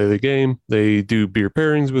beer, play the game. They do beer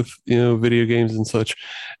pairings with video games and such.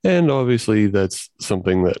 And obviously that's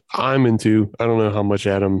something that I'm into. I don't know how much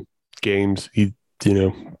Adam games. He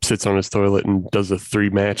sits on his toilet and does a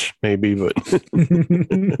 3-match maybe,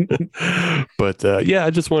 but I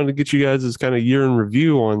just wanted to get you guys' kind of year in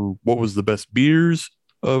review on what was the best beers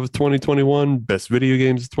of 2021, best video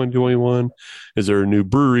games of 2021. Is there new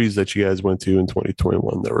breweries that you guys went to in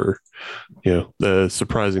 2021 that were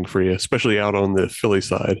surprising for you, especially out on the Philly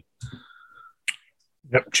side?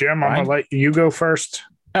 Yep. Jim, I'm gonna let you go first.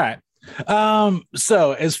 All right.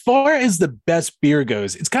 So as far as the best beer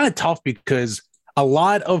goes, it's kind of tough because a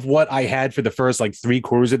lot of what I had for the first like 3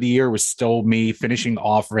 quarters of the year was still me finishing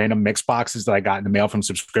off random mix boxes that I got in the mail from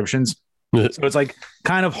subscriptions. So it's like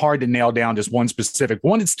kind of hard to nail down just one specific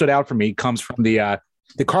one that stood out for me. Comes from the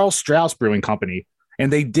Karl Strauss Brewing Company,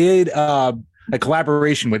 and they did a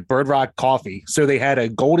collaboration with Bird Rock Coffee. So they had a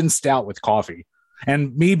golden stout with coffee.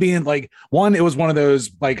 And me being like, it was one of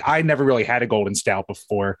those, like, I never really had a golden stout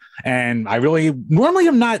before. And I really normally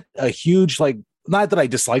am not a huge, like, not that I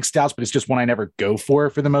dislike stouts, but it's just one I never go for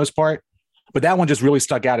the most part. But that one just really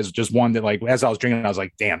stuck out as just one that, like, as I was drinking, I was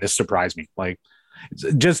like, damn, this surprised me. Like,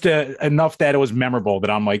 just enough that it was memorable that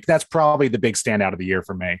I'm like, that's probably the big standout of the year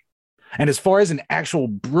for me. And as far as an actual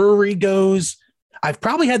brewery goes, I've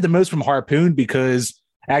probably had the most from Harpoon because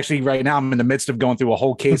actually right now I'm in the midst of going through a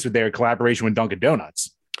whole case of their collaboration with Dunkin'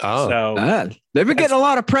 Donuts. Oh, so they've been getting a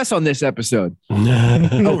lot of press on this episode.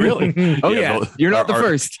 Oh, really? Oh, yeah. You're not the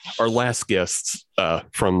first. Our last guests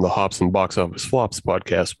from the Hops and Box Office Flops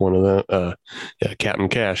podcast, one of them, Captain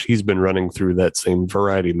Cash, he's been running through that same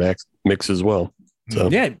variety mix as well. So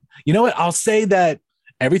yeah, you know what? I'll say that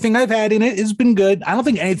everything I've had in it has been good. I don't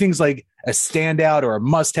think anything's like a standout or a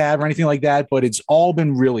must-have or anything like that, but it's all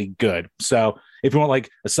been really good. So if you want like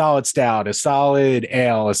a solid stout, a solid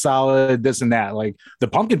ale, a solid this and that, like the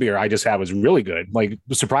pumpkin beer I just had was really good, like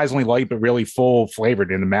surprisingly light, but really full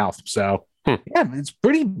flavored in the mouth. So yeah,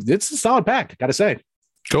 it's a solid pack, gotta say.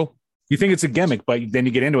 Cool. You think it's a gimmick, but then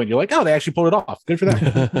you get into it and you're like, oh, they actually pulled it off. Good for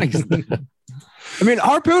them. I mean,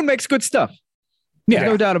 Harpoon makes good stuff. Yeah,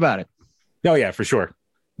 no doubt about it. Oh yeah, for sure.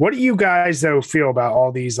 What do you guys though feel about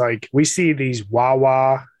all these? Like we see these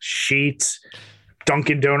Wawa, Sheetz,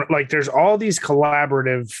 Dunkin' Donut, like there's all these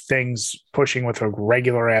collaborative things pushing with like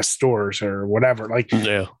regular ass stores or whatever. Like,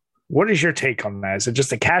 what is your take on that? Is it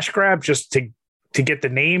just a cash grab just to get the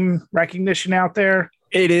name recognition out there?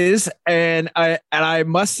 It is, and I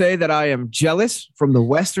must say that I am jealous from the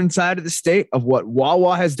western side of the state of what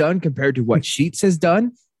Wawa has done compared to what Sheetz has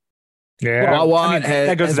done. Yeah, Wawa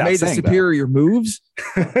has made the superior moves,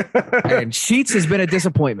 and Sheetz has been a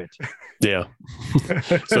disappointment. Yeah.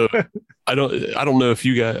 So I don't know if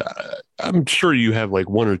you guys, I'm sure you have like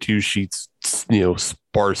one or two Sheetz,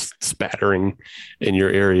 sparse spattering in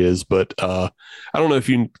your areas, but I don't know if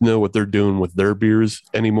you know what they're doing with their beers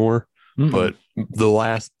anymore. Mm-hmm. But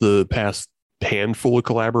the past handful of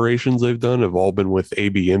collaborations they've done have all been with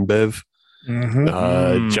AB InBev.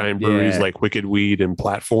 Mm-hmm. Giant breweries like Wicked Weed and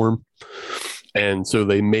Platform, and so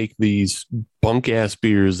they make these bunk ass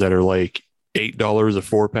beers that are like $8 a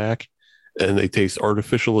 4-pack, and they taste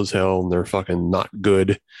artificial as hell, and they're fucking not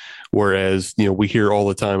good. Whereas we hear all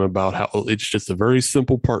the time about how it's just a very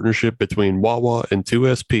simple partnership between Wawa and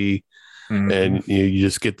 2SP, and you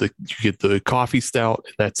just get the coffee stout,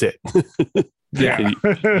 and that's it. Yeah, you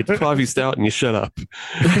get the coffee stout and you shut up.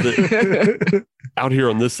 Out here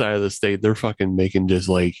on this side of the state, they're fucking making just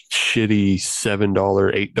like shitty $7,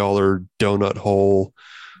 $8 donut hole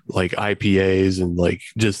like IPAs, and like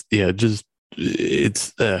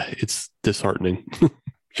it's disheartening.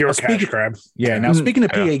 Pure cash grab. Yeah. Now speaking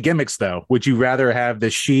of PA gimmicks, though, would you rather have the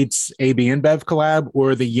Sheetz AB InBev collab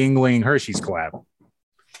or the Yingling Hershey's collab?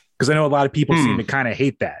 Because I know a lot of people seem to kind of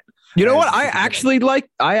hate that. You know what? I actually like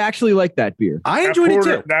that beer. I enjoyed it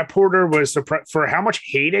too. That porter was for how much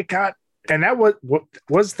hate it got, and that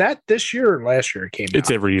was that this year or last year it came out? It's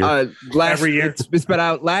every year. Every year. It's been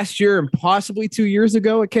out last year and possibly 2 years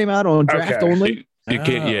ago. It came out on draft only.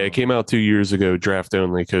 It came out 2 years ago, draft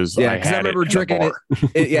only, because I remember drinking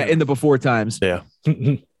it. In the before times. Yeah.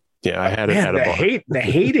 Yeah, I had it at a bar. The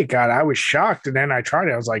hate it got, I was shocked. And then I tried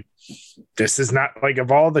it. I was like, this is not, like,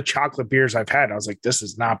 of all the chocolate beers I've had, I was like, this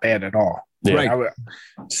is not bad at all. Yeah. Right. I was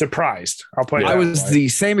surprised. I'll put it I was the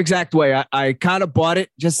same exact way. I kind of bought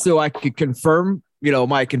it just so I could confirm,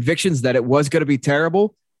 my convictions that it was going to be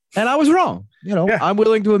terrible. And I was wrong. I'm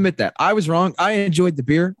willing to admit that. I was wrong. I enjoyed the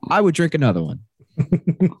beer. I would drink another one.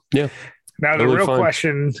 Yeah. Now, the real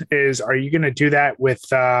question is, are you going to do that with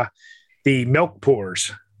the milk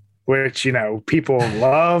pours? Which, people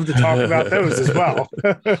love to talk about those as well.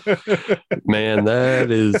 Man,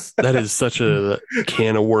 that is such a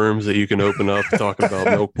can of worms that you can open up to talk about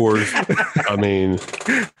milk pours. I mean,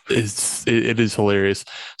 it is hilarious.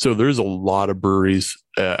 So there's a lot of breweries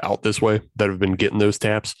out this way that have been getting those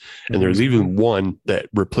taps. And there's even one that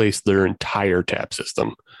replaced their entire tap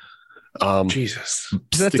system. Jesus.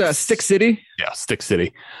 That's Stick City? Yeah, Stick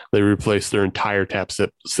City. They replaced their entire tap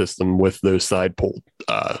system with those side pulled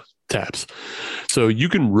taps. So you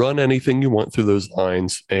can run anything you want through those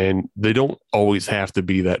lines, and they don't always have to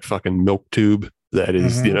be that fucking milk tube that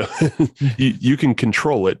is, you can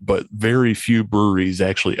control it, but very few breweries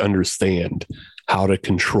actually understand how to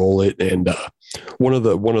control it. And one of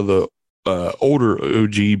the older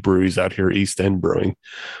OG breweries out here, East End Brewing,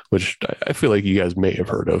 which I feel like you guys may have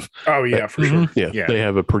heard of. Oh yeah, for sure. Yeah, they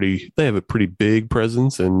have a pretty big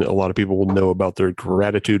presence, and a lot of people will know about their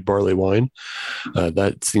Gratitude barley wine.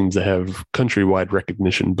 That seems to have countrywide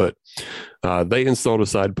recognition. But they installed a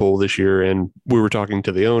side pull this year, and we were talking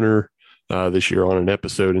to the owner this year on an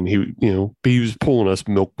episode, and he was pulling us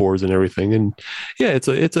milk pours and everything. And yeah,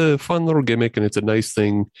 it's a fun little gimmick, and it's a nice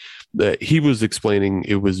thing that he was explaining.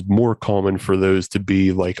 It was more common for those to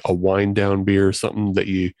be like a wind down beer, something that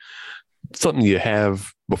you something you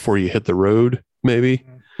have before you hit the road, maybe.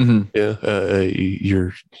 Mm-hmm. Yeah,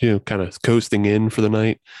 you're kind of coasting in for the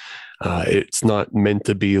night. It's not meant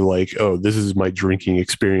to be like, oh, this is my drinking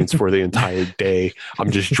experience for the entire day. I'm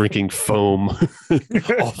just drinking foam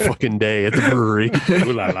all fucking day at the brewery.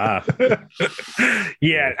 Ooh la la.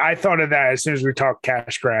 Yeah, I thought of that as soon as we talked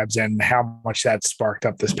cash grabs and how much that sparked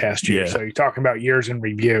up this past year. Yeah. So you're talking about years in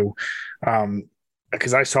review,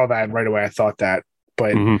 because I saw that and right away I thought that.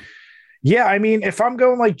 But yeah, I mean, if I'm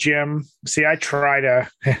going like Jim, see, I try to,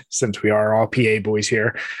 since we are all PA boys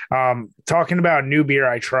here, talking about new beer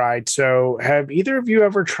I tried. So have either of you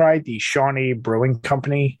ever tried the Shawnee Brewing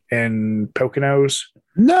Company in Poconos?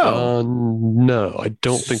 No. No, I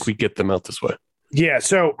don't think we get them out this way. Yeah,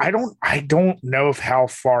 so I don't know of how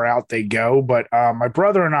far out they go, but my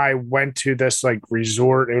brother and I went to this like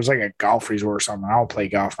resort. It was like a golf resort or something. I don't play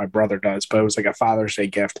golf, my brother does, but it was like a Father's Day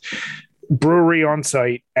gift. Brewery on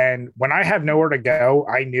site, and when I have nowhere to go,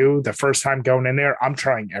 I knew the first time going in there, I'm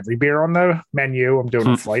trying every beer on the menu. I'm doing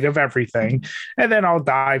a flight of everything, and then I'll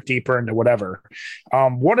dive deeper into whatever.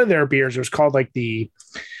 One of their beers was called like I'm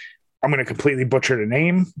going to completely butcher the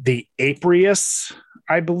name, the Aprius,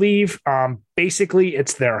 I believe. Basically,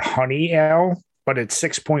 it's their honey ale, but it's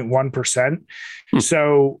 6.1%.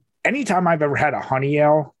 So anytime I've ever had a honey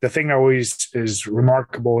ale, the thing that always is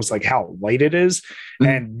remarkable is like how light it is.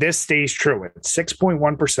 And this stays true. It's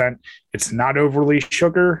 6.1%. It's not overly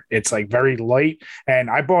sugar. It's like very light. And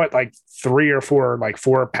I bought like 3 or 4, like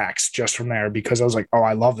 4 packs just from there because I was like, oh,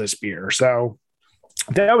 I love this beer. So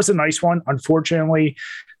that was a nice one. Unfortunately,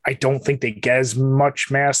 I don't think they get as much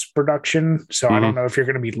mass production. So I don't know if you're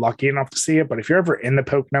going to be lucky enough to see it, but if you're ever in the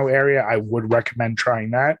Pocono area, I would recommend trying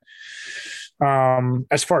that.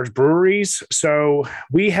 As far as breweries, so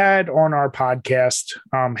we had on our podcast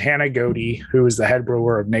Hannah Godey, who is the head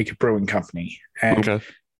brewer of Naked Brewing Company. And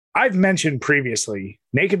I've mentioned previously,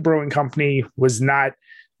 Naked Brewing Company was not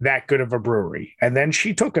that good of a brewery. And then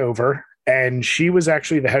she took over, and she was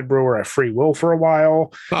actually the head brewer at Free Will for a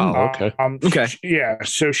while. Oh, okay. Yeah.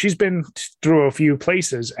 So she's been through a few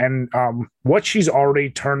places, and what she's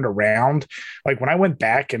already turned around, like when I went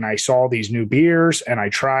back and I saw these new beers and I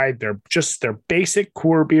tried their basic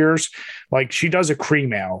core beers, like she does a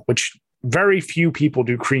cream ale, which very few people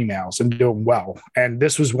do cream ales and do them well. And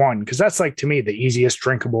this was one, because that's like, to me, the easiest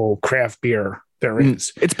drinkable craft beer there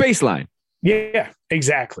is. It's baseline. Yeah,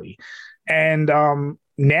 exactly. And,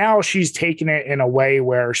 now she's taking it in a way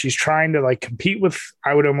where she's trying to like compete with,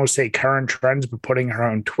 I would almost say, current trends, but putting her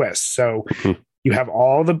own twist. So you have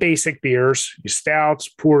all the basic beers, your stouts,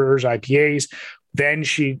 porters, IPAs. Then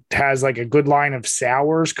she has like a good line of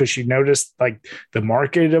sours, because she noticed like the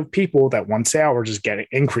market of people that want sours is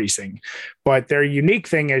increasing. But their unique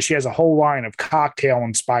thing is she has a whole line of cocktail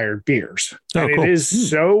inspired beers. And it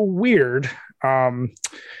is so weird. The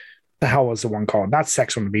hell was the one called? Not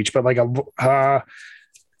Sex on the Beach, but like a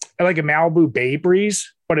Malibu Bay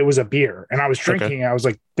Breeze, but it was a beer. And I was drinking, and I was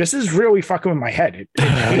like, this is really fucking with my head. It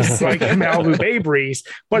tastes like a Malibu Bay Breeze,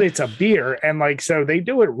 but it's a beer. And like, so they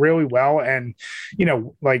do it really well. And,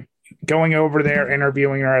 like going over there,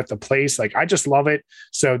 interviewing her at the place, like I just love it.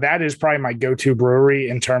 So that is probably my go-to brewery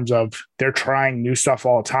in terms of they're trying new stuff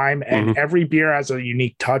all the time. And every beer has a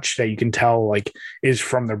unique touch that you can tell like is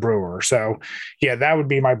from the brewer. So yeah, that would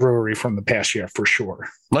be my brewery from the past year for sure.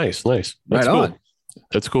 Nice. That's right cool. on.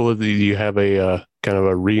 That's cool that you have a kind of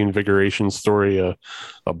a reinvigoration story, a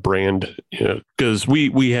brand, because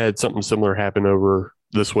we had something similar happen over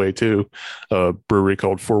this way too, a brewery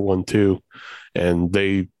called 412, and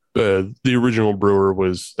they the original brewer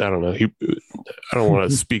was, I don't know, I don't want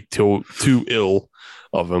to speak too ill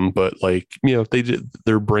of him, but like,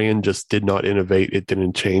 their brand just did not innovate. It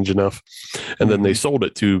didn't change enough. And then they sold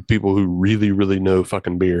it to people who really, really know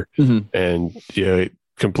fucking beer. And it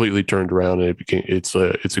completely turned around, and it's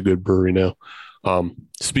a good brewery now.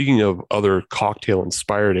 Speaking of other cocktail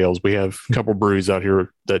inspired ales, we have a couple breweries out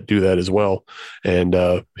here that do that as well. And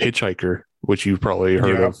Hitchhiker, which you've probably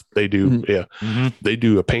heard of, they do. They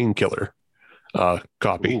do a painkiller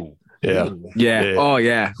copy. Oh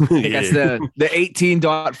yeah. That's the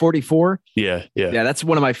 18.44. Yeah. That's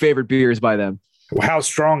one of my favorite beers by them. How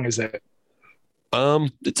strong is it?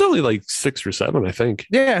 It's only like 6 or 7, I think.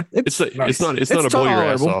 Yeah, it's not a blow your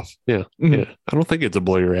ass off. Yeah. I don't think it's a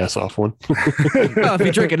blow your ass off one. Well, if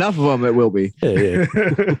you drink enough of them, it will be. Yeah.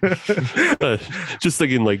 Just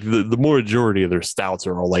thinking like the majority of their stouts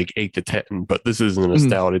are all like 8 to 10, but this isn't a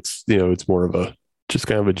stout. It's it's more of a just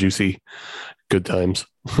kind of a juicy good times.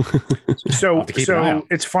 So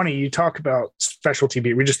it's funny you talk about specialty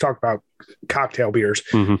beer. We just talked about cocktail beers.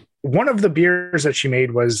 one of the beers that she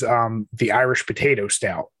made was the Irish potato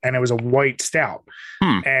stout, and it was a white stout,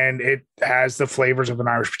 and it has the flavors of an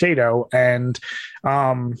Irish potato. And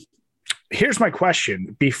here's my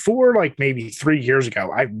question: before, like maybe 3 years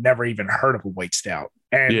ago, I've never even heard of a white stout,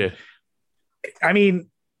 and I mean,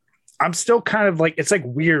 I'm still kind of like, it's like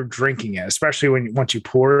weird drinking it, especially once you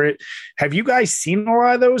pour it. Have you guys seen a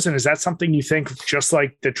lot of those? And is that something you think, just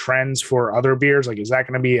like the trends for other beers, like, is that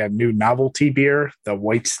going to be a new novelty beer, the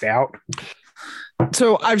white stout?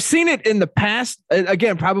 So I've seen it in the past,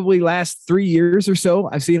 again, probably last 3 years or so.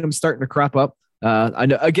 I've seen them starting to crop up. I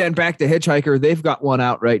know, again, back to Hitchhiker, they've got one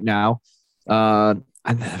out right now. Rheingeist,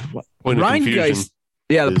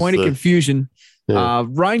 the Point of Confusion.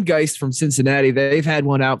 Rheingeist from Cincinnati, they've had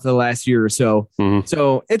one out for the last year or so.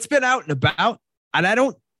 So it's been out and about, and I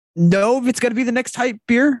don't know if it's going to be the next hype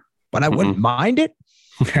beer, but I wouldn't mind it.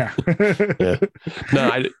 I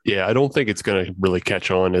don't think it's going to really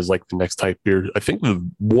catch on as like the next type beer. I think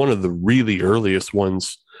one of the really earliest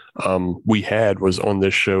ones we had was on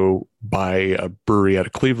this show by a brewery out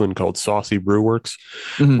of Cleveland called Saucy Brewworks.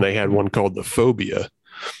 They had one called the Phobia,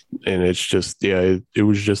 and it's just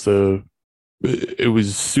it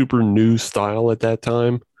was super new style at that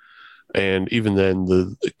time. And even then,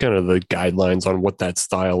 the kind of the guidelines on what that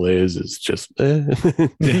style is just make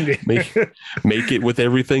it with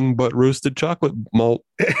everything but roasted chocolate malt.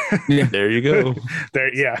 There you go.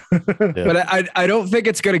 But I don't think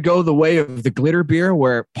it's going to go the way of the glitter beer,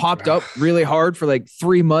 where it popped up really hard for like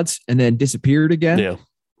 3 months and then disappeared again.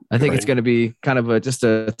 I think it's going to be kind of just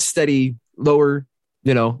a steady lower.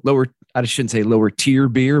 I shouldn't say lower tier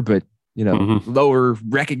beer, but lower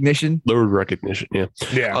recognition.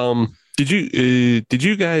 Did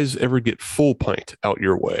you guys ever get Full Pint out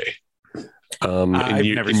your way? I've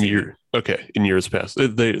never seen it. In years past,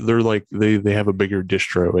 they're like they have a bigger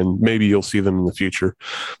distro, and maybe you'll see them in the future.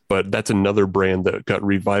 But that's another brand that got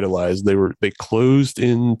revitalized. They closed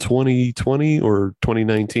in 2020 or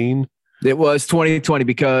 2019. It was 2020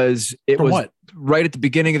 because it was right at the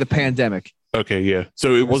beginning of the pandemic. Okay, yeah.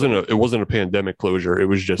 So it wasn't a pandemic closure. It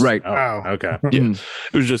was just right. Okay. Yeah,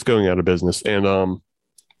 it was just going out of business, and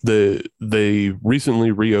they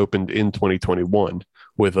recently reopened in 2021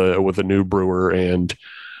 with a new brewer, and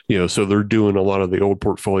so they're doing a lot of the old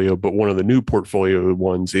portfolio, but one of the new portfolio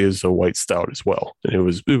ones is a white stout as well, and it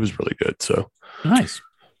was really good. So nice.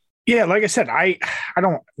 Yeah, like I said, I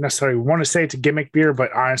don't necessarily want to say it's a gimmick beer,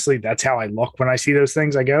 but honestly, that's how I look when I see those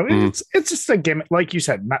things. I go, it's just a gimmick, like you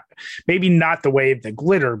said, maybe not the way of the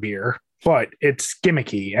glitter beer, but it's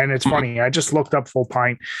gimmicky, and it's funny. I just looked up Full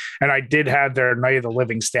Pint, and I did have their Night of the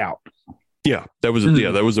Living Stout. Yeah, that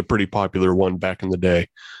was a pretty popular one back in the day.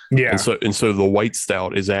 Yeah, and so the white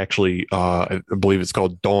stout is actually, I believe it's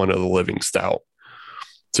called Dawn of the Living Stout.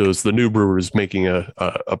 So it's the new brewers making a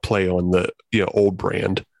play on the old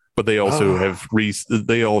brand. But they also have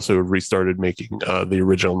restarted making the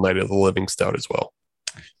original Night of the Living Stout as well.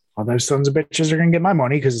 Well, those sons of bitches are going to get my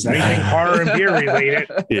money because it's anything horror and beer related.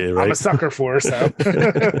 Yeah, right. I'm a sucker for. So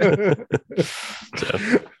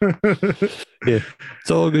yeah,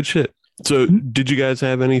 it's all good shit. So, did you guys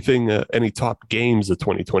have any top games of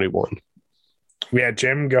 2021? Yeah,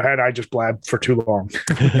 Jim, go ahead. I just blabbed for too long.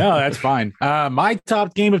 No, that's fine. My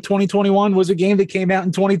top game of 2021 was a game that came out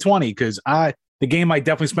in 2020 because the game I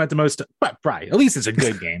definitely spent the most, but probably at least it's a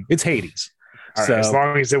good game. It's Hades. All right, as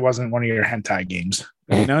long as it wasn't one of your hentai games.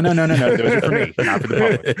 No. Those are for me, not for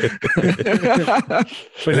the public.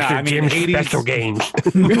 But no, I mean, Hades special games.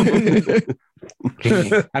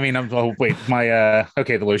 I mean,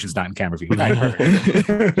 the lotion's not in camera view.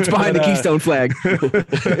 It's behind the Keystone flag.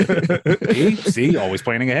 See, always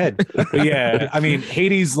planning ahead. But yeah, I mean,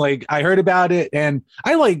 Hades, like, I heard about it, and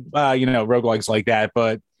I like roguelikes like that,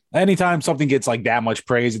 but anytime something gets like that much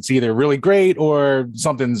praise, it's either really great or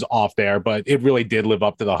something's off there, but it really did live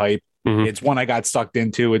up to the hype. It's one I got sucked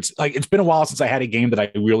into. It's been a while since I had a game that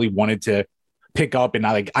I really wanted to pick up and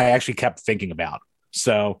I actually kept thinking about.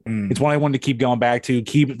 So it's one I wanted to keep going back to.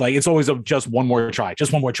 It's always just one more try.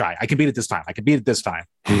 I can beat it this time. And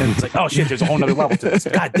it's like, oh shit, there's a whole nother level to this.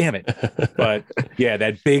 God damn it. But yeah,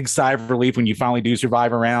 that big sigh of relief when you finally do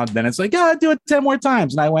survive a round, then it's like, I'll do it 10 more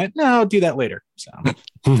times. And I went, no, I'll do that later. So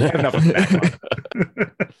enough of that.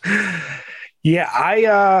 Yeah,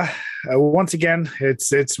 I once again,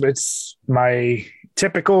 it's my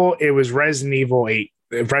typical. It was Resident Evil 8,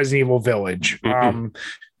 Resident Evil Village.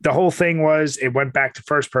 The whole thing was it went back to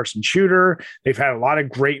first-person shooter. They've had a lot of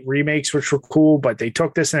great remakes, which were cool, but they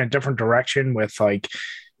took this in a different direction with like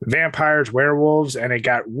vampires, werewolves, and it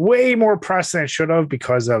got way more press than it should have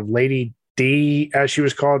because of Lady D, as she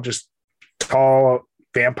was called, just tall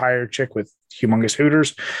vampire chick with humongous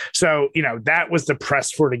Hooters. So, that was the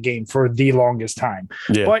press for the game for the longest time.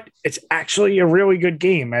 Yeah. But it's actually a really good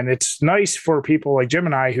game. And it's nice for people like Jim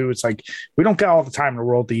and I, who it's like, we don't get all the time in the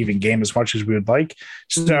world to even game as much as we would like.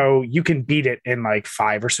 So you can beat it in like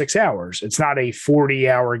 5 or 6 hours. It's not a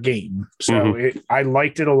 40-hour game. So I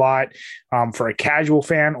liked it a lot. For a casual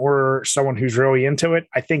fan or someone who's really into it,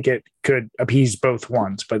 I think it could appease both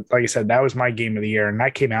ones. But like I said, that was my game of the year, and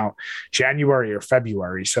that came out January or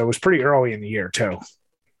February. So it was pretty early in the year too.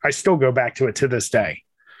 I still go back to it to this day.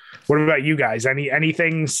 What about you guys?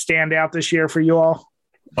 Anything stand out this year for you all?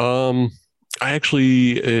 I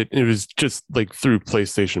actually, it was just like through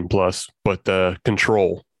PlayStation Plus, but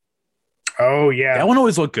Control. Oh yeah, that one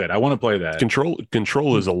always looked good. I want to play that.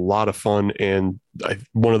 Control is a lot of fun, and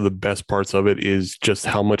one of the best parts of it is just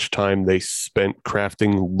how much time they spent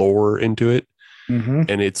crafting lore into it.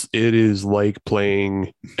 And it is like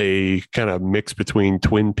playing a kind of mix between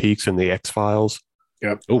Twin Peaks and the X-Files.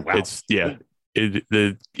 Yep. Oh wow.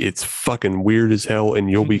 It's fucking weird as hell, and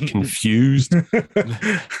you'll be confused.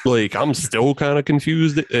 Like, I'm still kind of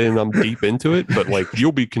confused, and I'm deep into it, but like,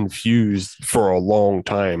 you'll be confused for a long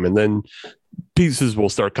time, and then pieces will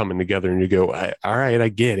start coming together, and you go, all right, I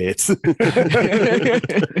get it.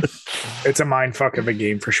 It's a mind fuck of a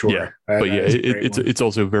game for sure. Yeah, but yeah, it's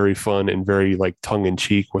also very fun and very like tongue in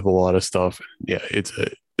cheek with a lot of stuff. Yeah, it's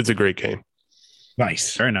a great game.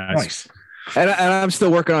 Nice, very nice. And I'm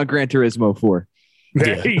still working on Gran Turismo 4.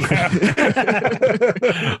 Yeah.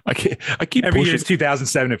 I keep every year is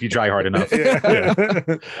 2007 if you try hard enough.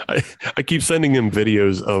 I keep sending him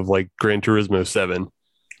videos of like Gran Turismo 7,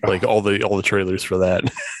 like all the trailers for that.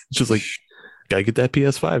 It's just like, gotta get that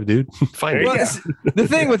PS5, dude. Find it. The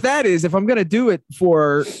thing with that is, if I'm gonna do it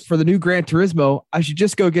for the new Gran Turismo, I should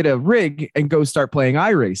just go get a rig and go start playing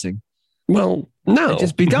iRacing. Well, no, and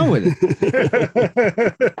just be done with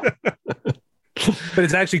it. But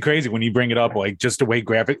it's actually crazy when you bring it up, like just the way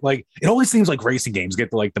graphic, like it always seems like racing games get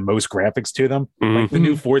the most graphics to them. Like the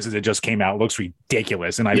new Forza that just came out looks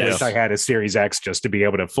ridiculous, and I wish I had a Series X just to be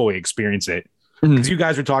able to fully experience it. Because you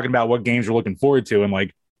guys were talking about what games you're looking forward to, and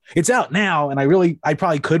like it's out now, and I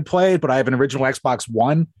probably could play it, but I have an original Xbox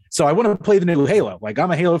One, so I want to play the new Halo. Like, I'm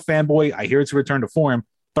a Halo fanboy. I hear it's a return to form,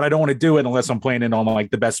 but I don't want to do it unless I'm playing it on like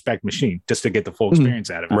the best spec machine just to get the full experience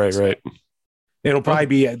out of it. Right. It'll probably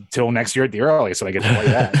be until next year at the earliest, so I get to play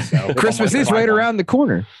that. So Christmas is right around the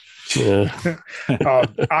corner. Yeah.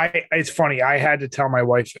 It's funny. I had to tell my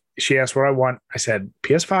wife. She asked what I want. I said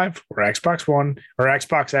PS5 or Xbox One or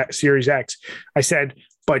Xbox Series X. I said,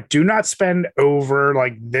 but do not spend over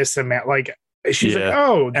like this amount. Like, she's like,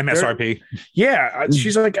 oh, MSRP. Yeah.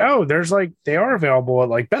 She's like, oh, there's like, they are available at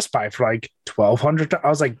like Best Buy for like $1,200. I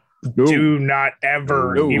was like, do not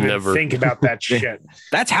ever think about that shit.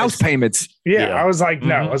 That's house payments. Yeah. I was like,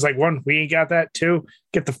 no. I was like, one, we ain't got that. Two,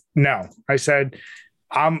 no. I said,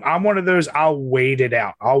 I'm one of those. I'll wait it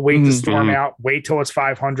out. I'll wait the storm out. Wait till it's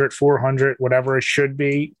 500, 400, whatever it should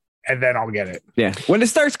be, and then I'll get it. Yeah, when it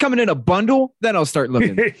starts coming in a bundle, then I'll start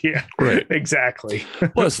looking. Yeah, right. Exactly.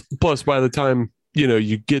 plus, by the time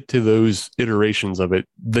you get to those iterations of it,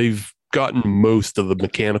 they've gotten most of the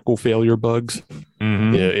mechanical failure bugs.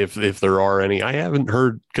 Yeah, if there are any. I haven't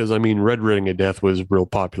heard, because I mean, Red Ring of Death was real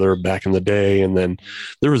popular back in the day, and then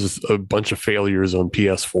there was a bunch of failures on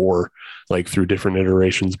PS4, like through different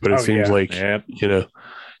iterations. But it seems like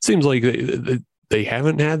seems like they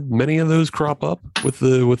haven't had many of those crop up with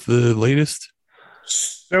the latest.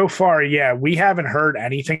 So far, yeah, we haven't heard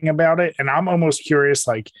anything about it, and I'm almost curious,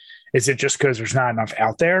 like, is it just because there's not enough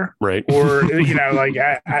out there? Right. Or, like,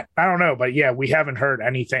 I don't know. But yeah, we haven't heard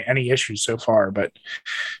any issues so far. But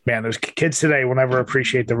man, those kids today will never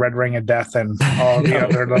appreciate the Red Ring of Death and all the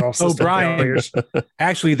other little system failures.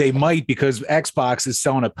 Actually, they might, because Xbox is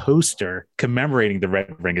selling a poster commemorating the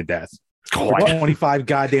Red Ring of Death. For $25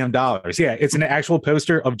 goddamn dollars. Yeah, it's an actual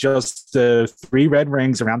poster of just the 3 red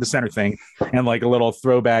rings around the center thing and like a little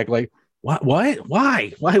throwback, like, What? Why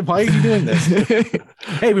are you doing this?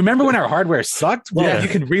 Hey, remember when our hardware sucked? Well, you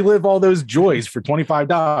can relive all those joys for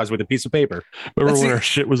 $25 with a piece of paper. Remember when our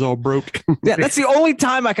shit was all broke? Yeah, that's the only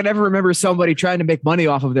time I can ever remember somebody trying to make money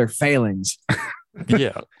off of their failings.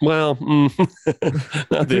 Yeah, well,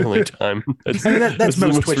 not the only time. That's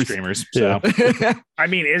most Twitch streamers. So, I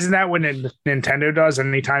mean, isn't that what Nintendo does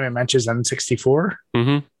anytime it mentions N64?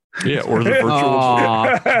 Yeah, or the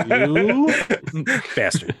virtual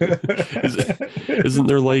bastard. Isn't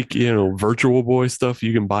there like Virtual Boy stuff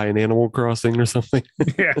you can buy in Animal Crossing or something?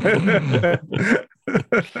 Yeah.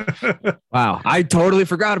 Wow, I totally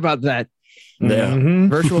forgot about that. Yeah,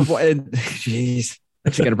 Virtual Boy. Jeez.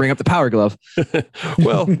 You got to bring up the Power Glove.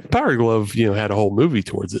 Well, Power Glove, had a whole movie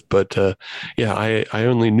towards it, but I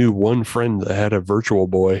only knew one friend that had a Virtual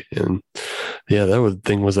Boy, and that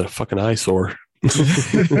thing was a fucking eyesore.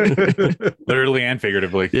 Literally and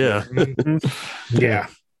figuratively. Yeah. Yeah.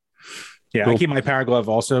 Yeah, cool. I keep my Power Glove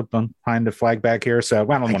also behind the flag back here, so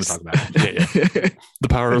I don't want to talk about it. Yeah. The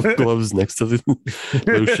Power Gloves next to the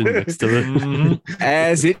lotion, next to the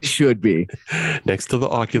as it should be, next to the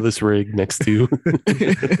Oculus rig, next to.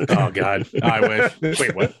 Oh God, I wish.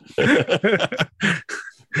 Wait, what?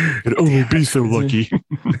 It'd only be so lucky.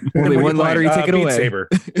 Only one lottery ticket away. Saber.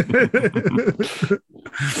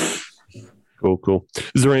 Cool.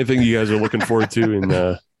 Is there anything you guys are looking forward to in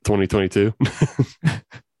 2022?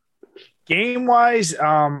 Game wise,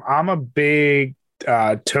 I'm a big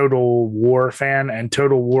Total War fan, and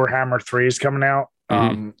Total Warhammer 3 is coming out.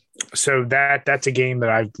 So that's a game that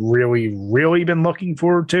I've really, really been looking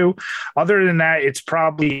forward to. Other than that, it's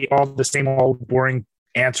probably all the same old boring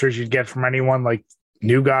answers you'd get from anyone, like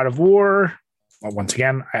new God of War. Well, once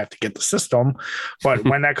again, I have to get the system, but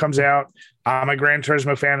when that comes out, I'm a Gran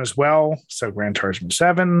Turismo fan as well. So Gran Turismo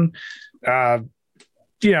 7,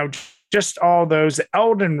 just all those.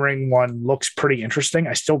 Elden Ring one looks pretty interesting.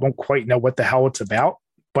 I still don't quite know what the hell it's about,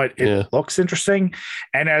 but it looks interesting.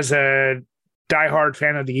 And as a diehard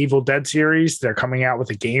fan of the Evil Dead series, they're coming out with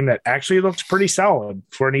a game that actually looks pretty solid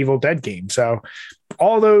for an Evil Dead game. So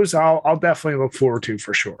all those I'll definitely look forward to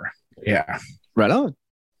for sure. Yeah. Right on.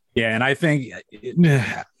 Yeah, and I think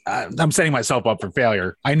I'm setting myself up for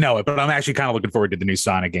failure. I know it, but I'm actually kind of looking forward to the new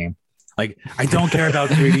Sonic game. Like, I don't care about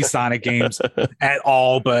 3D Sonic games at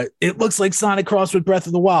all, but it looks like Sonic crossed with Breath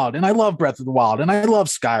of the Wild, and I love Breath of the Wild, and I love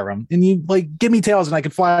Skyrim, and you give me Tails and I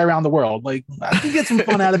can fly around the world. Like, I can get some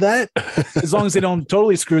fun out of that, as long as they don't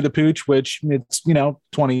totally screw the pooch, which it's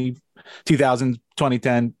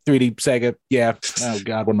 2010 3D Sega. Yeah. Oh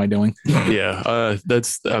God, what am I doing? Yeah.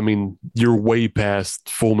 You're way past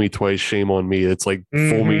fool me twice, shame on me. It's like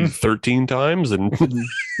fool me 13 times. And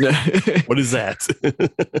what is that?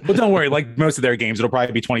 Well, don't worry. Like most of their games, it'll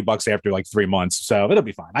probably be $20 after like 3 months. So it'll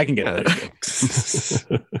be fine. I can get it.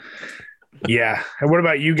 Yeah. And what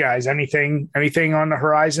about you guys? Anything on the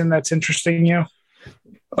horizon that's interesting you?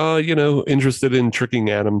 Interested in tricking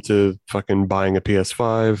Adam to fucking buying a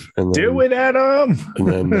PS5 and then, do it, Adam.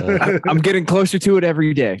 And then I'm getting closer to it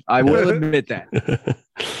every day. I will admit that.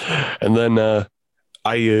 And then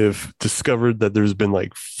I have discovered that there's been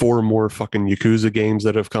like 4 more fucking Yakuza games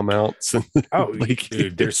that have come out. Oh,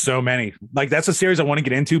 dude, there's so many. Like, that's a series I want to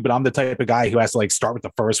get into, but I'm the type of guy who has to like start with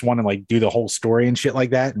the first one and like do the whole story and shit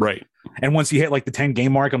like that. Right. And once you hit like the 10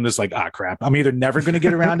 game mark, I'm just like, crap. I'm either never going to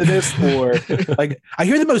get around to this, or like I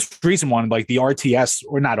hear the most recent one, like the RTS,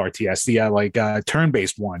 or not RTS, the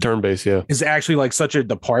turn-based one. Turn-based, yeah, is actually like such a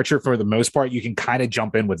departure for the most part. You can kind of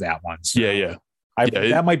jump in with that one. So yeah.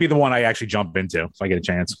 That might be the one I actually jump into if I get a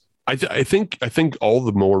chance. I think all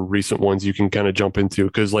the more recent ones you can kind of jump into,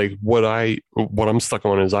 because like what I'm stuck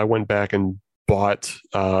on is I went back and bought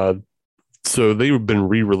so they've been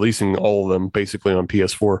re-releasing all of them basically on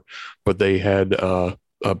PS4, but they had a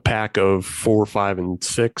pack of 4, 5, and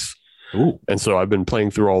 6. Ooh. And so I've been playing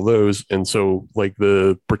through all those, and so like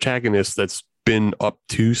the protagonist that's been up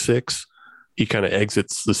to 6, he kind of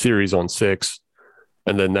exits the series on 6.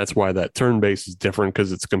 And then that's why that turn base is different,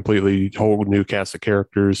 because it's completely whole new cast of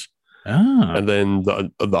characters. And then the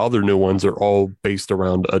other new ones are all based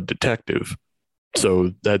around a detective.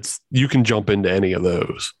 So you can jump into any of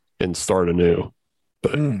those and start anew.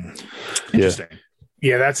 But interesting.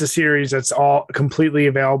 Yeah, that's a series that's all completely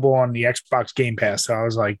available on the Xbox Game Pass. So I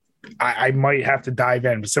was like, I might have to dive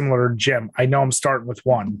in. Similar to Jim, I know I'm starting with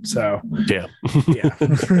 1. So yeah.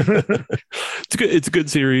 It's good. It's a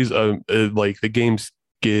good series. Like the games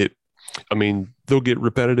they'll get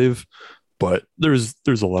repetitive, but there's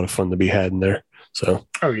a lot of fun to be had in there. So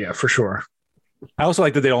yeah, for sure. I also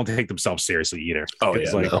like that they don't take themselves seriously either. Oh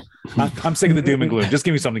yeah, like, no. I'm sick of the doom and gloom. Just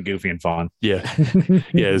give me something goofy and fun. Yeah.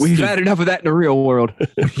 We've had enough of that in the real world.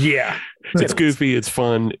 Yeah, it's goofy. It's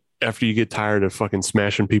fun. After you get tired of fucking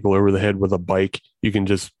smashing people over the head with a bike, you can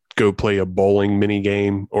just go play a bowling mini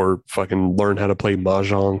game or fucking learn how to play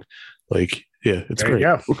mahjong. Like, yeah, it's great.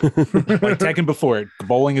 Yeah, like Tekken before it. The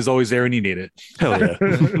bowling is always there when you need it. Hell yeah.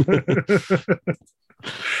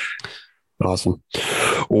 Awesome.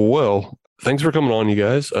 Well, thanks for coming on, you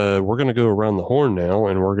guys. We're going to go around the horn now,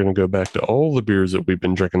 and we're going to go back to all the beers that we've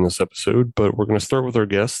been drinking this episode, but we're going to start with our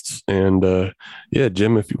guests. And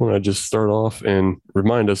Jim, if you want to just start off and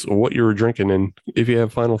remind us what you were drinking and if you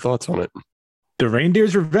have final thoughts on it. The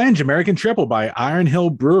Reindeer's Revenge American Triple by Iron Hill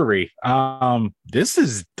Brewery. This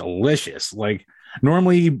is delicious. Like,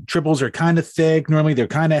 normally triples are kind of thick. Normally they're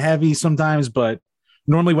kind of heavy sometimes, but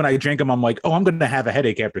normally when I drink them, I'm like, oh, I'm going to have a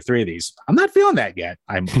headache after 3 of these. I'm not feeling that yet.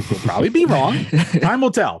 I will probably be wrong. Time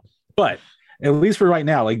will tell. But at least for right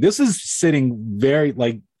now, like this is sitting very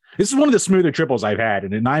like, this is one of the smoother triples I've had.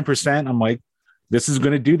 And at 9%, I'm like, this is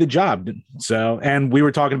going to do the job. So, and we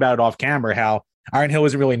were talking about it off camera, how Iron Hill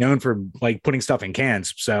isn't really known for like putting stuff in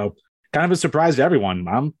cans. So kind of a surprise to everyone.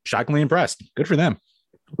 I'm shockingly impressed. Good for them.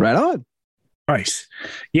 Right on. Nice.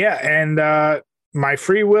 Yeah. And my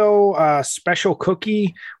Free Will special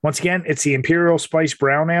cookie, once again, it's the Imperial Spice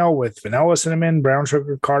Brown Ale with vanilla, cinnamon, brown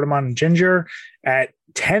sugar, cardamom, and ginger at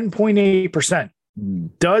 10.8%.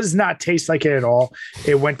 Does not taste like it at all.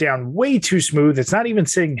 It went down way too smooth. It's not even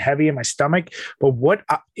sitting heavy in my stomach. But what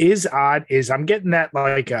is odd is I'm getting that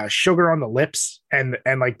like sugar on the lips and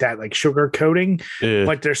like that like sugar coating,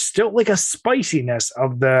 but there's still like a spiciness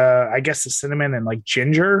of the, I guess, the cinnamon and like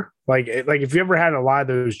ginger. Like if you ever had a lot of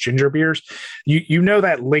those ginger beers, you know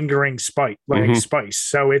that lingering spice, like spice.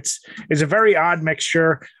 So it's a very odd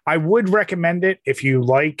mixture. I would recommend it if you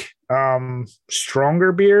like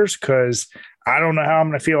stronger beers, because I don't know how I'm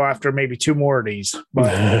going to feel after maybe 2 more of these,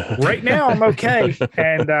 but right now I'm okay.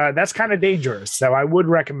 And that's kind of dangerous. So I would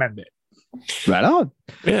recommend it. Right on.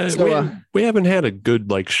 Yeah, so, we haven't had a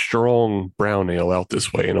good, like, strong brown ale out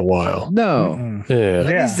this way in a while. No. Yeah.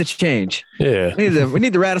 That needs to change. Yeah. We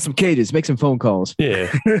need to rattle some cages, make some phone calls.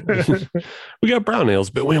 Yeah. We got brown ales,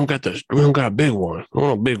 but we don't got a big one. I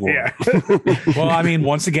want a big one. Yeah. Well, I mean,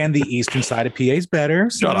 once again, the eastern side of PA is better.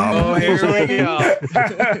 So. Shut up. Oh, here we go.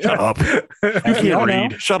 Shut up. You can't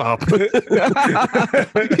read. Shut up.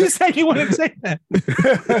 You said you wouldn't say that.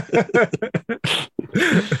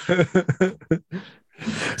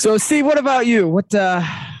 So, Steve, what about you? What do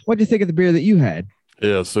you think of the beer that you had?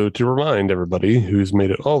 Yeah, so to remind everybody who's made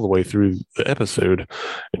it all the way through the episode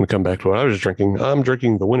and come back to what I was drinking, I'm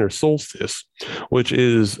drinking the Winter Solstice, which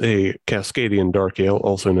is a Cascadian dark ale,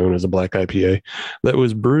 also known as a black IPA, that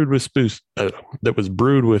was brewed with spruce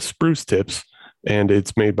tips, and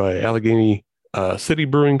it's made by Allegheny City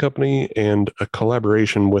Brewing Company and a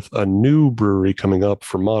collaboration with a new brewery coming up,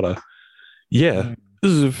 Fermata. Yeah,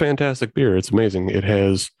 this is a fantastic beer. It's amazing. It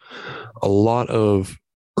has a lot of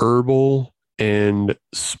herbal and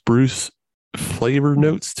spruce flavor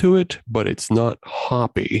notes to it, but it's not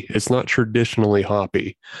hoppy. It's not traditionally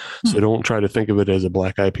hoppy. So don't try to think of it as a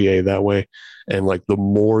black IPA that way. And like the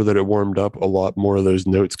more that it warmed up, a lot more of those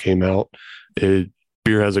notes came out.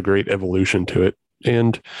 Beer has a great evolution to it.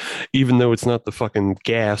 And even though it's not the fucking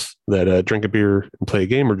gas that drink a beer and play a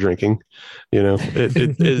game are drinking, you know, at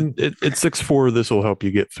 6.4, this will help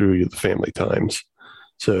you get through the family times.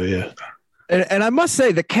 So, yeah. And I must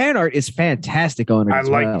say, the can art is fantastic on it. I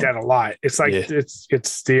like that a lot. It's like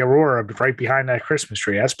it's the Aurora right behind that Christmas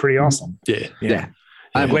tree. That's pretty awesome. Yeah.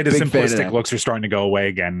 I'm glad the simplistic looks are starting to go away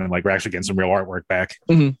again, and like we're actually getting some real artwork back.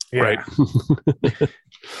 Mm-hmm. Yeah. Right.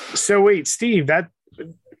 So wait, Steve, that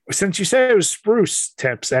since you said it was spruce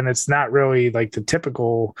tips and it's not really like the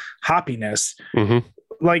typical hoppiness,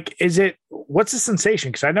 like what's the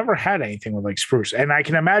sensation? Because I never had anything with like spruce, and I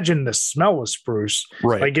can imagine the smell of spruce.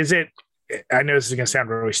 Right. Like, I know this is gonna sound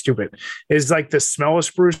really stupid. Is like the smell of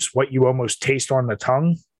spruce what you almost taste on the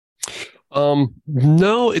tongue?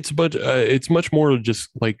 No, it's much more just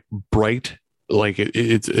like bright. Like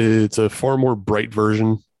it's a far more bright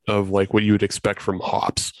version of like what you would expect from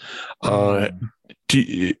hops.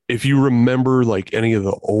 If you remember like any of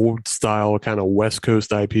the old style kind of West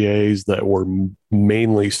Coast IPAs that were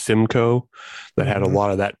mainly Simcoe that had a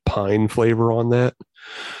lot of that pine flavor on that.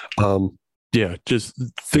 Yeah, just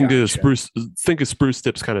think of spruce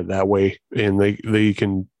tips kind of that way, and they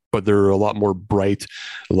can, but they're a lot more bright,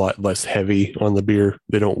 a lot less heavy on the beer.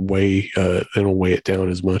 They don't weigh it down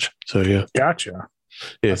as much. So yeah, gotcha.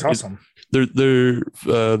 Yeah, that's awesome.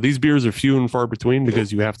 These beers are few and far between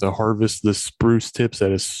because you have to harvest the spruce tips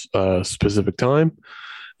at a specific time.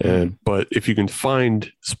 But if you can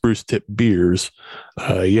find spruce tip beers,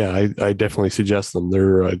 I definitely suggest them.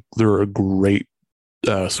 They're a great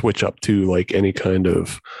switch up to like any kind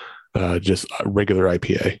of just regular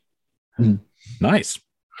IPA. Nice.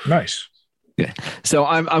 Yeah. So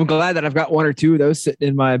I'm glad that I've got 1 or 2 of those sitting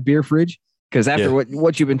in my beer fridge, because after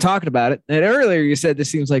what you've been talking about it, and earlier you said this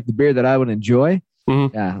seems like the beer that I would enjoy. Yeah,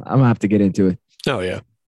 I'm gonna have to get into it. Oh yeah.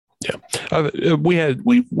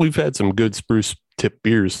 We've had some good spruce tip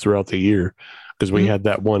beers throughout the year, because we had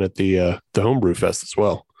that one at the Homebrew Fest as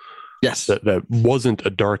well. Yes. That wasn't a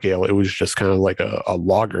dark ale. It was just kind of like a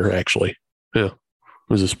lager, actually. Yeah. It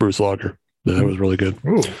was a spruce lager. That was really good.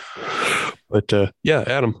 Ooh. But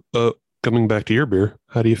Adam, coming back to your beer,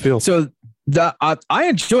 how do you feel? So I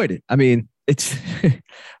enjoyed it. I mean, it's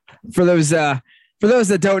for those that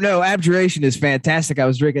don't know, Abjuration is fantastic. I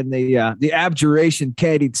was drinking the Abjuration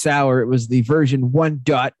candied sour. It was the version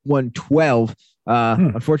 1.112.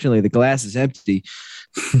 Unfortunately, the glass is empty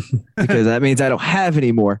because that means I don't have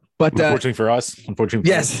any more. But unfortunately for us,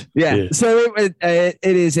 yes, yeah. So it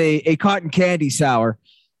is a cotton candy sour,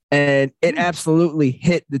 and it absolutely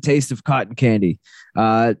hit the taste of cotton candy.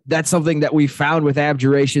 That's something that we found with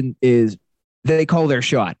Abjuration is they call their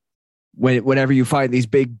shot. Whenever you find these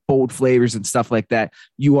big, bold flavors and stuff like that,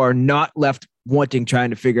 you are not left wanting, trying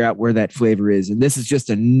to figure out where that flavor is. And this is just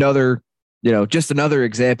another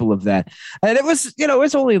example of that. And it was,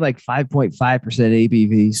 it's only like 5.5%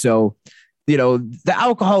 ABV. So, the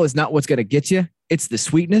alcohol is not what's going to get you. It's the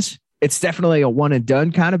sweetness. It's definitely a one and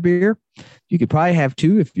done kind of beer. You could probably have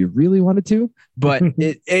two if you really wanted to, but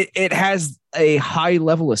it has a high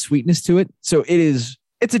level of sweetness to it. So it's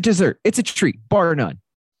a dessert. It's a treat, bar none.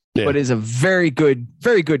 Yeah. But it's a very good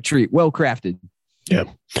treat. Well crafted. Yeah.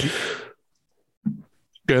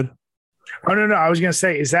 Good. Oh, no. I was going to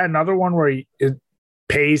say, is that another one where it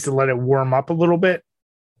pays to let it warm up a little bit?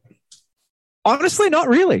 Honestly, not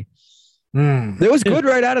really. It was good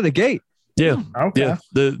right out of the gate. Yeah. Okay. Yeah.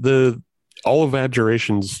 The all of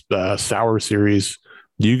Abjuration's sour series,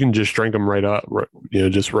 you can just drink them right up,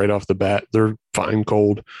 just right off the bat. They're fine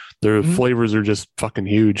cold. Their flavors are just fucking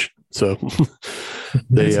huge. So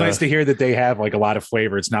it's nice to hear that they have like a lot of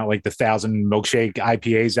flavor. It's not like the 1,000 milkshake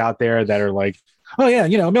IPAs out there that are like, oh yeah,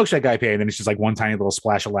 milkshake IPA, and then it's just like one tiny little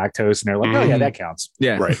splash of lactose, and they're like, oh yeah, that counts.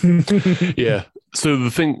 Yeah, right. Yeah. So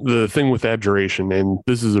the thing with Abjuration, and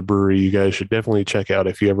this is a brewery you guys should definitely check out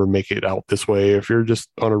if you ever make it out this way. If you're just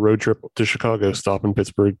on a road trip to Chicago, stop in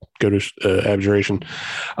Pittsburgh, go to Abjuration.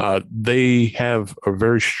 They have a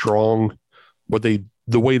very strong.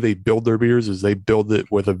 The way they build their beers is they build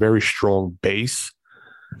it with a very strong base.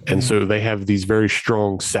 And so they have these very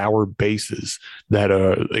strong sour bases that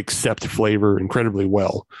accept flavor incredibly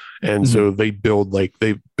well. And so they build a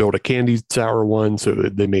candied sour one. So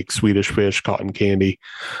they make Swedish Fish, cotton candy,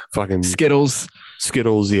 fucking Skittles,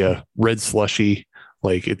 yeah, red slushy.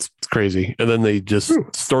 Like it's crazy. And then they just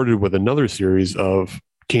started with another series of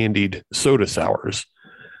candied soda sours.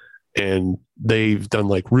 And they've done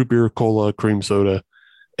like root beer, cola, cream soda.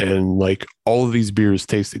 And like all of these beers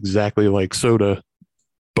taste exactly like soda,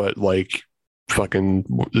 but like fucking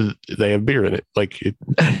they have beer in it. Like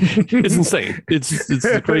it's insane. It's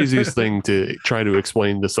the craziest thing to try to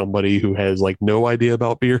explain to somebody who has like no idea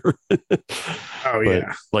about beer. But,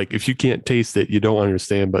 like if you can't taste it, you don't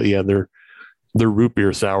understand. But yeah, their root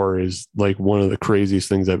beer sour is like one of the craziest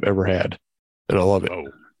things I've ever had, and I love it. Oh.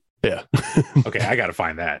 Yeah. Okay, I got to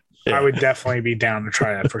find that. Yeah. I would definitely be down to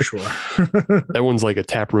try that for sure. That one's like a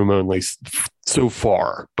tap room only so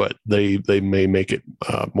far, but they may make it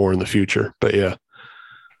more in the future. But yeah,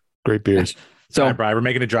 great beers. So, all right, Brian, we're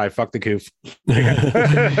making a drive. Fuck the coof.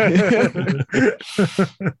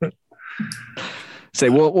 Say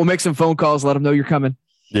we'll make some phone calls. Let them know you're coming.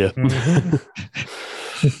 Yeah.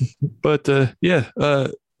 But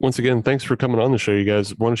once again, thanks for coming on the show, you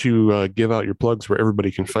guys. Why don't you give out your plugs where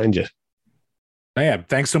everybody can find you? Yeah,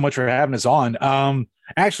 thanks so much for having us on.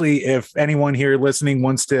 Actually, if anyone here listening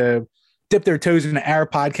wants to dip their toes into our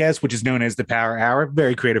podcast, which is known as the Power Hour,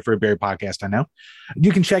 very creative for a beer podcast, I know,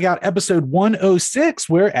 you can check out episode 106,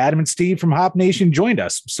 where Adam and Steve from Hop Nation joined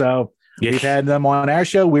us. So we've had them on our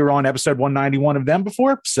show. We were on episode 191 of them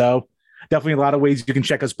before. So definitely a lot of ways you can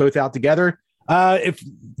check us both out together. If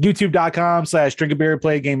youtube.com/Drink a Beer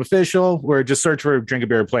Play a Game official, or just search for Drink a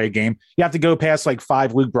Beer Play a Game. You have to go past like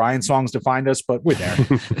 5 Luke Bryan songs to find us, but we're there.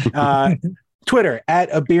 Twitter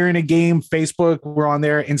 @A_Beer_in_a_Game, Facebook, we're on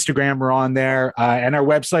there, Instagram, we're on there, and our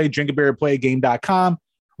website, drinkabeerplayagame.com,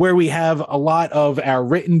 where we have a lot of our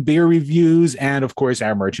written beer reviews and of course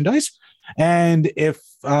our merchandise. And if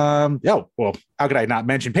how could I not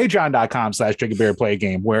mention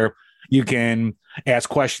patreon.com/drinkabeerplayagame, where you can ask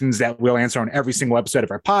questions that we'll answer on every single episode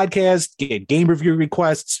of our podcast, get game review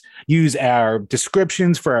requests, use our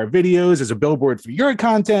descriptions for our videos as a billboard for your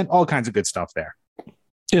content, all kinds of good stuff there.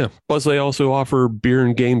 Yeah. Plus, they also offer beer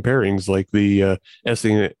and game pairings like the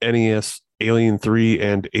SNES Alien 3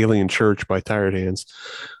 and Alien Church by Tired Hands,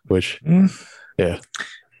 which, that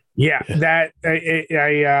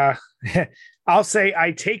I'll say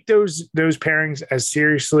I take those pairings as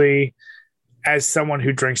seriously as someone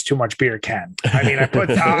who drinks too much beer can. I mean,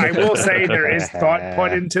 I will say there is thought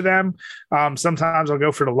put into them. Sometimes I'll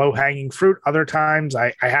go for the low hanging fruit. Other times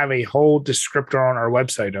I have a whole descriptor on our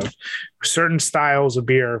website of certain styles of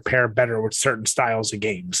beer pair better with certain styles of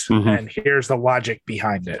games. And here's the logic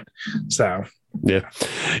behind it. So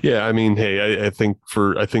Yeah. I mean, hey, I think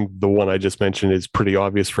the one I just mentioned is pretty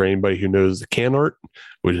obvious for anybody who knows the can art,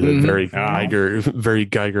 which is very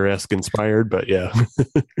Geiger-esque inspired. But yeah,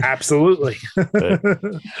 absolutely.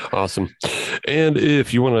 Awesome. And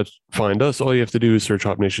if you want to find us, all you have to do is search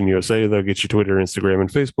Hop Nation USA. They'll get you Twitter, Instagram, and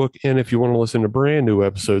Facebook. And if you want to listen to brand new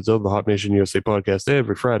episodes of the Hop Nation USA podcast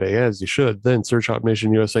every Friday, as you should, then search Hop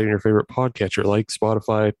Nation USA in your favorite podcatcher like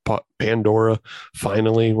Spotify, Pandora.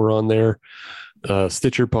 Finally, we're on there.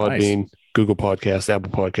 Stitcher, Podbean, Google Podcasts,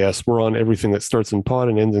 Apple Podcasts. We're on everything that starts in pod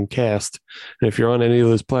and ends in cast. And if you're on any of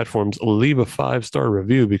those platforms, leave a 5-star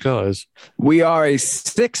review because we are a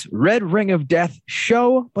 6 Red Ring of Death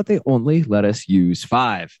show, but they only let us use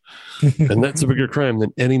 5. And that's a bigger crime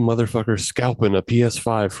than any motherfucker scalping a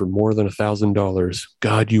PS5 for more than $1,000.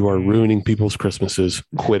 God, you are ruining people's Christmases.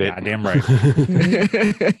 Quit it. Damn right.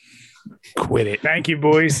 Quit it. Thank you,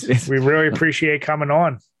 boys. We really appreciate coming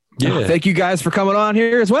on. Yeah. Thank you guys for coming on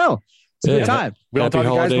here as well. It's a good time. We don't talk to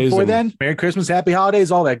you guys before then. Merry Christmas, Happy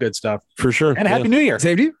Holidays, all that good stuff. For sure. And Happy New Year.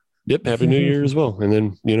 Same to you. Yep. Happy New Year as well. And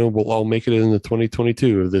then, we'll all make it into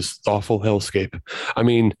 2022 of this awful hellscape. I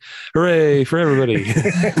mean, hooray for everybody.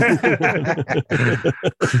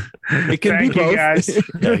 It can be both. Guys.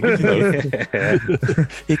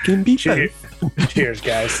 It can be Cheers. both. Cheers,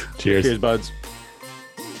 guys. Cheers. Cheers, buds.